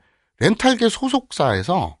벌어지냐면 렌탈계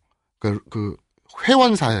소속사에서 그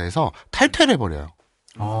회원사에서 탈퇴를 해버려요.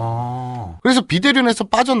 그래서 비대륜에서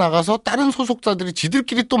빠져나가서 다른 소속사들이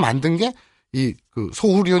지들끼리 또 만든 게 이 그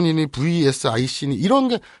소후련이니 VSIC니 이런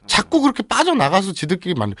게 자꾸 그렇게 빠져나가서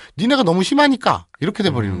지들끼리 만든 니네가 너무 심하니까 이렇게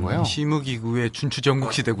돼버리는 거예요. 심의기구의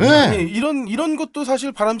춘추전국 시대군요. 네. 아니, 이런 것도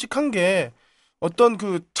사실 바람직한 게 어떤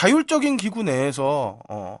그 자율적인 기구 내에서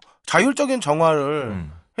자율적인 정화를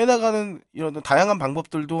해나가는 이런 다양한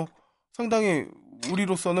방법들도 상당히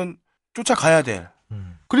우리로서는 쫓아가야 돼.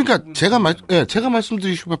 그러니까 제가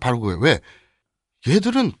말씀드리고 바로 그거예요. 왜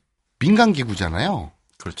얘들은 민간 기구잖아요.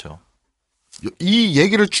 그렇죠. 이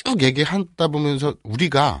얘기를 쭉 얘기하다 보면서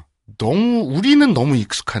우리는 너무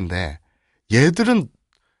익숙한데 얘들은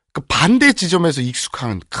그 반대 지점에서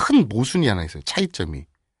익숙한 큰 모순이 하나 있어요. 차이점이.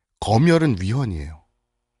 검열은 위헌이에요.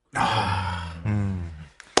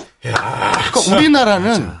 그러니까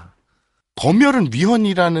우리나라는 검열은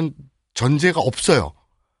위헌이라는 전제가 없어요.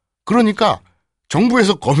 그러니까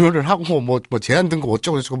정부에서 검열을 하고 뭐 제한 등급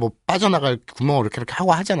어쩌고 저쩌고 뭐 빠져나갈 구멍을 이렇게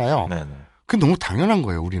하고 하잖아요. 네네. 그게 너무 당연한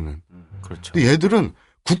거예요, 우리는. 그렇죠. 근데 얘들은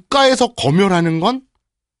국가에서 검열하는 건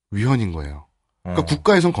위헌인 거예요. 그러니까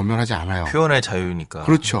국가에선 검열하지 않아요. 표현의 자유니까.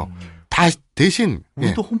 그렇죠. 다 대신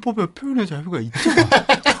우리도 헌법에 표현의 자유가 있잖아.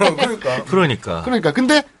 그러니까.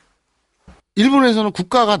 근데 일본에서는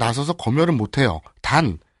국가가 나서서 검열은 못 해요.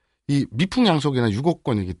 단 이 미풍양속이나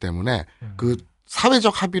유고권이기 때문에 그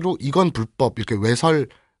사회적 합의로 이건 불법 이렇게 외설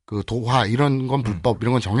그 도화 이런 건 불법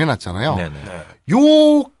이런 건 정해놨잖아요. 네네.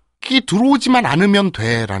 여기 들어오지만 않으면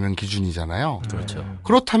돼라는 기준이잖아요. 그렇죠.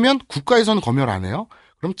 그렇다면 국가에서는 검열 안 해요?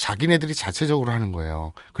 그럼 자기네들이 자체적으로 하는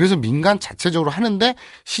거예요. 그래서 민간 자체적으로 하는데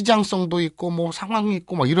시장성도 있고 뭐 상황이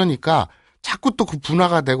있고 막 이러니까 자꾸 또 그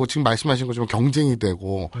분화가 되고 지금 말씀하신 것처럼 경쟁이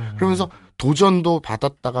되고 그러면서 도전도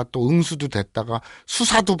받았다가 또 응수도 됐다가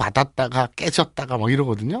수사도 받았다가 깨졌다가 막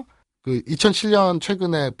이러거든요. 그 2007년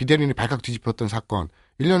최근에 비대륜이 발칵 뒤집혔던 사건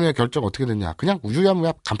 1년 후에 결정 어떻게 됐냐. 그냥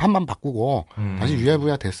유야무야 간판만 바꾸고 다시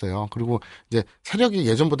유야무야 됐어요. 그리고 이제 세력이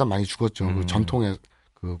예전보다 많이 죽었죠. 그 전통의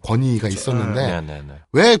그 권위가 있었는데 네네네.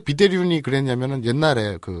 왜 비대륜이 그랬냐면은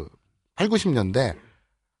옛날에 그 8, 90년대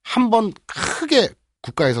한 번 크게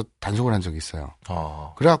국가에서 단속을 한 적이 있어요.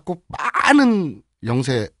 그래갖고 많은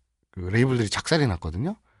영세 그 레이블들이 작살이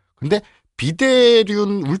났거든요. 근데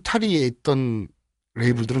비대륜 울타리에 있던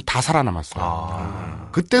레이블들은 다 살아남았어요.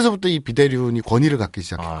 그때서부터 이 비대륜이 권위를 갖기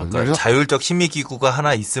시작했거든요. 그러니까 그래서 자율적 심의기구가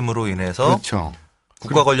하나 있음으로 인해서 그렇죠.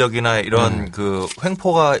 국가 권력이나 이런 그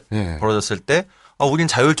횡포가 벌어졌을 때 우린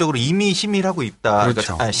자율적으로 이미 심의를 하고 있다.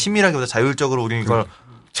 그렇죠. 그러니까 심의라기보다 자율적으로 우리는 이걸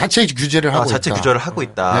자체 규제를 하고 자체 있다. 규제를 하고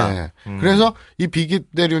있다. 네. 그래서 이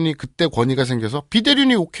비대륜이 그때 권위가 생겨서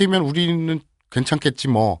비대륜이 오케이면 우리는 괜찮겠지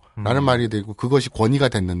뭐라는 말이 되고 그것이 권위가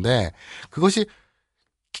됐는데 그것이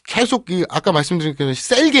계속 아까 말씀드린 그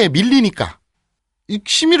셀계에 밀리니까 이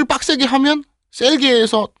심의를 빡세게 하면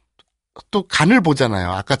셀계에서 또 간을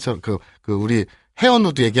보잖아요. 아까처럼 그 우리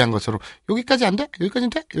회원우도 얘기한 것처럼 여기까지 안 돼?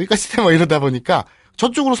 여기까지는 돼? 여기까지 돼? 막 이러다 보니까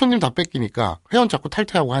저쪽으로 손님 다 뺏기니까 회원 자꾸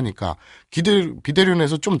탈퇴하고 하니까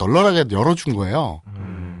비대륜에서 좀 널널하게 열어준 거예요.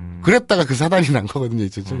 그랬다가 그 사단이 난 거거든요.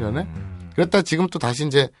 2007년에. 그랬다가 지금 또 다시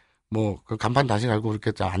이제 그 간판 다시 갈고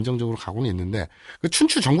그렇게 안정적으로 가고는 있는데 그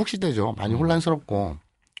춘추 전국 시대죠. 많이 혼란스럽고.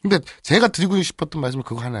 근데 제가 드리고 싶었던 말씀은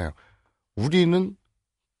그거 하나예요. 우리는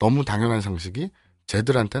너무 당연한 상식이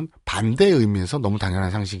쟤들한테는 반대의 의미에서 너무 당연한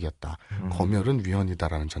상식이었다. 검열은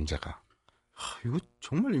위헌이다라는 전제가. 이거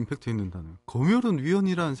정말 임팩트 있는 단어. 검열은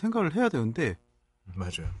위헌이라는 생각을 해야 되는데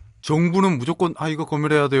맞아요. 정부는 무조건 이거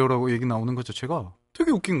검열해야 돼요라고 얘기 나오는 것 자체가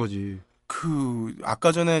되게 웃긴 거지.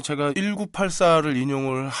 아까 전에 제가 1984를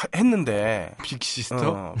인용을 했는데.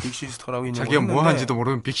 빅시스터? 빅시스터라고 인용을 자기가 했는데. 뭐 하는지도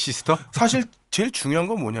모르는 빅시스터? 사실 제일 중요한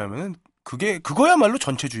건 뭐냐면은 그거야말로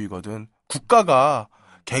전체주의거든. 국가가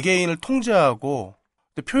개개인을 통제하고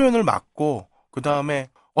표현을 막고 그 다음에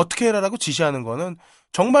어떻게 해라라고 지시하는 거는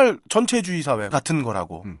정말 전체주의 사회 같은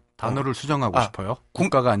거라고. 단어를 수정하고 싶어요.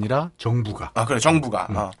 국가가 아니라 정부가. 그래,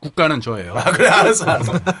 정부가. 국가는 저예요. 그래, 알았어.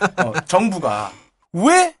 정부가.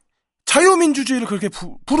 왜 자유민주주의를 그렇게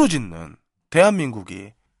부르짖는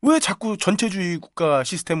대한민국이 왜 자꾸 전체주의 국가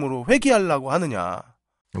시스템으로 회귀하려고 하느냐.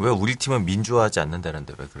 왜 우리 팀은 민주화하지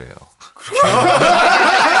않는다는데 왜 그래요?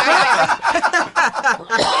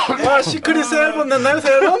 시크릿 새 앨범 냈나요, 새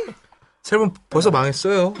앨범? 새 앨범 벌써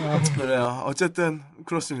망했어요. 그래요. 어쨌든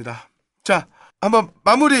그렇습니다. 자, 한번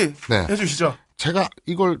마무리 해주시죠. 제가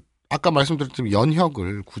이걸 아까 말씀드렸지만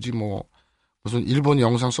연혁을 굳이 무슨 일본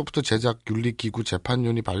영상 소프트 제작 윤리기구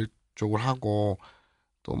재판위원회 발족을 하고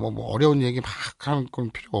또 뭐 어려운 얘기 막 하는 건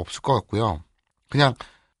필요가 없을 것 같고요. 그냥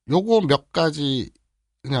요거 몇 가지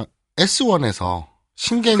그냥 S1에서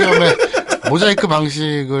신개념의 모자이크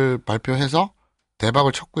방식을 발표해서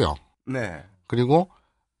대박을 쳤고요. 네. 그리고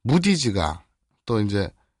무디즈가 또 이제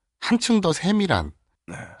한층 더 세밀한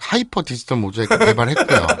하이퍼 디지털 모자이크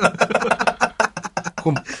개발했고요.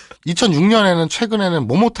 그럼 2006년에는 최근에는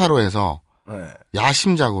모모타로에서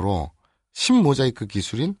야심작으로 신모자이크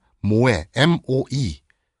기술인 모에 MOE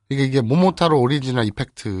이게 모모타로 오리지널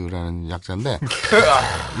이펙트라는 약자인데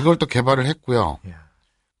이걸 또 개발을 했고요.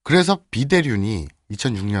 그래서 비대륜이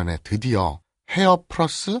 2006년에 드디어 헤어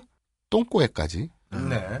플러스 똥꼬에까지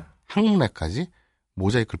항문에까지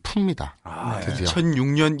모자이크를 풉니다. 드디어.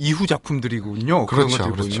 2006년 이후 작품들이군요. 그렇죠.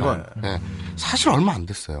 그렇죠. 네. 사실 얼마 안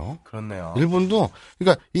됐어요. 그렇네요. 일본도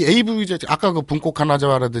그러니까 이 AV 아까 그 분코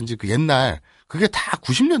카나자와라든지 그 옛날 그게 다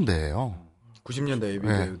 90년대예요. 90년대 AV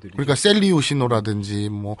배우들이. 그러니까 셀리 요시노라든지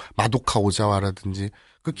뭐 마도카 오자와라든지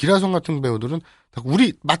그 기라성 같은 배우들은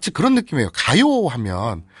우리 마치 그런 느낌이에요. 가요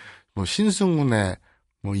하면 뭐 신승훈의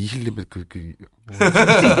뭐 이힐립의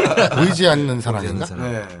보이지 않는 사람인가?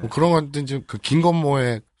 뭐 그런 거든지 그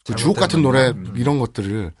김건모의 그 주옥 같은 노래 이런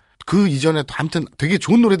것들을 그 이전에 아무튼 되게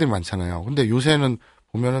좋은 노래들이 많잖아요. 근데 요새는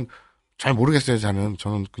보면은 잘 모르겠어요.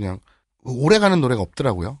 저는 그냥 오래가는 노래가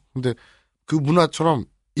없더라고요. 근데 그 문화처럼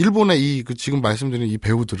일본의 그 지금 말씀드린 이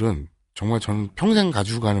배우들은 정말 저는 평생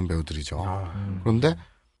가지고 가는 배우들이죠. 그런데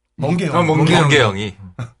멍게형이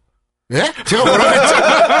예? 제가 뭐라 그랬죠?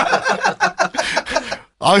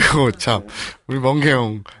 아이고 참 우리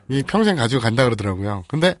멍게형이 평생 가지고 간다 그러더라고요.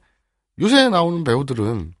 근데 요새 나오는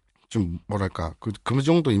배우들은 좀 뭐랄까 그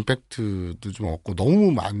정도 임팩트도 좀 없고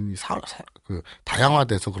너무 많이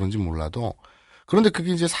다양화돼서 그런지 몰라도 그런데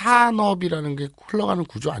그게 이제 산업이라는 게 흘러가는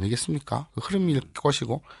구조 아니겠습니까? 그 흐름일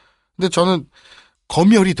것이고. 근데 저는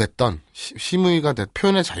검열이 됐던 심의가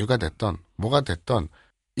표현의 자유가 됐던 뭐가 됐던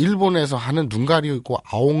일본에서 하는 눈 가리고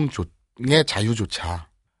아옹의 자유조차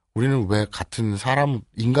우리는 왜 같은 사람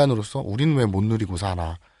인간으로서 우리는 왜 못 누리고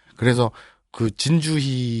사나. 그래서 그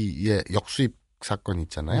진주희의 역수입 사건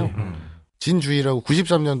있잖아요. 진주희라고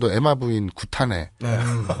 93년도 에마 부인 구탄에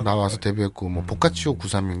나와서 데뷔했고 뭐 보카치오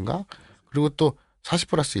 93인가 그리고 또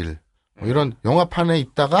 40+1 뭐 이런 영화판에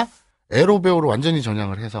있다가 에로 배우로 완전히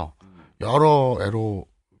전향을 해서 여러 에로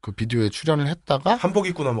그 비디오에 출연을 했다가 한복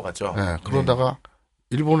입고 넘어갔죠. 네, 그러다가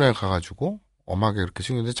일본에 가가지고 엄하게 이렇게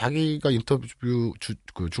생겼는데 자기가 인터뷰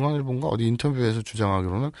그 중앙일보인가 어디 인터뷰에서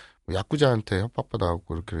주장하기로는 뭐 야쿠자한테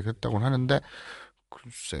협박받아갖고 이렇게 했다고 하는데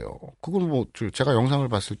글쎄요. 그건 뭐 제가 영상을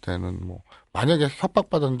봤을 때는 뭐 만약에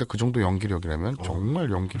협박받았는데 그 정도 연기력이라면 정말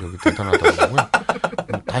연기력이 대단하다고요.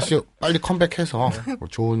 다시 빨리 컴백해서 뭐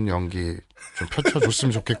좋은 연기 좀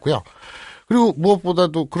펼쳐줬으면 좋겠고요. 그리고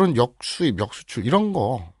무엇보다도 그런 역수입, 역수출 이런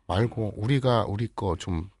거 말고 우리가 우리 거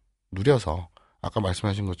좀 누려서 아까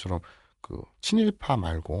말씀하신 것처럼 그 친일파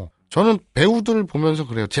말고 저는 배우들 보면서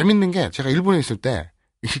그래요. 재밌는 게 제가 일본에 있을 때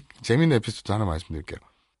재밌는 에피소드 하나 말씀드릴게요.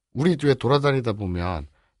 우리 왜 돌아다니다 보면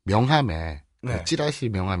명함에 그 찌라시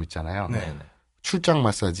명함 있잖아요. 출장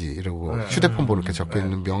마사지 이러고 휴대폰 번호 이렇게 적혀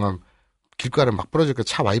있는 명함 길가를 막 부러지니까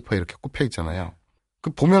차 와이퍼에 이렇게 꼽혀 있잖아요. 그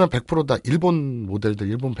보면은 100% 다 일본 모델들,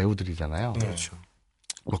 일본 배우들이잖아요. 그렇죠.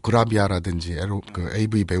 뭐 그라비아라든지 그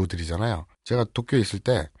AV 배우들이잖아요. 제가 도쿄에 있을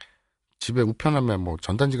때 집에 우편함에 뭐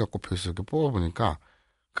전단지가 꼽혀 있어 이렇게 뽑아보니까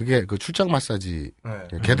그게 그 출장 마사지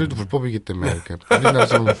걔들도 불법이기 때문에 이렇게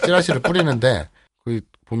우리나라처럼 찌라시를 뿌리는데 그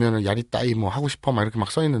보면은 야리따이 뭐 하고 싶어 막 이렇게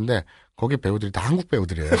막 써 있는데 거기 배우들이 다 한국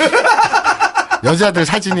배우들이에요. 여자들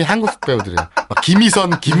사진이 한국 배우들이에요. 막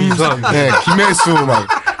김희선, 네, 김혜수 막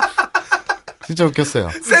진짜 웃겼어요.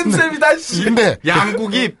 쌤쌤이다 씨. 근데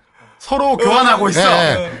양국이 서로 교환하고 있어.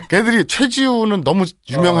 예, 걔들이 최지우는 너무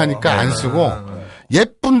유명하니까 안 쓰고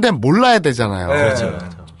예쁜데 몰라야 되잖아요. 그렇죠.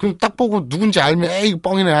 그럼 딱 보고 누군지 알면 에이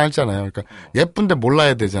뻥이네 하잖아요. 그러니까 예쁜데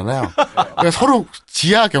몰라야 되잖아요. 그러니까 서로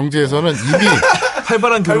지하 경제에서는 이미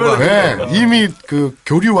활발한 교류가 네, 이미 그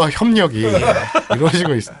교류와 협력이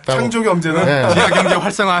이루어지고 있다고. 창조 경제는 네. 지하 경제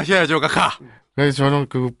활성화하셔야죠, 가카. 그래서 저는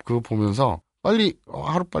그거 보면서 빨리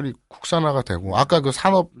하루빨리 국산화가 되고 아까 그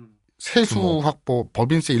산업 세수 확보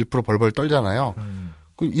법인세 1% 벌벌 떨잖아요.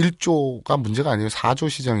 그 1조가 문제가 아니에요. 4조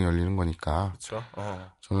시장이 열리는 거니까. 그렇죠.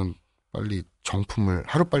 저는 빨리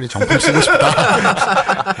하루빨리 정품 쓰고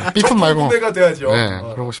싶다. 삐품 말고. 내가 돼야죠. 네,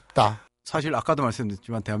 그러고 싶다. 사실 아까도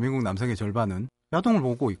말씀드렸지만 대한민국 남성의 절반은 야동을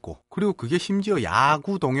보고 있고 그리고 그게 심지어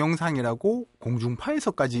야구 동영상이라고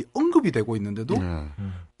공중파에서까지 언급이 되고 있는데도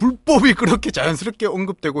불법이 그렇게 자연스럽게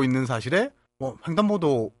언급되고 있는 사실에 뭐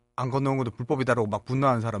횡단보도 안 건너는 것도 불법이다라고 막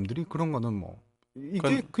분노하는 사람들이 그런 거는 뭐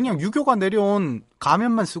이게 그냥 유교가 내려온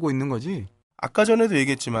가면만 쓰고 있는 거지. 아까 전에도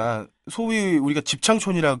얘기했지만 소위 우리가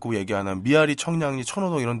집창촌이라고 얘기하는 미아리, 청량리,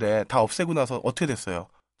 천호동 이런데 다 없애고 나서 어떻게 됐어요?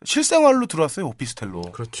 실생활로 들어왔어요. 오피스텔로.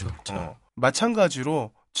 그렇죠.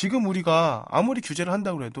 마찬가지로 지금 우리가 아무리 규제를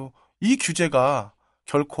한다고 해도 이 규제가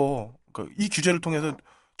결코 이 규제를 통해서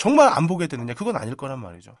정말 안 보게 되느냐 그건 아닐 거란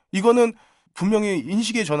말이죠. 이거는 분명히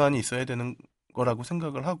인식의 전환이 있어야 되는 거라고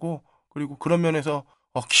생각을 하고 그리고 그런 면에서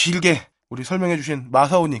길게 우리 설명해 주신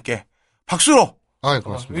마사오님께 박수로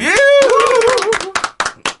고맙습니다. 예!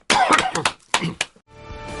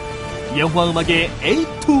 영화 음악의 A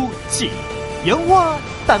to Z 영화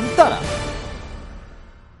딴따라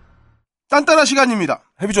딴따라 시간입니다.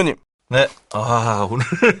 해비조님. 네. 오늘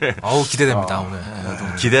아우 기대됩니다. 오늘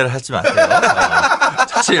기대를 하지 마세요.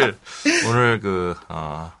 사실 오늘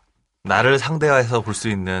나를 상대화해서 볼 수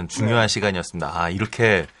있는 중요한 시간이었습니다.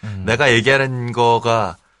 이렇게 내가 얘기하는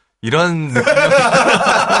거가 이런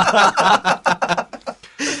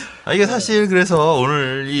이게 사실 그래서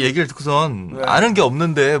오늘 이 얘기를 듣고선 아는 게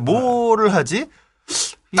없는데 뭐를 하지?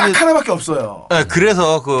 딱 하나밖에 없어요. 네,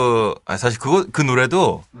 그래서 사실 그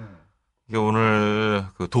노래도 이게 오늘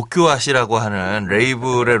도쿄아시라고 하는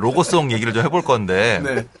레이블의 로고송 얘기를 좀 해볼 건데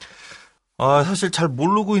네. 사실 잘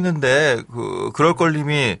모르고 있는데 그럴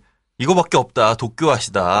걸님이 이거밖에 없다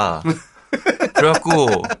도쿄아시다. 그래갖고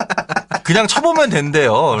그냥 쳐보면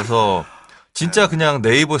된대요. 그래서 진짜 그냥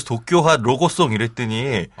네이버에서 도쿄화 로고송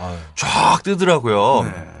이랬더니 쫙 뜨더라고요.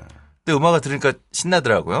 네. 근데 음악을 들으니까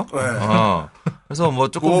신나더라고요. 네. 그래서 뭐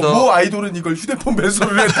조금 더. 뭐 아이돌은 이걸 휴대폰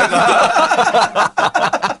매수를 했다가.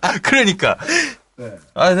 그러니까. 네.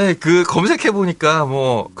 네, 검색해보니까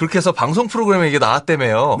뭐, 그렇게 해서 방송 프로그램에 이게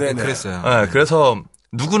나왔다며요. 네, 그랬어요. 네, 그래서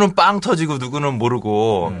누구는 빵 터지고 누구는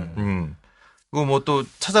모르고, 그리고 뭐 또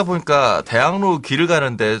찾아보니까 대학로 길을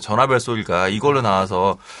가는데 전화벨 소리가 이걸로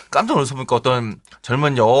나와서 깜짝 놀라서 보니까 어떤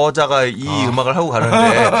젊은 여자가 이 음악을 하고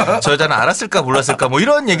가는데 저 여자는 알았을까 몰랐을까 뭐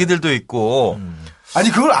이런 얘기들도 있고. 아니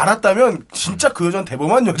그걸 알았다면 진짜 그 여자는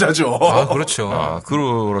대범한 여자죠. 그렇죠.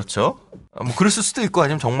 그렇죠. 뭐 그랬을 수도 있고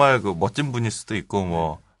아니면 정말 멋진 분일 수도 있고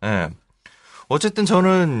뭐. 예. 어쨌든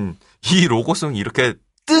저는 이 로고송이 이렇게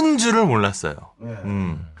뜬 줄을 몰랐어요.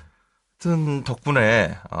 뜬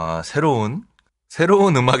덕분에 새로운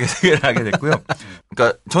음악의 세계를 하게 됐고요.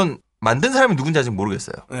 그러니까 전 만든 사람이 누군지 아직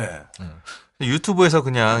모르겠어요. 네. 유튜브에서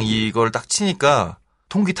그냥 이걸 딱 치니까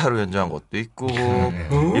통기타로 연주한 것도 있고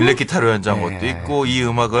일렉기타로 연주한 것도 있고 이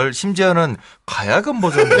음악을 심지어는 가야금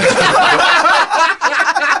버전도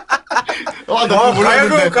너무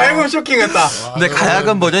몰랐는데. 가야금 쇼킹했다. 근데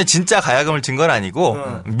가야금 버전이 진짜 가야금을 친 건 아니고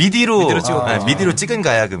미디로 찍은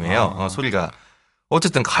가야금이에요. 소리가.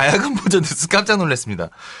 어쨌든 가야금 버전도 깜짝 놀랐습니다.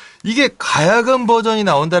 이게 가야금 버전이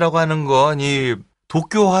나온다라고 하는 건 이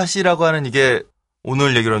도쿄하시라고 하는 이게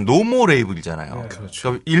오늘 얘기로는 노모 레이블이잖아요. 그렇죠.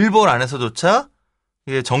 그러니까 일본 안에서조차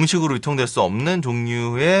이게 정식으로 유통될 수 없는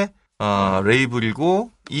종류의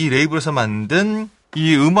레이블이고 이 레이블에서 만든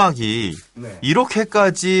이 음악이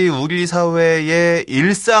이렇게까지 우리 사회의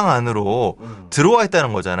일상 안으로 들어와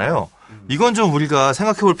있다는 거잖아요. 이건 좀 우리가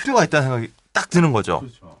생각해 볼 필요가 있다는 생각이 딱 드는 거죠.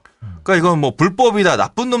 그러니까 이건 뭐 불법이다,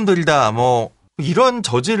 나쁜 놈들이다, 뭐 이런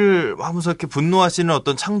저지를 하면서 이렇게 분노하시는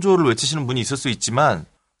어떤 창조를 외치시는 분이 있을 수 있지만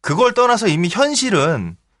그걸 떠나서 이미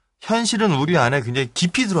현실은 우리 안에 굉장히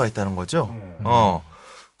깊이 들어와 있다는 거죠.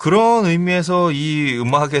 그런 의미에서 이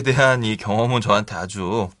음악에 대한 이 경험은 저한테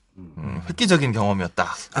아주 획기적인 경험이었다.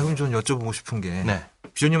 그럼 저는 여쭤보고 싶은 게 네.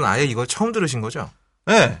 비조님은 아예 이걸 처음 들으신 거죠?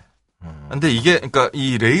 네. 근데 이게 그러니까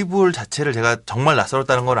이 레이블 자체를 제가 정말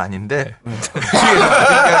낯설었다는 건 아닌데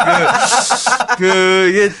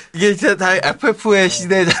그러니까 이게 진짜 다 FF의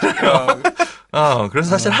시대잖아요. 그래서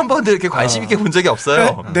사실 한 번도 이렇게 관심 있게 본 적이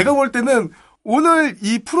없어요. 내가 볼 때는 오늘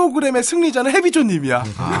이 프로그램의 승리자는 해비조님이야.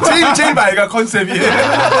 제일 맑아 컨셉이.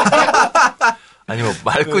 아니 뭐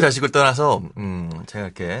맑고 자식을 떠나서 제가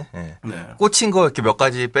이렇게 꽂힌 거 이렇게 몇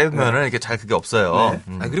가지 빼면은 이렇게 잘 그게 없어요.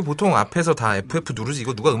 아니, 그리고 보통 앞에서 다 FF 누르지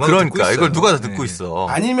이거 누가 음악을 듣고 그러니까 있어요. 이걸 누가 다 듣고 있어.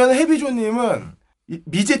 아니면 해비조님은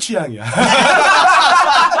미제 취향이야.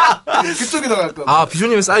 그쪽이 더 가까워. 아,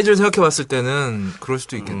 비조님의 사이즈를 생각해봤을 때는 그럴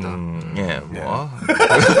수도 있겠다. 예, 뭐.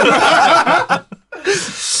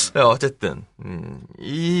 어쨌든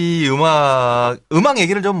이 음악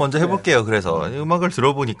얘기를 좀 먼저 해볼게요. 그래서 음악을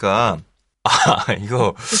들어보니까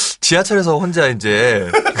이거 지하철에서 혼자 이제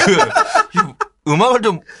음악을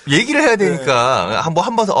좀 얘기를 해야 되니까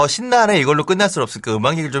한번 신나네 이걸로 끝날 수는 없으니까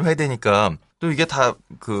음악 얘기를 좀 해야 되니까 또 이게 다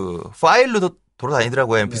그 파일로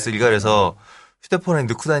돌아다니더라고요. MP3가. 그래서 휴대폰에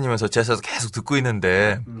넣고 다니면서 지하철에서 계속 듣고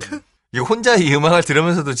있는데 이 혼자 이 음악을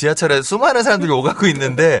들으면서도 지하철에 수많은 사람들이 오가고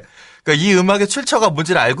있는데 그러니까 이 음악의 출처가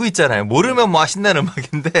뭔지를 알고 있잖아요. 모르면 뭐 신나는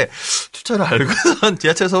음악인데 출처를 알고선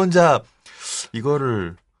지하철에서 혼자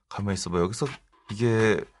이거를 가만히 있어봐. 여기서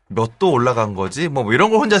이게 몇 도 올라간 거지? 뭐 이런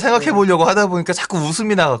걸 혼자 생각해 보려고 하다 보니까 자꾸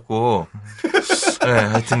웃음이 나갖고 네,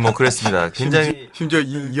 하여튼 뭐 그랬습니다. 굉장히 심지어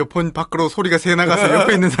이 이어폰 밖으로 소리가 새 나가서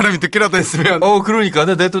옆에 있는 사람이 듣기라도 했으면 그러니까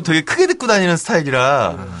근데 내가 또 되게 크게 듣고 다니는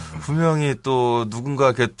스타일이라 분명히 또 누군가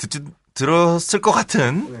이렇게 들었을 것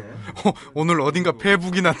같은 오늘 어딘가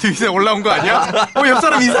페북이나 트윗에 올라온 거 아니야? 옆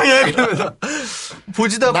사람 이상해 그러면서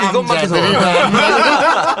보지도 않고 이것만 계속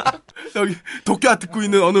여기 도쿄 듣고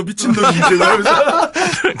있는 어느 미친놈이 이제 그러면서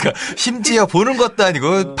그러니까 심지어 보는 것도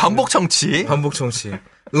아니고 반복 청취.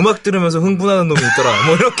 음악 들으면서 흥분하는 놈이 있더라.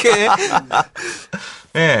 뭐 이렇게.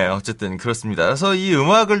 네, 어쨌든 그렇습니다. 그래서 이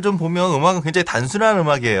음악을 좀 보면 음악은 굉장히 단순한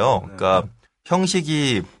음악이에요. 그러니까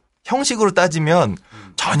형식으로 따지면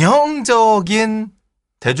전형적인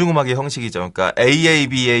대중음악의 형식이죠. 그러니까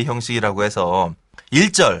AABA 형식이라고 해서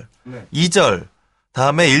 1절, 2절,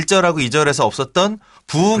 다음에 1절하고 2절에서 없었던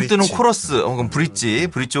붕 뜨는 코러스, 혹은 브릿지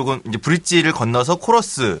혹은 이제 브릿지를 건너서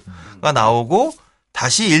코러스가 나오고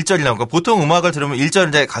다시 1절이 나오고 보통 음악을 들으면 1절을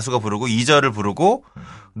이제 가수가 부르고 2절을 부르고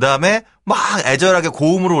그다음에 막 애절하게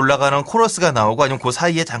고음으로 올라가는 코러스가 나오고 아니면 그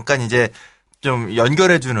사이에 잠깐 이제 좀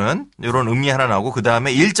연결해주는 이런 음이 하나 나오고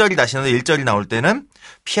그다음에 1절이 다시 나오는데 1절이 나올 때는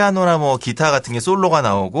피아노나 뭐 기타 같은 게 솔로가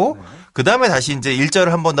나오고 그다음에 다시 이제 1절을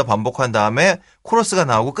한 번 더 반복한 다음에 코러스가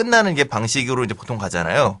나오고 끝나는 게 방식으로 이제 보통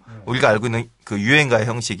가잖아요. 우리가 알고 있는 그 유행가의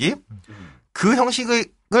형식이 그 형식을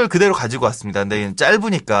그대로 가지고 왔습니다. 근데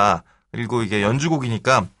짧으니까 그리고 이게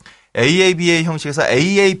연주곡이니까 AABA 형식에서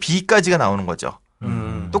AAB까지가 나오는 거죠.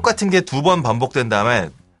 똑같은 게 두 번 반복된 다음에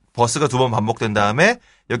버스가 두 번 반복된 다음에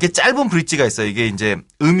여기에 짧은 브릿지가 있어요. 이게 이제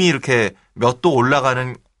음이 이렇게 몇 도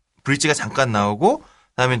올라가는 브릿지가 잠깐 나오고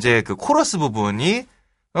그다음에 이제 그 코러스 부분이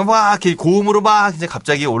막 이렇게 고음으로 막 이제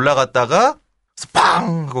갑자기 올라갔다가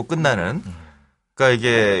스팡 하고 끝나는. 그러니까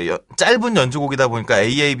이게 짧은 연주곡이다 보니까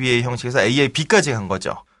AABA 형식에서 AAB까지 간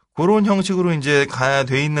거죠. 그런 형식으로 이제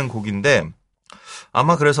돼 있는 곡인데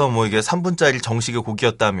아마 그래서 뭐 이게 3분짜리 정식의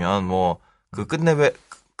곡이었다면 뭐 그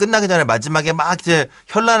끝나기 전에 마지막에 막 이제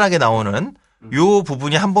현란하게 나오는 요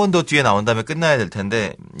부분이 한 번 더 뒤에 나온 다음에 끝나야 될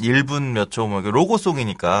텐데 1분 몇 초 뭐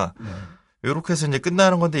로고송이니까 요렇게 해서 이제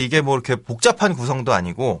끝나는 건데 이게 뭐 이렇게 복잡한 구성도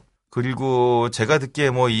아니고 그리고 제가 듣기에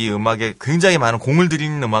뭐 이 음악에 굉장히 많은 공을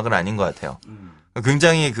들이는 음악은 아닌 것 같아요.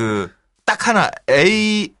 굉장히 딱 하나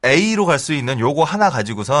A로 갈 수 있는 요거 하나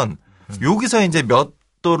가지고선 여기서 이제 몇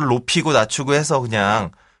도를 높이고 낮추고 해서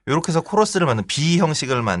그냥 요렇게 해서 코러스를 만든 B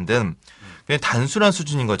형식을 만든 그냥 단순한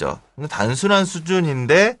수준인 거죠. 단순한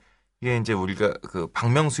수준인데 이게 이제 우리가 그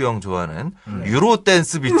박명수 형 좋아하는 유로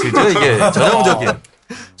댄스 비트죠. 이게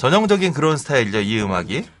전형적인 그런 스타일이죠. 이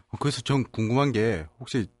음악이. 그래서 전 궁금한 게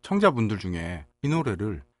혹시 청자분들 중에 이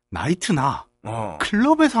노래를 나이트나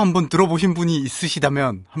클럽에서 한번 들어보신 분이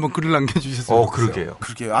있으시다면 한번 글을 남겨주셨으면 좋겠어요.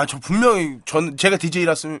 그러게요. 저 분명히 제가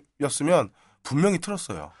DJ였으면 분명히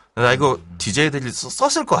틀었어요. 나 이거 DJ들이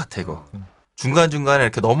썼을 것 같아 이거. 중간중간에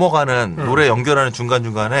이렇게 넘어가는 노래 연결하는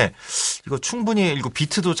중간중간에 이거 충분히 이거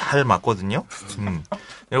비트도 잘 맞거든요.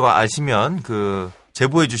 이거 아시면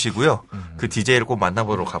제보해 주시고요. 그 DJ를 꼭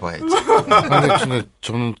만나보러 가봐야지. 근데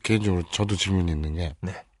저는 개인적으로 저도 질문이 있는 게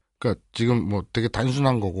네. 그러니까 지금 뭐 되게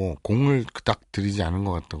단순한 거고 공을 딱 들이지 않은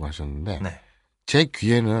것 같다고 하셨는데 네. 제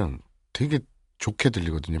귀에는 되게 좋게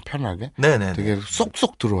들리거든요. 편하게. 네네. 되게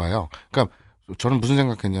쏙쏙 들어와요. 그러니까 저는 무슨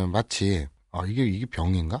생각했냐면 마치 이게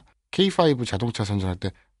병인가? K5 자동차 선전할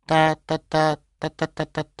때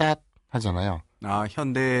따따따따따따따따 하잖아요.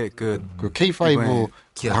 현대 그 K5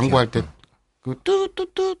 광고할 때 그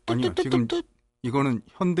뚜뚜뚜 아니요 지금 이거는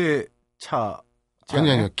현대차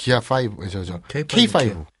아니요 기아 5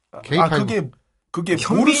 K5 그게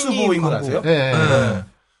모르스보인 거 아세요? 네.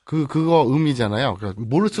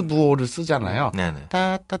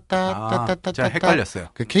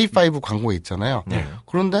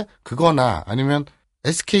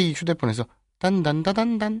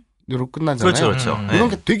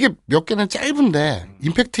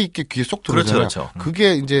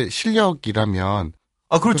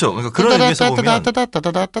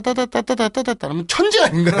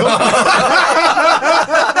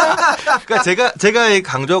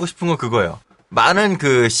 건 그거예요. 많은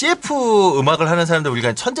그 CF 음악을 하는 사람들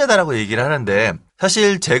우리가 천재다라고 얘기를 하는데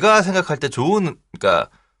사실 제가 생각할 때 좋은 그러니까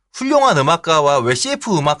훌륭한 음악가와 왜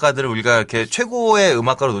CF 음악가들을 우리가 이렇게 최고의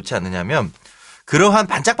음악가로 놓지 않느냐면 그러한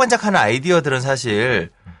반짝반짝하는 아이디어들은 사실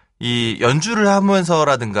이 연주를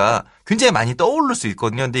하면서라든가 굉장히 많이 떠오를 수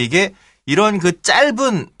있거든요. 근데 이게 이런 그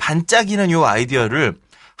짧은 반짝이는 요 아이디어를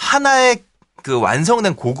하나의 그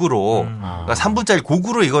완성된 곡으로 그러니까 3분짜리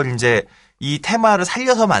곡으로 이걸 이제 이 테마를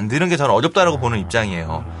살려서 만드는 게 저는 어렵다라고 보는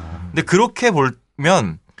입장이에요. 근데 그렇게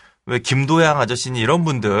보면 왜 김도양 아저씨니 이런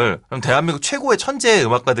분들 그럼 대한민국 최고의 천재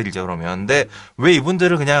음악가들이죠 그러면. 근데 왜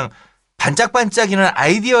이분들을 그냥 반짝반짝이는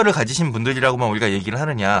아이디어를 가지신 분들이라고만 우리가 얘기를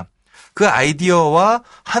하느냐. 그 아이디어와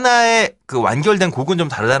하나의 그 완결된 곡은 좀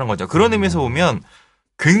다르다는 거죠. 그런 의미에서 보면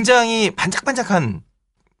굉장히 반짝반짝한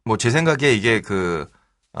뭐 제 생각에 이게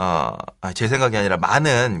제 생각이 아니라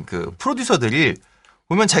많은 그 프로듀서들이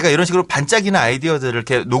보면 자기가 이런 식으로 반짝이는 아이디어들을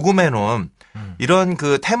이렇게 녹음해 놓은 이런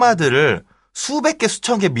그 테마들을 수백 개,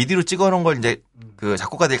 수천 개 미디로 찍어 놓은 걸 이제 그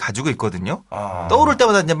작곡가들이 가지고 있거든요. 떠오를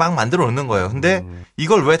때마다 이제 막 만들어 놓는 거예요. 근데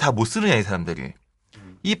이걸 왜 다 못 쓰느냐, 이 사람들이.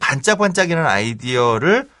 이 반짝반짝이는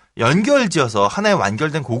아이디어를 연결지어서 하나의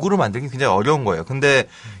완결된 곡으로 만들기 굉장히 어려운 거예요. 근데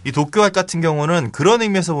이 도쿄આ트 같은 경우는 그런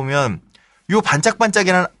의미에서 보면 요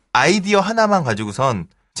반짝반짝이는 아이디어 하나만 가지고선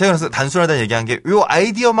제가 그래서 단순하다는 얘기한 게 요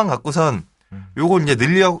아이디어만 갖고선 요걸 이제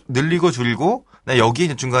늘리고 줄이고 여기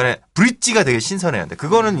이제 중간에 브릿지가 되게 신선해요. 근데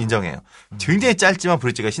그거는 인정해요. 굉장히 짧지만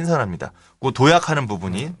브릿지가 신선합니다. 그 도약하는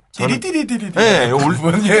부분이 띠리띠리띠리. 네, 요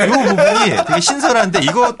부분이 되게 신선한데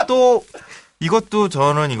이것도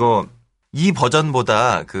저는 이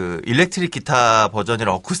버전보다 그 일렉트릭 기타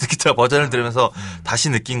버전이랑 어쿠스틱 기타 버전을 들으면서 다시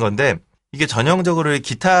느낀 건데 이게 전형적으로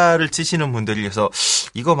기타를 치시는 분들이 그래서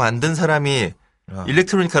이거 만든 사람이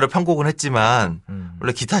일렉트로니카로 편곡은 했지만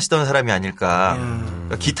원래 기타 치던 사람이 아닐까.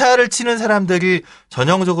 그러니까 기타를 치는 사람들이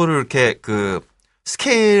전형적으로 이렇게 그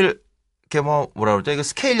스케일 이렇게 뭐라 그러죠? 이거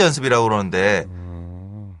스케일 연습이라고 그러는데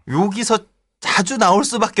여기서 자주 나올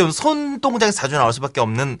수밖에 없는 손 동작에서 자주 나올 수밖에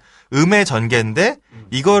없는 음의 전개인데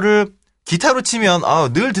이거를 기타로 치면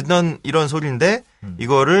늘 듣던 이런 소리인데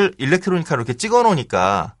이거를 일렉트로니카로 이렇게 찍어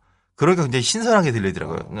놓으니까 그러니까 굉장히 신선하게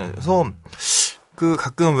들리더라고요. 그래서 그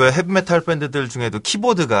가끔 왜 헤비메탈 밴드들 중에도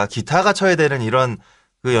키보드가 기타가 쳐야 되는 이런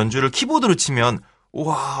그 연주를 키보드로 치면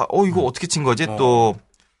우와 이거 어떻게 친 거지? 또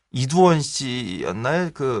이두원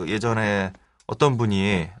씨였나요? 그 예전에 어떤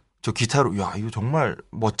분이 저 기타로 야 이거 정말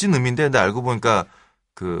멋진 음인데 근데 알고 보니까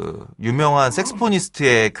그 유명한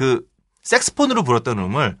색스포니스트의 그 색스폰으로 불었던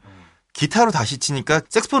음을 기타로 다시 치니까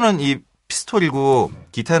색스폰은 이 피스톨이고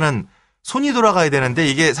기타는 손이 돌아가야 되는데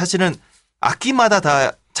이게 사실은 악기마다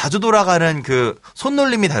다 자주 돌아가는 그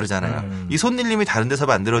손놀림이 다르잖아요. 이 손놀림이 다른 데서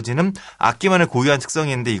만들어지는 악기만의 고유한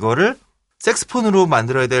특성이 있는데 이거를 색스폰으로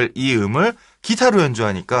만들어야 될 이 음을 기타로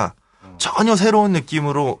연주하니까 전혀 새로운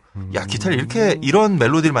느낌으로 야 기타를 이렇게 이런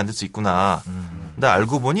멜로디를 만들 수 있구나. 근데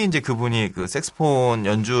알고 보니 이제 그분이 그 색스폰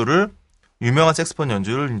연주를 유명한 색스폰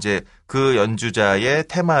연주를 이제 그 연주자의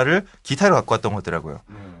테마를 기타로 갖고 왔던 거더라고요.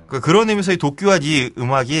 그런 의미에서 이 도쿄와 이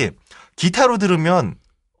음악이 기타로 들으면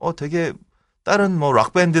되게 다른 뭐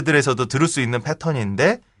락밴드들에서도 들을 수 있는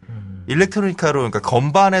패턴인데 일렉트로니카로 그러니까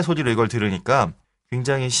건반의 소리로 이걸 들으니까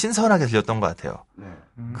굉장히 신선하게 들렸던 것 같아요.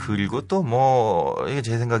 그리고 또 뭐 이게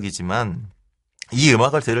제 생각이지만 이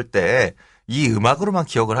음악을 들을 때 이 음악으로만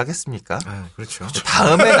기억을 하겠습니까? 그렇죠.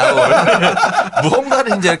 다음에 나올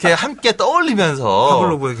무언가를 이제 이렇게 함께 떠올리면서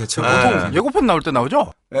파블로브의 개체 보통 예고편 나올 때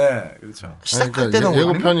나오죠? 네, 그렇죠. 시작할 때는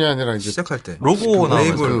예고편이 아니라 이제 시작할 때 로고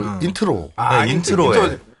나오는 그 인트로.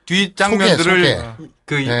 인트로에 뒷 장면들을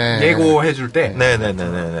그 예고해 줄 때.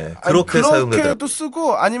 네네네네. 그렇게 사용되더라고요. 그렇게도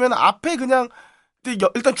쓰고 아니면 앞에 그냥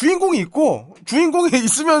일단 주인공이 있고 주인공이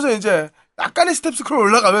있으면서 이제 약간의 스텝 스크롤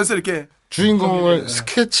올라가면서 이렇게 주인공을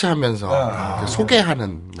스케치하면서 이렇게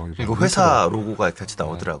소개하는 뭐 이거 회사 로고가 같이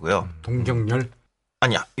나오더라고요. 동경열.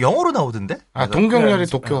 아니 영어로 나오던데? 동경열이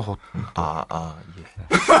도쿄.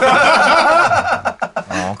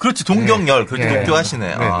 예. 그렇지 동경열 그렇지 도쿄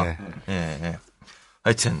하시네. 예.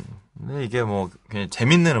 하여튼 이게 뭐 그냥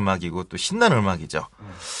재밌는 음악이고 또 신나는 음악이죠.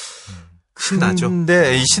 신나죠.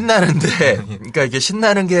 근데 이 신나는데 그러니까 이게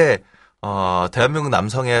신나는 게 대한민국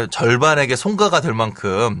남성의 절반에게 송가가 될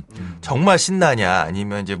만큼 정말 신나냐,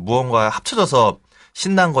 아니면 이제 무언가 합쳐져서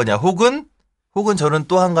신난 거냐, 혹은 저는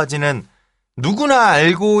또 한 가지는 누구나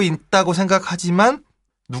알고 있다고 생각하지만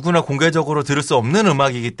누구나 공개적으로 들을 수 없는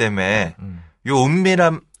음악이기 때문에 요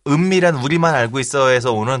은밀한 우리만 알고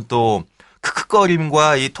있어에서 오는 또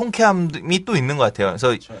크크거림과 이 통쾌함이 또 있는 것 같아요.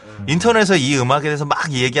 그래서 인터넷에서 이 음악에 대해서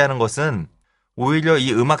막 얘기하는 것은 오히려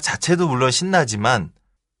이 음악 자체도 물론 신나지만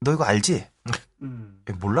너 이거 알지?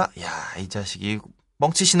 몰라? 야, 이 자식이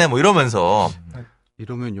뻥치시네 뭐 이러면서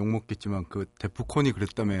이러면 욕먹겠지만 그 데프콘이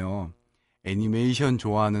그랬다며요. 애니메이션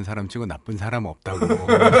좋아하는 사람 치고 나쁜 사람 없다고.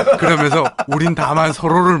 그러면서 우린 다만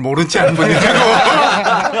서로를 모른 채 한 분이라고.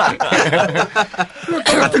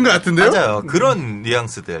 같은 것 같은데요? 맞아요. 그런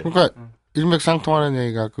뉘앙스들. 그러니까 일맥상통하는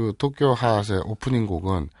얘기가 그 도쿄 핫의 오프닝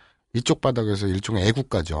곡은 이쪽 바닥에서 일종의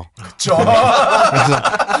애국가죠. 그렇죠. 그래서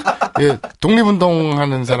예,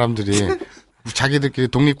 독립운동하는 사람들이 자기들끼리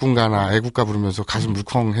독립군가나 애국가 부르면서 가슴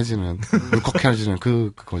울컥해지는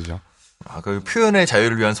그거죠. 그 표현의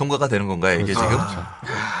자유를 위한 송가가 되는 건가요, 이게 그렇죠. 지금?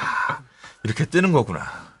 이렇게 뜨는 거구나.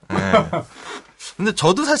 네. 근데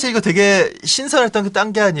저도 사실 이거 되게 신선했던 게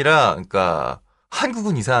딴 게 아니라, 그러니까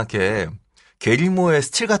한국은 이상하게 게리모의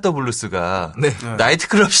스틸 갓더 블루스가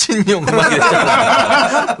나이트클럽 신용 음악이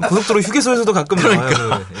됐잖아요. 고속도로 휴게소에서도 가끔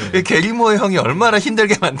나와요. 네. 게리모의 형이 얼마나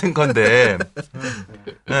힘들게 만든 건데,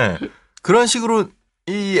 네. 그런 식으로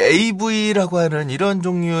이 AV라고 하는 이런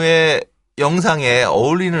종류의 영상에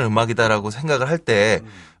어울리는 음악이다라고 생각을 할 때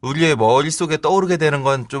우리의 머릿속에 떠오르게 되는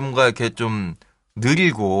건 좀가 이렇게 좀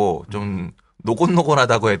느리고 좀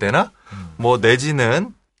노곤노곤하다고 해야 되나? 뭐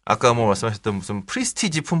내지는 아까 뭐 말씀하셨던 무슨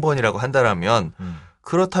프리스티지 품번이라고 한다라면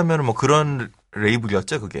그렇다면 뭐 그런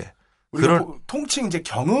레이블이었죠, 그게. 그런 통칭 이제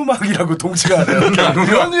경음악이라고 통칭을 하네요.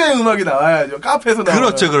 그런 류의 음악이 나와야죠. 카페에서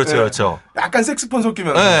나와요. 그렇죠. 약간 색스폰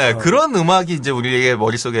섞이면서. 네, 그런 음악이 이제 우리의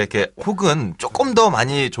머릿속에 이렇게 혹은 조금 더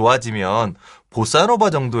많이 좋아지면 보사노바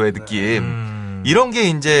정도의 느낌. 이런 게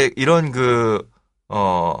이제 이런 좀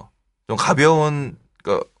가벼운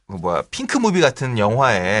핑크 무비 같은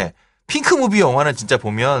영화에 핑크 무비 영화는 진짜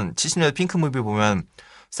보면 70년대 핑크 무비 보면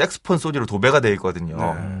색스폰 소리로 도배가 돼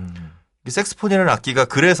있거든요. 색스폰이라는 악기가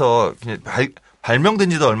그래서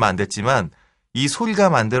발명된 지도 얼마 안 됐지만 이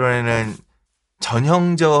소리가 만들어내는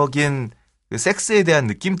전형적인 그 섹스에 대한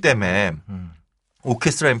느낌 때문에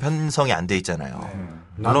오케스트라인 편성이 안 돼 있잖아요.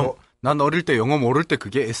 물론 난 어릴 때 영어 모를 때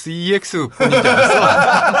그게 SEX 폰인지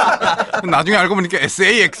알았어. 나중에 알고 보니까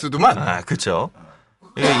SAX도만. 그렇죠.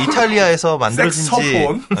 이탈리아에서 만들어진 지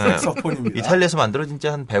색서폰입니다. 이탈리아에서 만들어진 지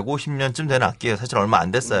한 150년쯤 되는 악기예요. 사실 얼마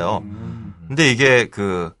안 됐어요. 근데 이게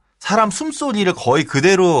사람 숨소리를 거의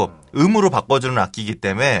그대로 음으로 바꿔주는 악기이기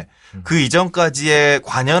때문에 그 이전까지의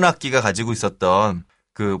관현 악기가 가지고 있었던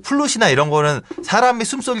그 플룻이나 이런 거는 사람의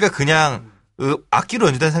숨소리가 그냥 악기로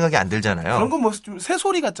연주된 생각이 안 들잖아요. 그런 건 뭐 좀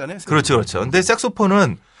새소리 같잖아요. 새소리. 그렇죠. 근데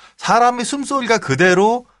색소폰은 사람의 숨소리가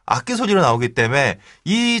그대로 악기 소리로 나오기 때문에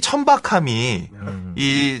이 천박함이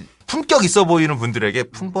이 품격 있어 보이는 분들에게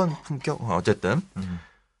품격 어쨌든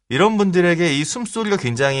이런 분들에게 이 숨소리가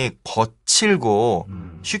굉장히 거칠고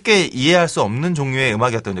쉽게 이해할 수 없는 종류의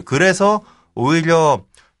음악이었거든요. 그래서 오히려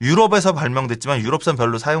유럽에서 발명됐지만 유럽선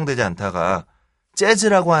별로 사용되지 않다가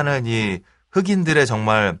재즈라고 하는 이 흑인들의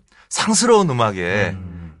정말 상스러운 음악에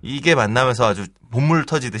이게 만나면서 아주 본물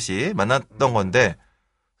터지듯이 만났던 건데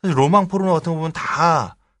사실 로망 포르노 같은 거 보면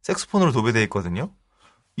다 색소폰으로 도배되어 있거든요.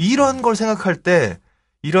 이런 걸 생각할 때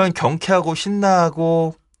이런 경쾌하고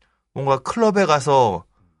신나고 뭔가 클럽에 가서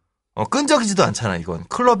끈적이지도 않잖아, 이건.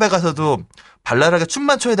 클럽에 가서도 발랄하게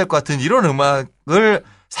춤만 춰야 될 것 같은 이런 음악을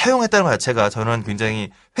사용했다는 것 자체가 저는 굉장히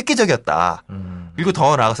획기적이었다. 그리고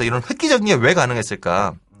더 나아가서 이런 획기적인 게 왜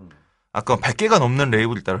가능했을까? 아까 100개가 넘는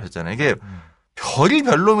레이블이 있다고 하셨잖아요. 이게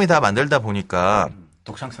별의별 놈이 다 만들다 보니까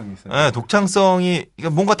독창성이 있어요. 네, 독창성이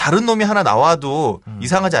뭔가 다른 놈이 하나 나와도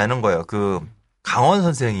이상하지 않은 거예요. 강원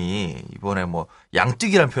선생이 이번에 뭐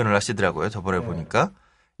양뛰기라는 표현을 하시더라고요. 저번에 보니까.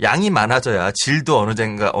 양이 많아져야 질도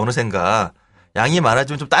어느샌가 양이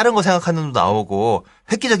많아지면 좀 다른 거 생각하는 놈도 나오고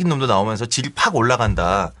획기적인 놈도 나오면서 질이 팍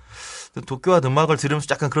올라간다. 도쿄와 음악을 들으면서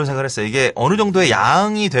약간 그런 생각을 했어요. 이게 어느 정도의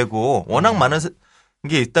양이 되고 워낙 많은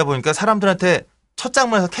게 있다 보니까 사람들한테 첫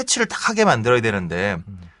장면에서 캐치를 딱 하게 만들어야 되는데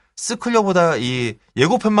스클려보다 이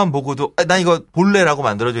예고편만 보고도 난 이거 볼래라고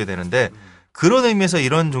만들어줘야 되는데 그런 의미에서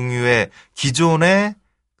이런 종류의 기존의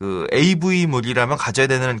그 AV물이라면 가져야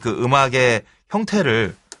되는 그 음악의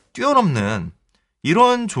형태를 뛰어넘는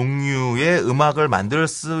이런 종류의 음악을 만들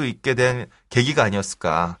수 있게 된 계기가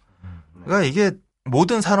아니었을까. 그러니까 이게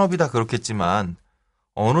모든 산업이 다 그렇겠지만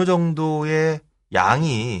어느 정도의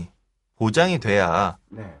양이 보장이 돼야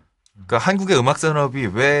그러니까 한국의 음악 산업이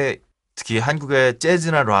왜 특히 한국의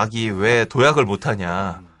재즈나 락이 왜 도약을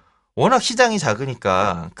못하냐. 워낙 시장이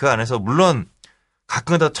작으니까 그 안에서 물론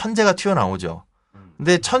가끔가다 천재가 튀어나오죠.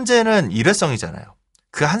 근데 천재는 일회성이잖아요.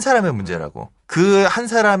 그 한 사람의 문제라고. 그 한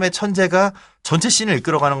사람의 천재가 전체 씬을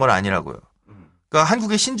이끌어가는 건 아니라고요. 그러니까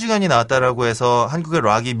한국의 신중현이 나왔다라고 해서 한국의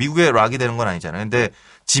락이 미국의 락이 되는 건 아니잖아요. 근데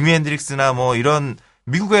지미 헨드릭스나 뭐 이런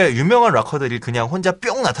미국의 유명한 락커들이 그냥 혼자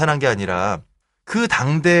뿅 나타난 게 아니라 그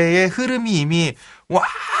당대의 흐름이 이미 와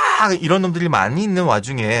이런 놈들이 많이 있는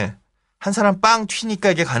와중에 한 사람 빵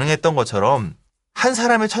튀니까 이게 가능했던 것처럼 한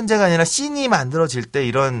사람의 천재가 아니라 씬이 만들어질 때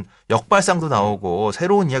이런 역발상도 나오고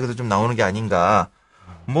새로운 이야기도 좀 나오는 게 아닌가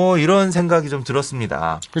뭐 이런 생각이 좀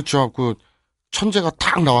들었습니다. 그렇죠. 그 천재가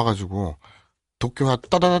탁 나와가지고 도쿄가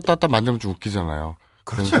따다다다다 만들면 좀 웃기잖아요.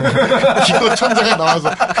 그렇죠. 이거 천재가 나와서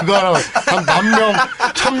그거 하나 한 10,000명,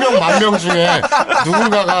 1,000명, 10,000명 중에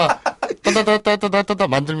누군가가 따다다다다다다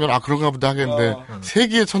만들면 아 그런가 보다 하겠는데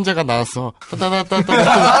세계의 천재가 나와서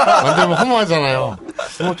따다다다다다 만들면 허무하잖아요.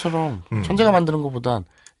 그것처럼 천재가 만드는 것보단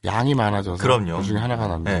양이 많아져서 그럼요. 그 중에 하나가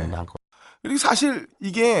네. 나은 거. 그리고 사실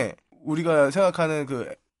이게 우리가 생각하는 그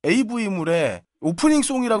AV물의 오프닝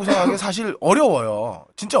송이라고 생각하는 게 사실 어려워요.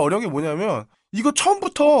 진짜 어려운 게 뭐냐면 이거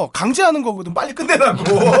처음부터 강제하는 거거든. 빨리 끝내라고.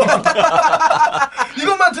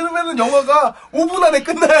 이것만 들으면은 영화가 5분 안에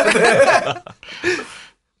끝나야 돼.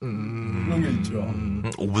 그런 게 있죠.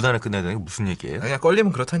 5분 안에 끝내야 되는 게 무슨 얘기예요? 그냥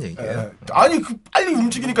걸리면 그렇다는 얘기예요. 아니 그 빨리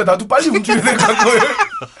움직이니까 나도 빨리 움직여야 될 거예요.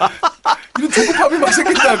 이런 조급함이 막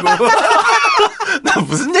생긴다고. 나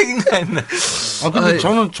무슨 얘기인가 했네. 아 근데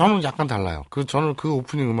저는 약간 달라요. 저는 그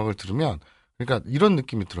오프닝 음악을 들으면 그러니까 이런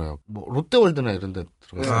느낌이 들어요. 뭐 롯데월드나 이런 데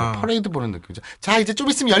들어가서 퍼레이드 보는 느낌이죠. 자 이제 좀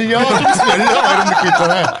있으면 열려 이런 느낌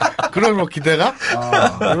있잖아요. 그런 뭐 기대가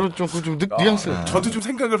이런 좀 뉘앙스. 저도 좀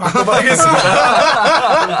생각을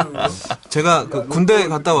바꿔봐야겠습니다. 제가 그 군대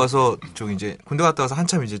갔다 와서 군대 갔다 와서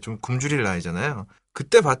한참 이제 좀 굶주릴 나이잖아요.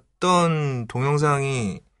 그때 봤던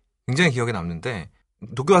동영상이 굉장히 기억에 남는데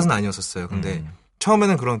도쿄 가서는 아니었었어요. 근데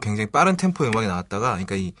처음에는 그런 굉장히 빠른 템포의 음악이 나왔다가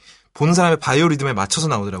그러니까 이 보는 사람의 바이오 리듬에 맞춰서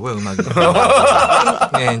나오더라고요, 음악이.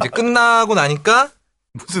 네, 이제 끝나고 나니까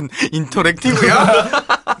무슨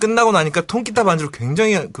인터랙티브야? 끝나고 나니까 통기타 반주로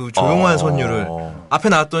굉장히 그 조용한 선율을 앞에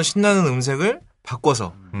나왔던 신나는 음색을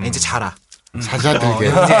바꿔서 이제 자라. 자자들게.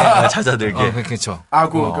 이제 찾아들게. 그렇죠.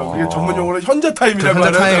 그게 전문 용어로 현재 타임이라고 현자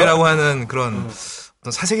하는. 타임이라고 하는 그런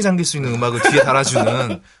어떤 사색이 잠길 수 있는 음악을 뒤에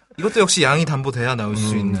달아주는 이것도 역시 양이 담보돼야 나올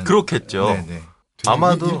수 있는. 그렇겠죠. 네네.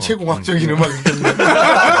 아마도 일체공학적인 음악이겠네.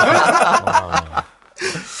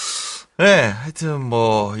 네, 하여튼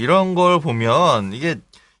뭐 이런 걸 보면 이게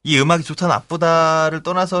이 음악이 좋다 나쁘다를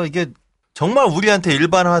떠나서 이게 정말 우리한테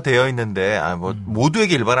일반화되어 있는데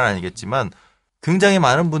모두에게 일반화는 아니겠지만 굉장히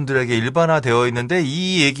많은 분들에게 일반화되어 있는데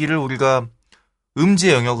이 얘기를 우리가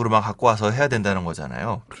음지의 영역으로만 갖고 와서 해야 된다는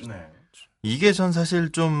거잖아요. 네. 이게 전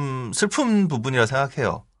사실 좀 슬픈 부분이라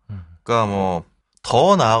생각해요. 그러니까 뭐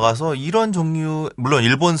더 나아가서 이런 종류 물론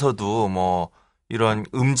일본서도 뭐 이런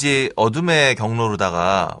음지 어둠의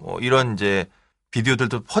경로로다가 뭐 이런 이제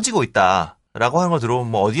비디오들도 퍼지고 있다라고 하는 걸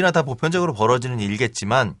들어보면 뭐 어디나 다 보편적으로 벌어지는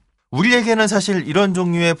일이겠지만 우리에게는 사실 이런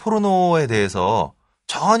종류의 포르노에 대해서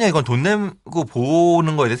전혀 이건 돈 내고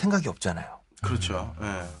보는 거에 대해 생각이 없잖아요. 그렇죠. 네.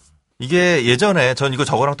 이게 예전에 전 이거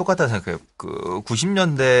저거랑 똑같다고 생각해요. 그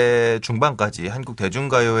 90년대 중반까지 한국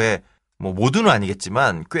대중가요의 뭐 모두는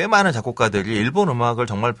아니겠지만 꽤 많은 작곡가들이 일본 음악을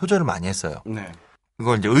정말 표절을 많이 했어요. 네.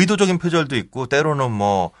 이걸 이제 의도적인 표절도 있고 때로는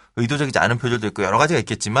뭐 의도적이지 않은 표절도 있고 여러 가지가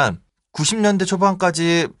있겠지만 90년대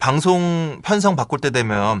초반까지 방송 편성 바꿀 때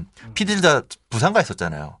되면 PD들 다 부산 가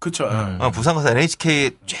있었잖아요. 그렇죠. 부산 가서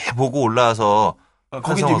NHK 쫙 보고 올라와서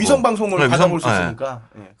거기 이제 위성 방송을 받아볼 수 네. 있으니까.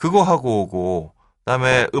 네. 그거 하고 오고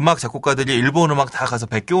그다음에 음악 작곡가들이 일본 음악 다 가서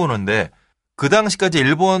베껴오는데 그 당시까지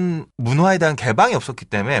일본 문화에 대한 개방이 없었기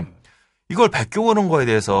때문에 이걸 베껴오는 거에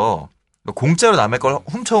대해서 공짜로 남의 걸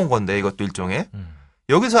훔쳐온 건데 이것도 일종의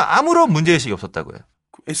여기서 아무런 문제의식이 없었다고요.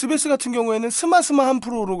 SBS 같은 경우에는 스마스마한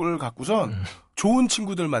프로를 갖고선 좋은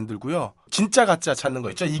친구들 만들고요. 진짜 가짜 찾는 거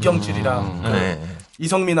있죠. 이경질이랑 네.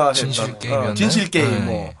 이성미 나와서 진실 했던 게임이었나요? 진실 게임 네.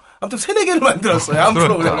 뭐 아무튼 3-4개를 만들었어요. 한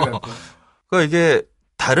프로그램을 갖고. 그러니까 이게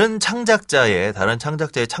다른 창작자의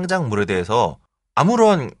창작물에 대해서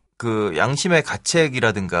아무런 그 양심의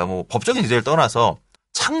가책이라든가 뭐 법적인 주제를 떠나서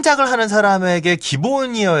창작을 하는 사람에게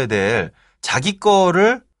기본이어야 될 자기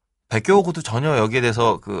거를 베껴오고도 전혀 여기에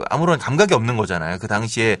대해서 그 아무런 감각이 없는 거잖아요. 그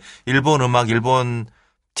당시에 일본 음악, 일본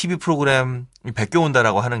TV 프로그램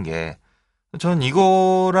베껴온다라고 하는 게 전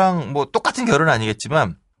이거랑 뭐 똑같은 결은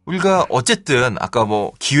아니겠지만 우리가 어쨌든 아까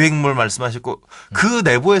뭐 기획물 말씀하셨고 그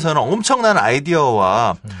내부에서는 엄청난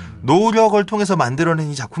아이디어와 노력을 통해서 만들어낸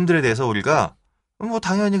이 작품들에 대해서 우리가 뭐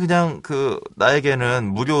당연히 그냥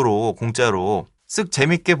나에게는 무료로 공짜로 쓱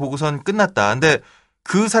재밌게 보고선 끝났다. 근데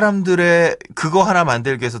그 사람들의 그거 하나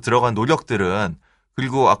만들기 위해서 들어간 노력들은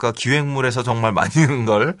그리고 아까 기획물에서 정말 많은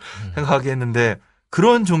걸 생각하게 했는데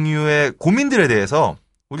그런 종류의 고민들에 대해서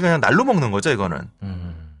우리가 그냥 날로 먹는 거죠, 이거는.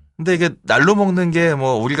 근데 이게 날로 먹는 게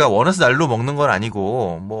뭐 우리가 원해서 날로 먹는 건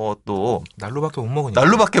아니고 뭐 또 날로밖에 못 먹으니까.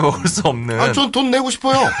 날로밖에 먹을 수 없는. 아, 전 돈 내고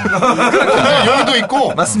싶어요. 여기도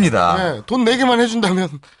있고. 맞습니다. 네, 돈 내기만 해준다면.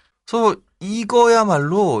 그래서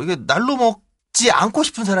이거야말로 이게 날로 먹지 않고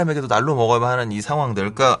싶은 사람에게도 날로 먹어야 하는 이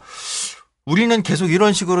상황들. 그러니까 우리는 계속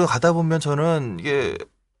이런 식으로 가다 보면 저는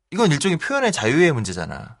이건 일종의 표현의 자유의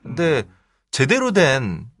문제잖아. 근데 제대로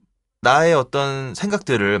된 나의 어떤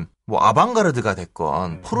생각들을 뭐 아방가르드가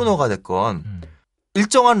됐건 포르노가 됐건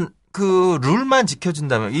일정한 그 룰만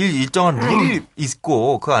지켜준다면 일정한 룰이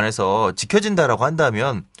있고 그 안에서 지켜진다라고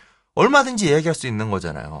한다면 얼마든지 이야기할 수 있는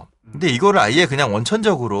거잖아요. 근데 이거를 아예 그냥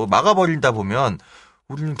원천적으로 막아버린다 보면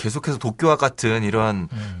우리는 계속해서 도쿄와 같은 이런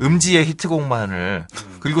음지의 히트곡만을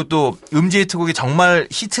그리고 또 음지의 히트곡이 정말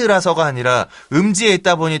히트라서가 아니라 음지에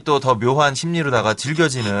있다 보니 또 더 묘한 심리로다가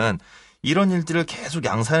즐겨지는 이런 일들을 계속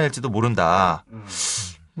양산할지도 모른다.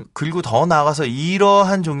 그리고 더 나아가서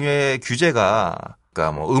이러한 종류의 규제가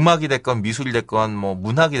그러니까 뭐 음악이 됐건 미술이 됐건 뭐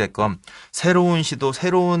문학이 됐건 새로운 시도,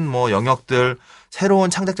 새로운 뭐 영역들, 새로운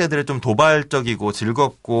창작자들의 좀 도발적이고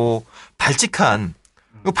즐겁고 발칙한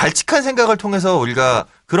생각을 통해서 우리가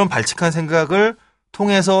그런 발칙한 생각을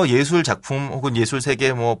통해서 예술 작품 혹은 예술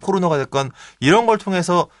세계 뭐 포르노가 됐건 이런 걸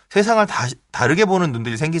통해서 세상을 다르게 보는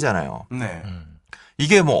눈들이 생기잖아요. 네.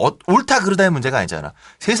 이게 뭐 옳다 그르다의 문제가 아니잖아.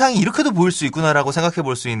 세상이 이렇게도 보일 수 있구나라고 생각해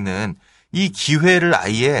볼 수 있는 이 기회를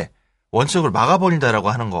아예 원칙으로 막아버린다라고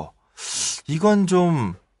하는 거. 이건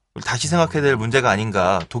좀 다시 생각해야 될 문제가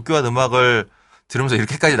아닌가. 도쿄와 음악을 들으면서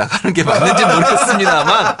이렇게까지 나가는 게 맞는지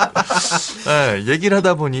모르겠습니다만 네, 얘기를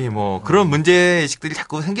하다 보니 뭐 그런 문제의식들이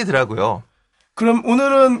자꾸 생기더라고요. 그럼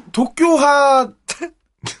오늘은 도쿄하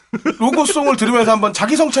로고송을 들으면서 한번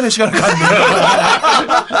자기 성찰의 시간을 갖네요.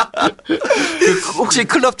 혹시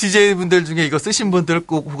클럽 DJ분들 중에 이거 쓰신 분들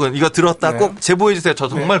꼭 혹은 이거 들었다 네. 꼭 제보해주세요. 저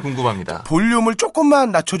정말 궁금합니다. 볼륨을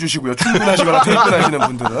조금만 낮춰주시고요. 출근하시거나 퇴근하시는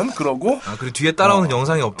분들은. 그러고. 그리고 뒤에 따라오는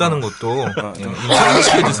영상이 없다는 것도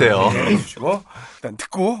인정시켜주세요. 해주시고. 일단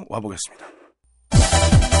듣고 와보겠습니다.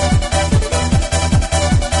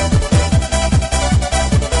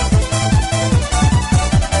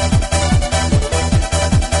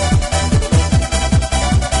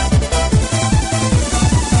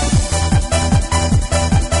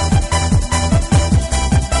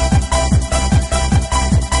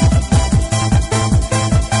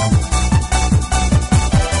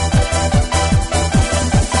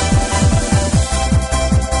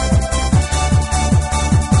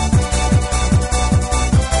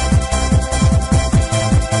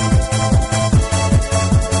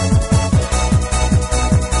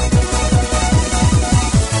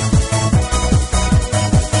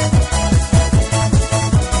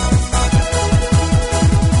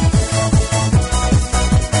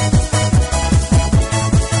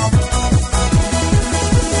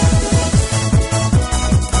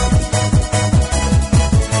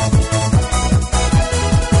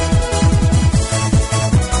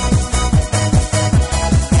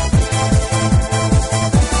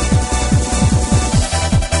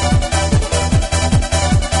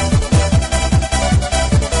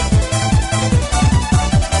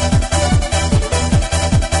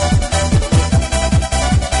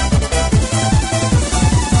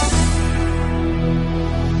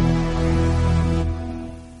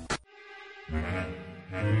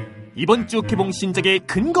 이번 주 개봉 신작의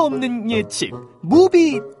근거 없는 예측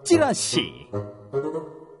무비 찌라시.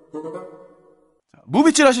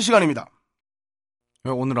 무비 찌라시 시간입니다.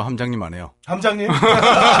 오늘은 함장님 안 해요. 함장님.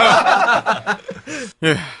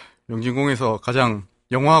 예, 영진공에서 가장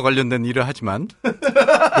영화와 관련된 일을 하지만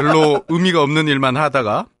별로 의미가 없는 일만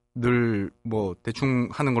하다가 늘 뭐 대충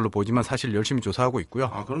하는 걸로 보지만 사실 열심히 조사하고 있고요.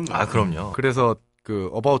 아, 그럼요. 아, 그럼요. 그래서 그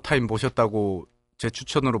어바웃 타임 보셨다고 제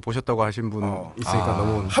추천으로 보셨다고 하신 분 있으니까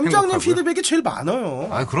너무 함장님 행복하고요. 피드백이 제일 많아요.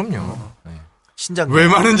 아, 그럼요. 네. 신작 왜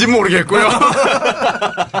많은지 모르겠고요.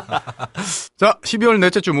 자, 12월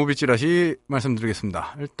넷째 주 무비 찌라시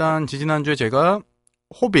말씀드리겠습니다. 일단 지지난주에 제가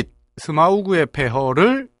호빗 스마우그의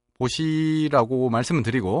폐허를 보시라고 말씀을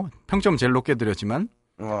드리고 평점 제일 높게 드렸지만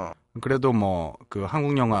그래도 뭐 그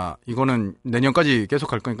한국 영화 이거는 내년까지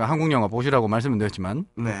계속 할 거니까 한국 영화 보시라고 말씀을 드렸지만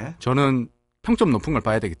네. 저는 평점 높은 걸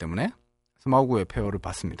봐야 되기 때문에 스마우그의 폐허를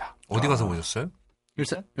봤습니다. 어디 가서 보셨어요?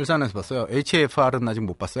 일산에서 봤어요. HFR은 아직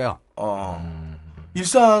못 봤어요.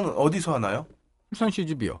 일산 어디서 하나요? 일산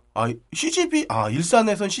CGV요. CGV?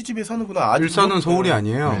 일산에선 CGV에 사는구나. 일산은 서울이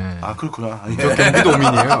아니에요. 네. 그렇구나. 예. 저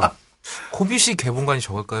경기도민이에요. 호빗이 개봉관이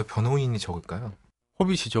적을까요? 변호인이 적을까요?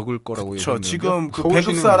 호빗이 적을 거라고 그렇죠. 얘기했는데 지금 그 서울시는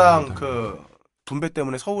배급사랑 못합니다. 그 분배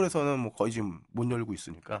때문에 서울에서는 뭐 거의 지금 못 열고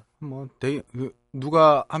있으니까. 뭐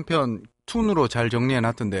누가 한편 툰으로 잘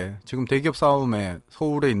정리해놨던데 지금 대기업 싸움에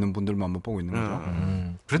서울에 있는 분들만 못 보고 있는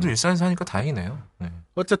거죠. 그래도 일산에서 하니까 다행이네요. 네.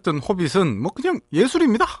 어쨌든 호빗은 뭐 그냥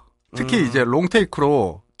예술입니다. 특히 이제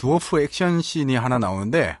롱테이크로 드워프 액션 씬이 하나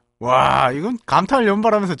나오는데 와 이건 감탄을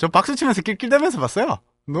연발하면서 저 박수치면서 낄낄대면서 봤어요.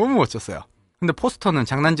 너무 멋졌어요. 근데 포스터는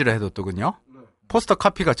장난질을 해뒀더군요. 포스터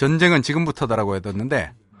카피가 전쟁은 지금부터다라고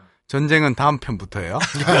해뒀는데 전쟁은 다음 편부터예요.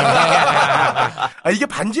 이게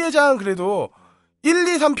반지의 제왕 그래도 1,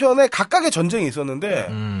 2, 3편에 각각의 전쟁이 있었는데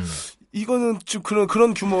이거는 좀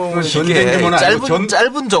그런 규모 전쟁 규모는 아니고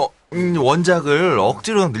짧은 원작을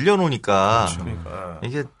억지로 늘려놓으니까 그러니까.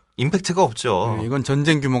 이게 임팩트가 없죠. 네, 이건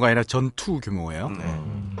전쟁 규모가 아니라 전투 규모예요.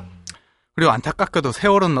 그리고 안타깝게도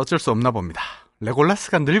세월은 어쩔 수 없나 봅니다.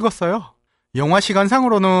 레골라스가 늙었어요. 영화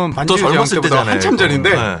시간상으로는 또 반지의 제왕 젊었을 때보다 때잖아요. 한참 전인데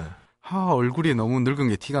네. 얼굴이 너무 늙은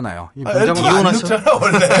게 티가 나요. 이 애들 분장은 안 이혼하셔? 늙잖아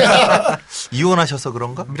원래. 이혼하셔서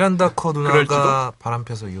그런가? 미란다 커 그럴지도? 누나가 바람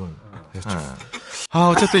펴서 이혼.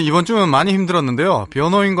 어쨌든 이번 주는 많이 힘들었는데요.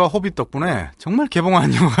 변호인과 호빗 덕분에 정말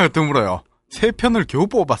개봉한 영화가 드물어요. 3편을 겨우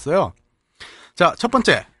뽑아봤어요. 자, 첫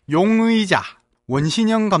번째 용의자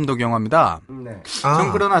원신영 감독 영화입니다.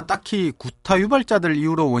 전 그러나 딱히 구타 유발자들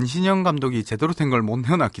이후로 원신영 감독이 제대로 된 걸 못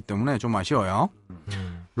내어놨기 때문에 좀 아쉬워요.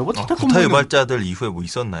 로버트 구타 태권브이는 유발자들 이후에 뭐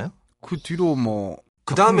있었나요? 그 뒤로 뭐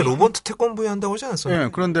그 다음에 로버트 태권브이 한다고 하지 않았어요? 예,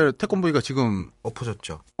 그런데 태권브이가 지금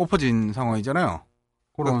엎어졌죠. 엎어진 상황이잖아요.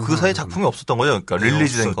 그러니까 그 사이 작품이 없었던 거죠. 그러니까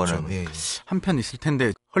릴리즈된 없었죠. 거는. 예. 한 편 있을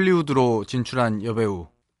텐데 헐리우드로 진출한 여배우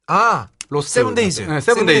로스 세븐데이즈. 네,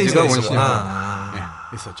 세븐데이즈가 원신영 아.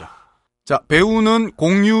 네, 있었죠. 자, 배우는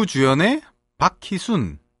공유 주연의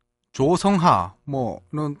박희순, 조성하 뭐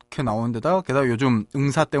이렇게 나오는 데다가 게다가 요즘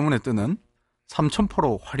응사 때문에 뜨는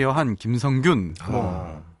삼천포로 화려한 김성균,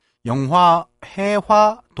 영화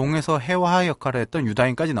해화동에서 해화 역할을 했던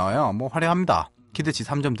유다인까지 나와요. 뭐 화려합니다. 기대치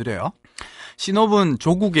 3점 드려요. 신업은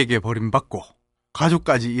조국에게 버림받고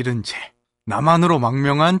가족까지 잃은 채 남한으로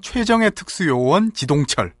망명한 최정예 특수요원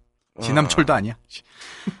지동철. 지남철도 아니야.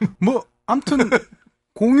 뭐 아무튼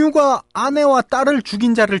공유가 아내와 딸을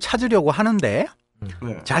죽인 자를 찾으려고 하는데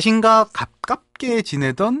자신과 가깝게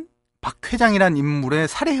지내던 박 회장이란 인물의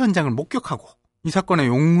살해 현장을 목격하고 이 사건의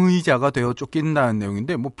용의자가 되어 쫓긴다는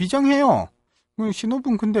내용인데 뭐 비장해요.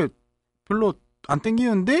 신호분 근데 별로 안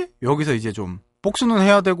땡기는데 여기서 이제 좀 복수는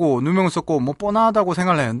해야 되고 누명 썼고 뭐 뻔하다고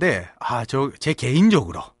생각을 했는데 제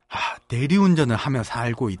개인적으로 대리운전을 하며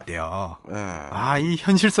살고 있대요. 이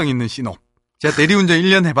현실성 있는 신호. 제가 대리운전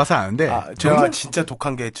 1년 해봐서 아는데 제가 진짜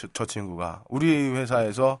독한 게 저 친구가 우리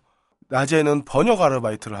회사에서 낮에는 번역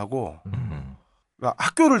아르바이트를 하고 그러니까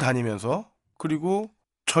학교를 다니면서 그리고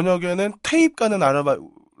저녁에는 테이프 가는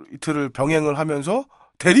아르바이트를 병행을 하면서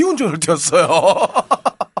대리운전을 뛰었어요.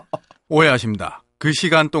 오해하십니다. 그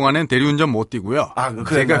시간 동안엔 대리운전 못 뛰고요.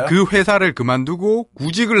 제가 그 회사를 그만두고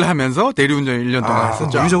구직을 하면서 대리운전 1년 동안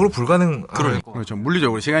했었죠. 물리적으로 불가능. 그렇죠.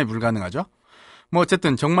 물리적으로 시간이 불가능하죠. 뭐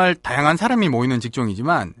어쨌든 정말 다양한 사람이 모이는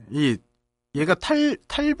직종이지만 얘가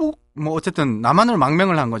탈북 뭐 어쨌든 남한으로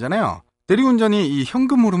망명을 한 거잖아요. 대리운전이 이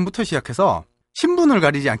현금 흐름부터 시작해서 신분을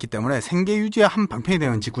가리지 않기 때문에 생계 유지에 한 방편이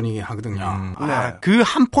되는 직군이긴 하거든요. 그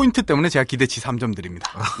한 포인트 때문에 제가 기대치 3점 드립니다.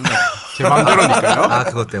 제 마음대로니까요.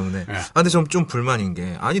 그것 때문에. 근데 좀 불만인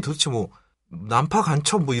게 도대체 뭐 난파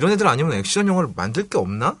간첩 뭐 이런 애들 아니면 액션 영화를 만들 게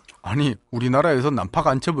없나? 아니 우리나라에서 난파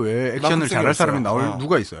간첩 외에 액션을 잘할 사람이 나올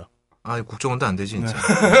누가 있어요? 국정원도 안 되지 진짜.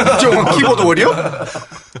 국정원 키보드 워리어?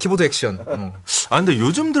 키보드 액션. 근데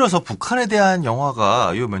요즘 들어서 북한에 대한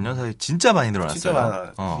영화가 요 몇 년 사이에 진짜 많이 늘어났어요. 진짜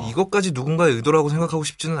많아요. 이것까지 누군가의 의도라고 생각하고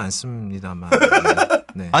싶지는 않습니다만.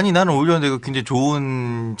 네. 아니 나는 오히려 이거 굉장히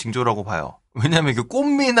좋은 징조라고 봐요. 왜냐하면 그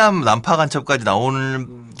꽃미남 난파 간첩까지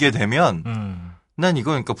나오게 되면 난 이거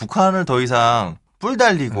그러니까 북한을 더 이상 뿔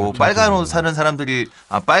달리고 빨간 옷 사는 사람들이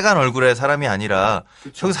빨간 얼굴의 사람이 아니라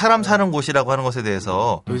저기 사람 사는 곳이라고 하는 것에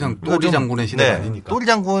대해서 더 이상 또리 장군의 시대가 아니니까. 또리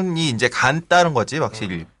장군이 이제 간다는 거지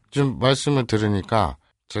확실히. 지금 말씀을 들으니까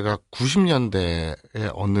제가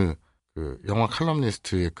 90년대에 어느 그 영화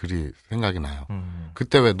칼럼니스트의 글이 생각이 나요.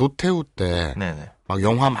 그때 왜 노태우 때 막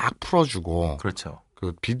영화 막 풀어주고 그렇죠.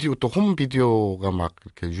 그 비디오 또 홈 비디오가 막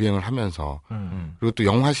이렇게 유행을 하면서 그리고 또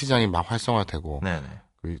영화 시장이 막 활성화되고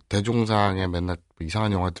그 대종상에 맨날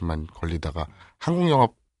이상한 영화들만 걸리다가 한국 영화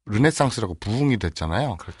르네상스라고 부흥이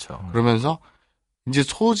됐잖아요. 그렇죠. 그러면서 이제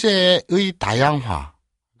소재의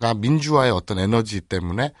다양화가 민주화의 어떤 에너지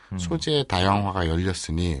때문에 소재의 다양화가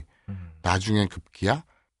열렸으니 나중에 급기야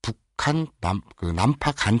북한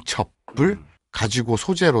남파 간첩을 가지고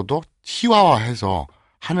소재로도 희화화해서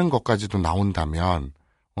하는 것까지도 나온다면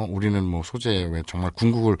우리는 뭐 소재에 왜 정말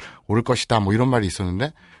궁극을 오를 것이다 뭐 이런 말이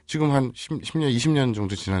있었는데 지금 한 10년 20년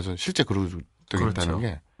정도 지나서 실제 그러고 있다는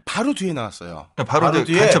게 바로 뒤에 나왔어요. 바로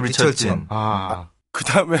뒤에 간첩 리철진. 그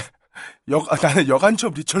다음에 나는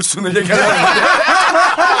여간첩 리철수는 얘기하려고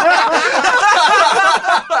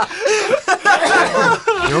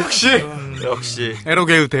역시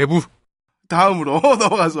에로게의 대부. 다음으로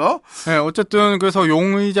넘어가서. 네, 어쨌든 그래서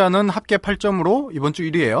용의자는 합계 8점으로 이번 주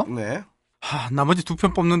 1위예요. 네. 나머지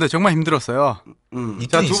 2편 뽑는데 정말 힘들었어요.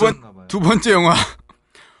 자, 두 번째 영화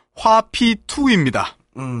화피2입니다.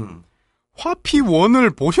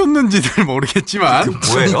 화피1을 보셨는지는 모르겠지만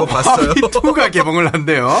뭐예요? 이거 봤어요? 화피2가 개봉을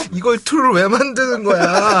한대요. 이걸 2를 왜 만드는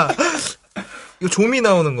거야? 이거 좀이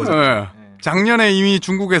나오는 거죠. 네. 작년에 이미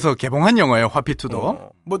중국에서 개봉한 영화예요.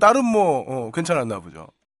 화피2도. 뭐 나름 괜찮았나 보죠.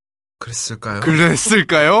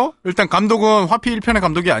 그랬을까요? 일단 감독은 화피 1편의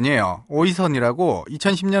감독이 아니에요. 오이선이라고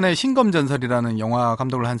 2010년에 신검전설이라는 영화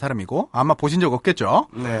감독을 한 사람이고 아마 보신 적 없겠죠?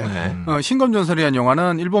 네. 신검전설이라는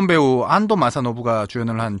영화는 일본 배우 안도 마사노부가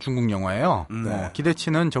주연을 한 중국 영화예요.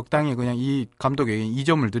 기대치는 적당히 그냥 이 감독에게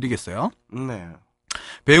 2점을 드리겠어요. 네.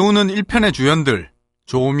 배우는 1편의 주연들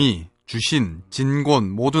조미, 주신, 진곤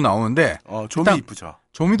모두 나오는데 조미 이쁘죠.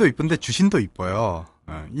 조미도 이쁜데 주신도 이뻐요.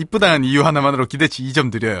 이쁘다는 이유 하나만으로 기대치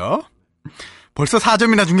 2점 드려요. 벌써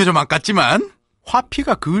 4점이나 준 게 좀 아깝지만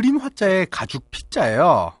화피가 그린 화자의 가죽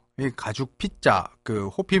피자예요. 이 가죽 피자,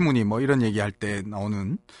 호피무늬 뭐 이런 얘기할 때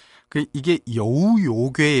나오는 이게 여우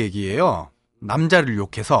요괴 얘기예요. 남자를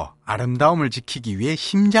욕해서 아름다움을 지키기 위해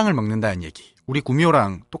심장을 먹는다는 얘기. 우리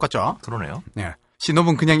구미호랑 똑같죠? 그러네요. 네.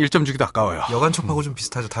 신호분 그냥 1점 주기도 아까워요. 여간첩하고 좀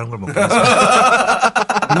비슷하죠. 다른 걸 먹고.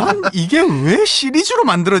 난 이게 왜 시리즈로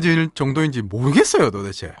만들어질 정도인지 모르겠어요,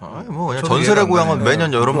 도대체. 뭐 그냥 전설의 고향은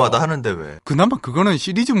매년 여름마다 하는데 왜? 그나마 그거는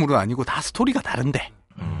시리즈물은 아니고 다 스토리가 다른데.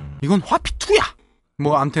 이건 화피2야.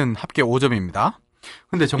 뭐 아무튼 합계 5점입니다.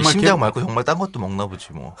 근데 정말 심장 말고 정말 딴 것도 먹나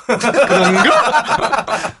보지 뭐. 그런가?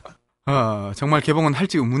 정말 개봉은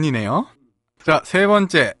할지 의문이네요. 자, 세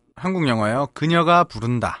번째 한국 영화예요. 그녀가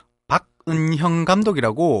부른다. 박은형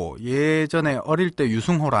감독이라고 예전에 어릴 때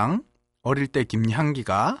유승호랑 어릴 때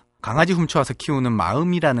김향기가 강아지 훔쳐와서 키우는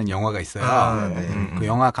마음이라는 영화가 있어요. 그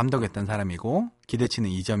영화 감독했던 사람이고 기대치는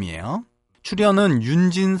 2점이에요. 출연은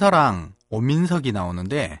윤진서랑 오민석이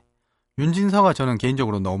나오는데 윤진서가 저는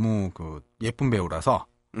개인적으로 너무 예쁜 배우라서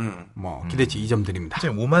뭐 기대치 2점 드립니다.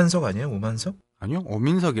 오만석 아니에요? 오만석? 아니요.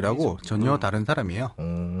 오민석이라고 전혀 다른 사람이에요.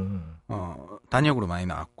 단역으로 많이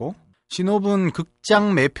나왔고 신호분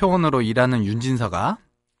극장 매표원으로 일하는 윤진서가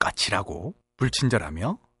까칠하고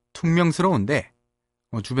불친절하며 퉁명스러운데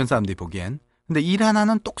주변 사람들이 보기엔 근데 일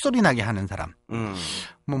하나는 똑소리 나게 하는 사람.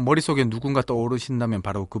 뭐 머릿속에 누군가 떠오르신다면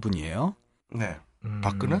바로 그분이에요. 네.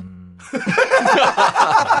 박근은?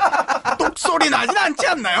 똑소리 나진 않지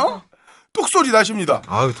않나요? 똑소리 나십니다.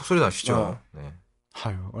 아유, 똑소리 나시죠. 네.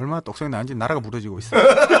 아유, 얼마나 똑소리 나는지 나라가 무너지고 있어요.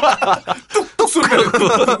 똑소리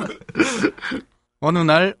나고. 어느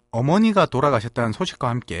날 어머니가 돌아가셨다는 소식과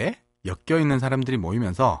함께 엮여있는 사람들이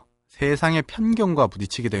모이면서 세상의 편견과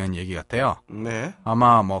부딪히게 되는 얘기 같아요. 네.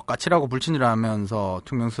 아마 뭐 까칠하고 불친절하면서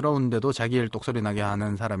퉁명스러운데도 자기 일 똑소리 나게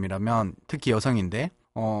하는 사람이라면 특히 여성인데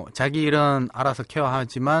자기 일은 알아서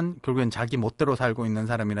케어하지만 결국엔 자기 멋대로 살고 있는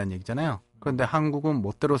사람이란 얘기잖아요. 그런데 한국은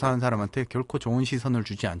멋대로 사는 사람한테 결코 좋은 시선을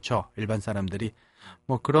주지 않죠. 일반 사람들이.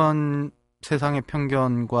 뭐 그런 세상의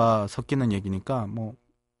편견과 섞이는 얘기니까 뭐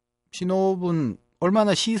신호분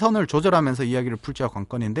얼마나 시선을 조절하면서 이야기를 풀지가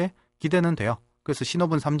관건인데 기대는 돼요. 그래서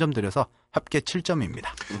신호분 3점 드려서 합계 7점입니다.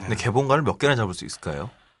 근데 개봉가를 몇 개나 잡을 수 있을까요?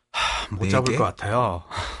 못 잡을 것 같아요.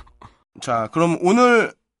 자, 그럼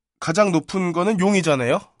오늘 가장 높은 거는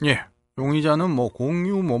용의자네요? 예. 용의자는 뭐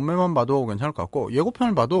공유 몸매만 봐도 괜찮을 것 같고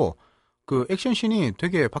예고편을 봐도 그 액션씬이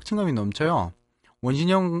되게 박진감이 넘쳐요.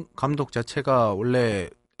 원신영 감독 자체가 원래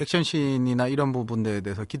액션씬이나 이런 부분에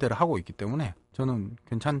대해서 기대를 하고 있기 때문에 저는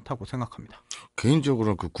괜찮다고 생각합니다.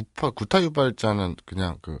 개인적으로 그 구타유발자는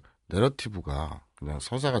그냥 내러티브가 그냥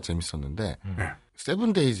서사가 재밌었는데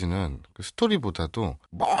세븐데이즈는 그 스토리보다도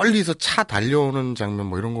멀리서 차 달려오는 장면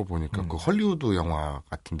뭐 이런 거 보니까 그 헐리우드 영화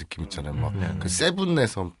같은 느낌 있잖아요. 뭐 그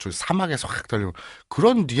세븐에서 저 사막에서 확 달려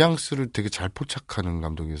그런 뉘앙스를 되게 잘 포착하는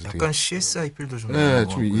감독이어서 약간 되게 CSI 필도 좀 네,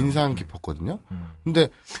 좀 인상 깊었거든요. 근데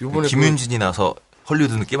요번에 김윤진이 나서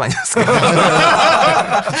헐리우드 느낌 아니었어요?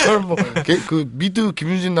 저는 뭐 미드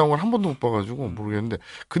김윤진 나온 걸 한 번도 못 봐가지고 모르겠는데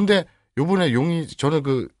근데 요번에 저는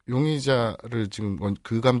그 용의자를 지금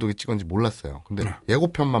그 감독이 찍은지 몰랐어요. 근데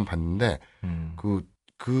예고편만 봤는데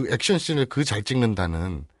그 액션씬을 잘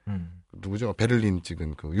찍는다는 누구죠? 베를린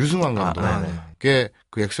찍은 그 유승환 감독의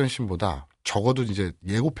그 액션씬보다 적어도 이제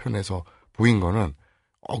예고편에서 보인 거는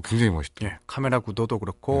굉장히 멋있다. 예, 카메라 구도도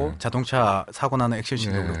그렇고 자동차 사고 나는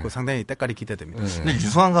액션씬도 그렇고 상당히 때깔이 기대됩니다. 근데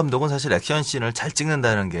유승환 감독은 사실 액션씬을 잘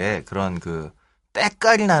찍는다는 게 그런 그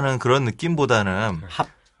때깔이 나는 그런 느낌보다는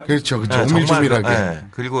그렇죠. 오밀조밀하게.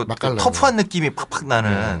 그리고 터프한 느낌이 팍팍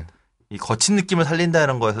나는 이 거친 느낌을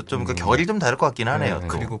살린다는 거에서 좀 그 결이 좀 다를 것 같긴 하네요.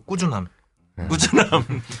 그리고 꾸준함. 꾸준함.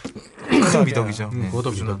 큰 미덕이죠.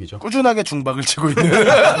 그것도 미덕이죠. 꾸준하게 중박을 치고 있는.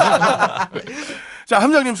 자,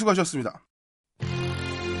 함장님 수고하셨습니다.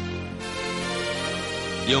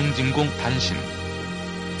 영진공 단신.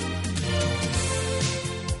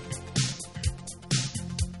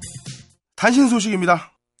 단신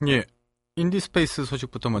소식입니다. 예. 인디스페이스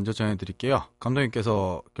소식부터 먼저 전해드릴게요.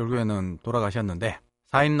 감독님께서 결국에는 돌아가셨는데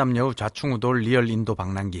 4인 남녀의 좌충우돌 리얼 인도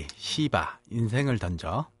방랑기 시바 인생을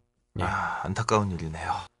던져. 예. 안타까운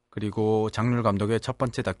일이네요. 그리고 장률 감독의 첫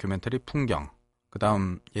번째 다큐멘터리 풍경. 그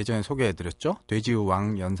다음 예전에 소개해드렸죠. 돼지의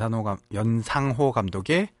왕 연상호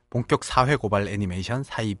감독의 본격 사회 고발 애니메이션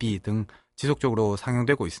사이비 등 지속적으로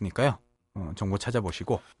상영되고 있으니까요. 정보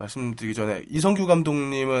찾아보시고. 말씀드리기 전에 이성규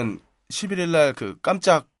감독님은 11일 날 그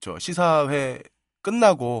깜짝 시사회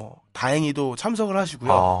끝나고 다행히도 참석을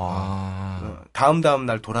하시고요. 다음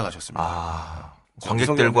날 돌아가셨습니다.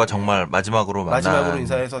 관객들과 정말 마지막으로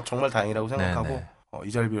인사해서 정말 다행이라고 생각하고 네네.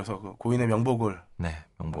 이 자리를 빌어서 그 고인의 명복을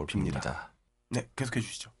명복을 빕니다. 네, 계속해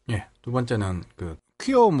주시죠. 예, 두 번째는 그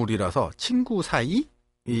퀴어물이라서 친구 사이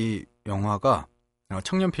이 영화가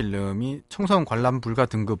청년 필름이 청소년 관람 불가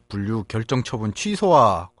등급 분류 결정 처분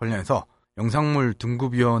취소와 관련해서 영상물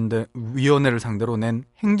등급위원회를 상대로 낸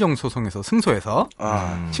행정소송에서 승소해서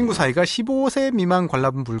친구 사이가 15세 미만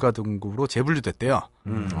관람 불가 등급으로 재분류됐대요.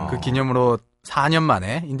 그 기념으로 4년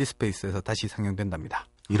만에 인디스페이스에서 다시 상영된답니다.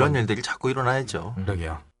 이런 일들이 자꾸 일어나야죠.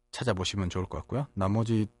 그러게요. 찾아보시면 좋을 것 같고요.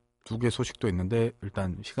 나머지 2개 소식도 있는데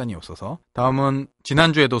일단 시간이 없어서 다음은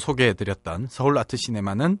지난주에도 소개해드렸던 서울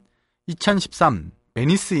아트시네마는 2013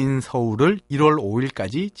 베니스 인 서울을 1월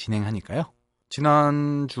 5일까지 진행하니까요.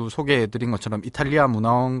 지난주 소개해드린 것처럼 이탈리아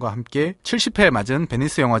문화원과 함께 70회 맞은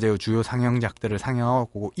베니스 영화제의 주요 상영작들을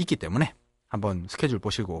상영하고 있기 때문에 한번 스케줄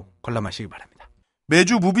보시고 관람하시기 바랍니다.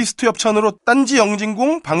 매주 무비스트 협찬으로 딴지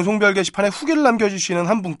영진공 방송별 게시판에 후기를 남겨주시는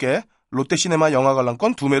한 분께 롯데시네마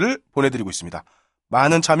영화관람권 2매를 보내드리고 있습니다.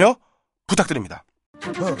 많은 참여 부탁드립니다.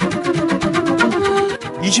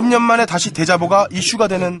 20년 만에 다시 대자보가 이슈가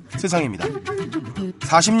되는 세상입니다.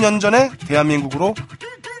 40년 전에 대한민국으로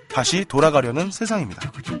다시 돌아가려는 세상입니다.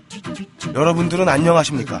 여러분들은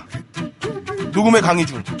안녕하십니까? 녹음의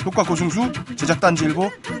강희준, 효과 고승수, 제작 딴지일보,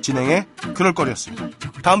 진행의 그럴거리였습니다.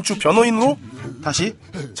 다음 주 변호인으로 다시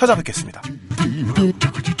찾아뵙겠습니다.